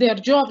their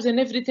jobs and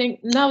everything,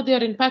 now they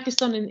are in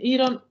Pakistan and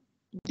Iran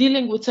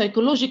dealing with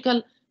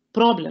psychological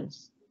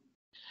problems.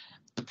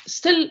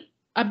 Still,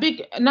 a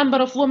big number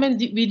of women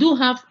we do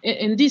have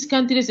in these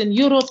countries, in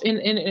Europe,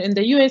 in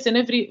the US, and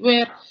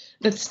everywhere,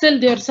 that still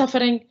they are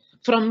suffering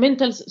from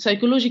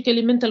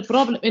psychologically mental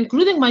problem,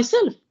 including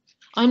myself.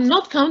 I'm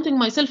not counting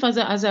myself as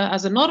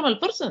a normal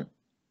person.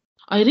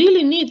 I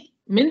really need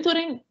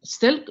mentoring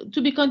still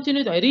to be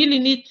continued. I really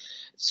need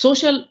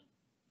social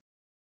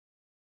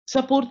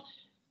support,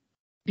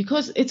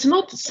 because it's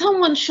not,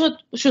 someone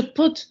should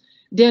put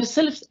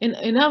themselves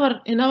in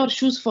our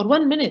shoes for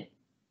 1 minute.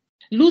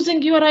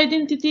 Losing your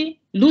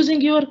identity,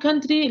 losing your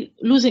country,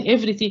 losing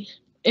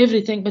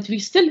everything, but we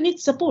still need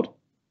support.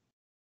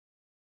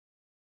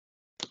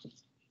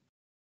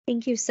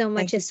 Thank you so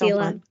much,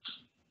 Asila.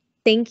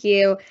 Thank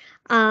you.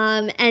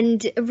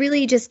 And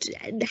really just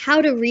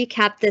how to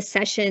recap this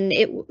session,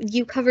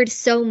 you covered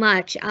so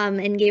much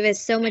and gave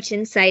us so much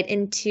insight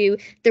into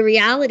the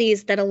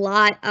realities that a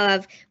lot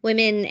of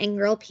women and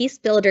girl peace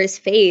builders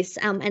face,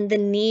 and the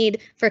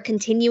need for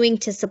continuing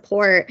to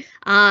support,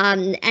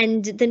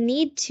 and the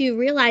need to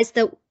realize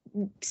that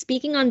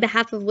speaking on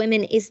behalf of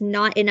women is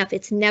not enough.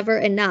 It's never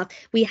enough.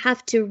 We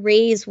have to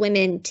raise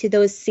women to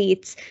those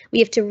seats. We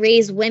have to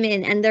raise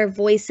women and their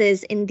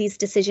voices in these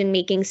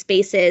decision-making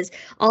spaces,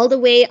 all the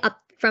way up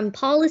from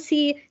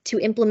policy to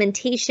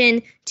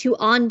implementation to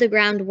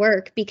on-the-ground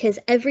work, because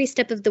every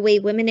step of the way,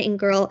 women and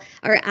girl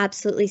are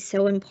absolutely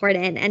so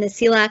important. And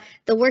Asila,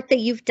 the work that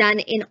you've done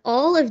in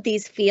all of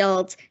these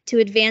fields to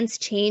advance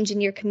change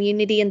in your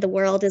community and the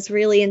world is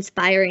really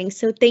inspiring.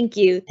 So thank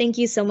you. Thank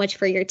you so much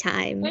for your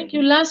time. Thank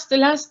you. Last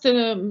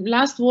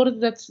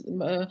word, that's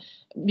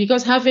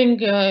because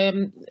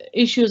having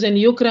issues in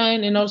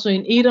Ukraine and also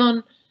in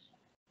Iran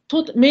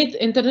made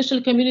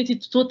international community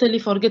to totally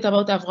forget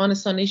about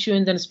Afghanistan issue,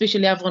 and then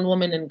especially Afghan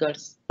women and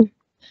girls.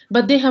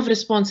 But they have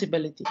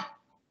responsibility.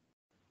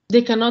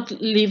 They cannot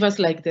leave us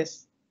like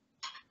this.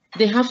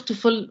 They have to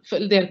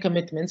fulfill their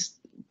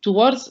commitments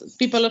towards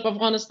people of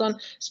Afghanistan,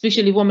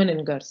 especially women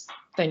and girls.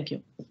 Thank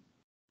you.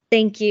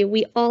 Thank you.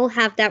 We all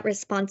have that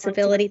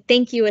responsibility.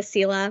 Thank you,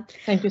 Asila.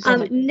 Thank you so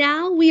much.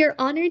 Now we are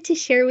honored to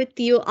share with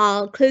you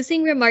all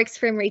closing remarks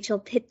from Rachel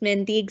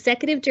Pittman, the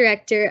Executive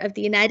Director of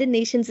the United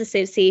Nations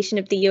Association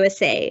of the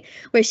USA,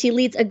 where she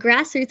leads a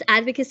grassroots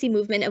advocacy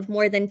movement of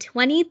more than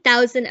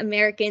 20,000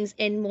 Americans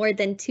in more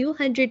than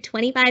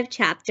 225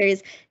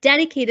 chapters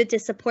dedicated to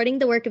supporting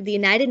the work of the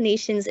United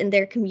Nations in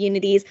their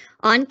communities,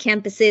 on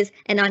campuses,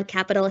 and on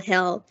Capitol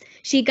Hill.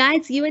 She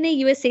guides UNA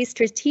USA's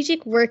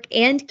strategic work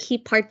and key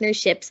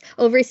partnerships,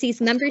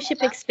 oversees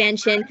membership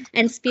expansion,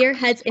 and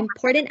spearheads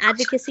important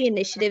advocacy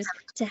initiatives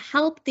to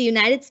help the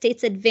United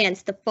States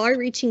advance the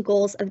far-reaching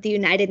goals of the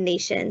United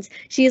Nations.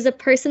 She is a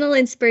personal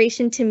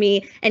inspiration to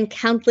me and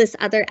countless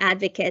other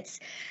advocates.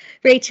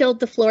 Rachel,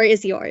 the floor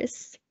is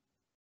yours.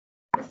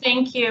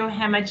 Thank you,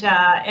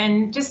 Hamaja,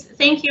 and just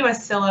thank you,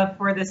 Asila,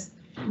 for this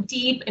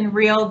deep and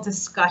real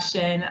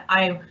discussion.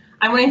 I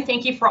want to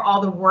thank you for all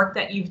the work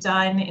that you've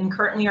done and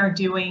currently are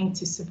doing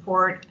to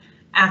support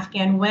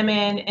Afghan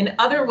women and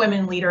other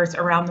women leaders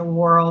around the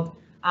world,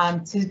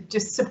 to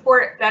just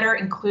support better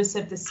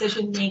inclusive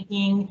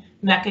decision-making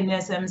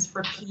mechanisms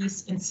for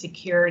peace and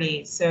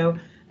security. So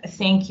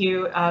thank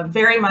you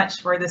very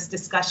much for this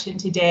discussion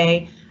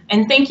today.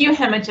 And thank you,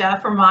 Hamaja,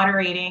 for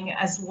moderating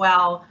as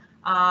well.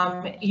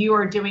 You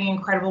are doing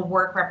incredible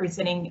work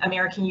representing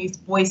American youth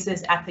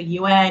voices at the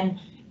UN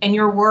and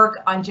your work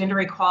on gender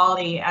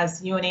equality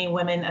as UNA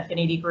Women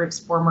Affinity Group's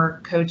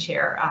former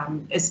co-chair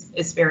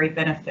is very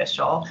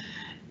beneficial.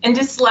 And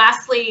just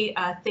lastly,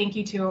 thank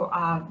you to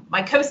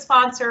my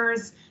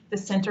co-sponsors, the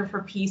Center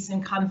for Peace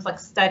and Conflict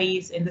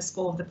Studies in the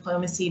School of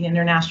Diplomacy and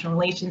International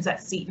Relations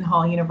at Seton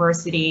Hall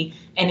University,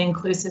 and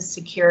Inclusive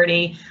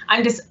Security.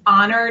 I'm just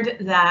honored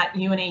that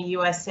UNA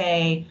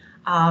USA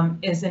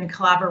is in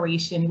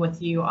collaboration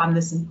with you on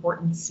this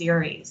important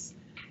series.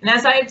 And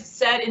as I've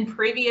said in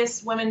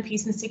previous Women,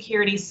 Peace and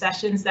Security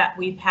sessions that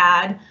we've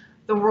had,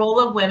 the role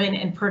of women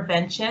in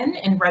prevention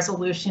and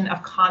resolution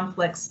of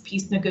conflicts,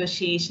 peace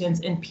negotiations,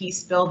 and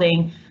peace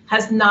building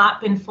has not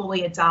been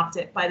fully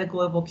adopted by the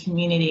global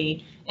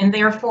community. And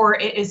therefore,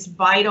 it is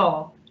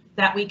vital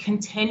that we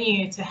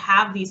continue to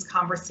have these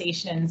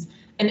conversations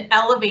and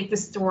elevate the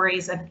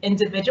stories of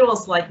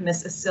individuals like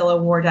Ms.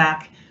 Asila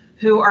Wardak,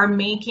 who are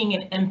making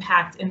an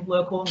impact in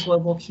local and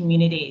global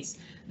communities.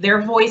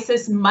 Their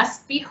voices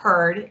must be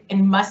heard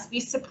and must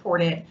be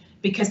supported,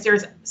 because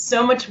there's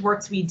so much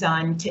work to be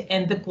done to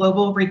end the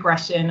global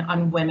regression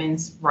on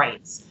women's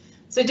rights.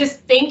 So just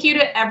thank you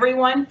to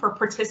everyone for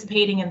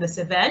participating in this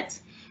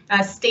event.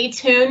 Stay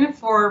tuned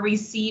for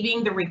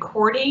receiving the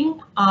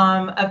recording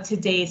of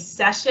today's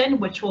session,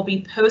 which will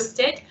be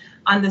posted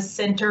on the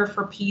Center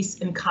for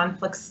Peace and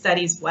Conflict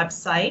Studies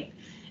website.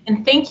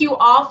 And thank you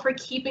all for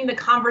keeping the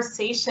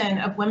conversation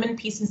of women,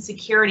 peace, and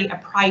security a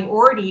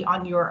priority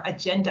on your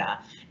agenda,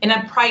 and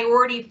a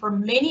priority for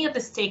many of the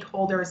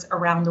stakeholders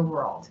around the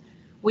world.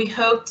 We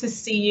hope to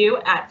see you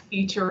at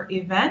future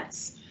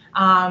events.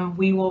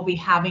 We will be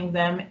having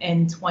them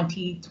in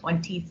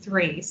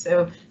 2023.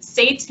 So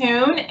stay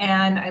tuned,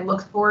 and I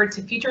look forward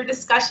to future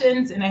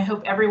discussions, and I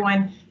hope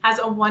everyone has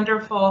a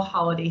wonderful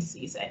holiday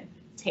season.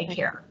 Take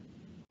care.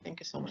 Thank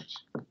you so much.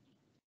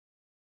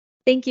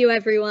 Thank you,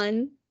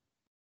 everyone.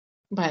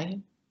 Bye.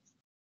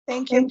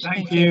 Thank you.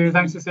 Thank you.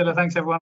 Thanks, Asila. Thanks, everyone.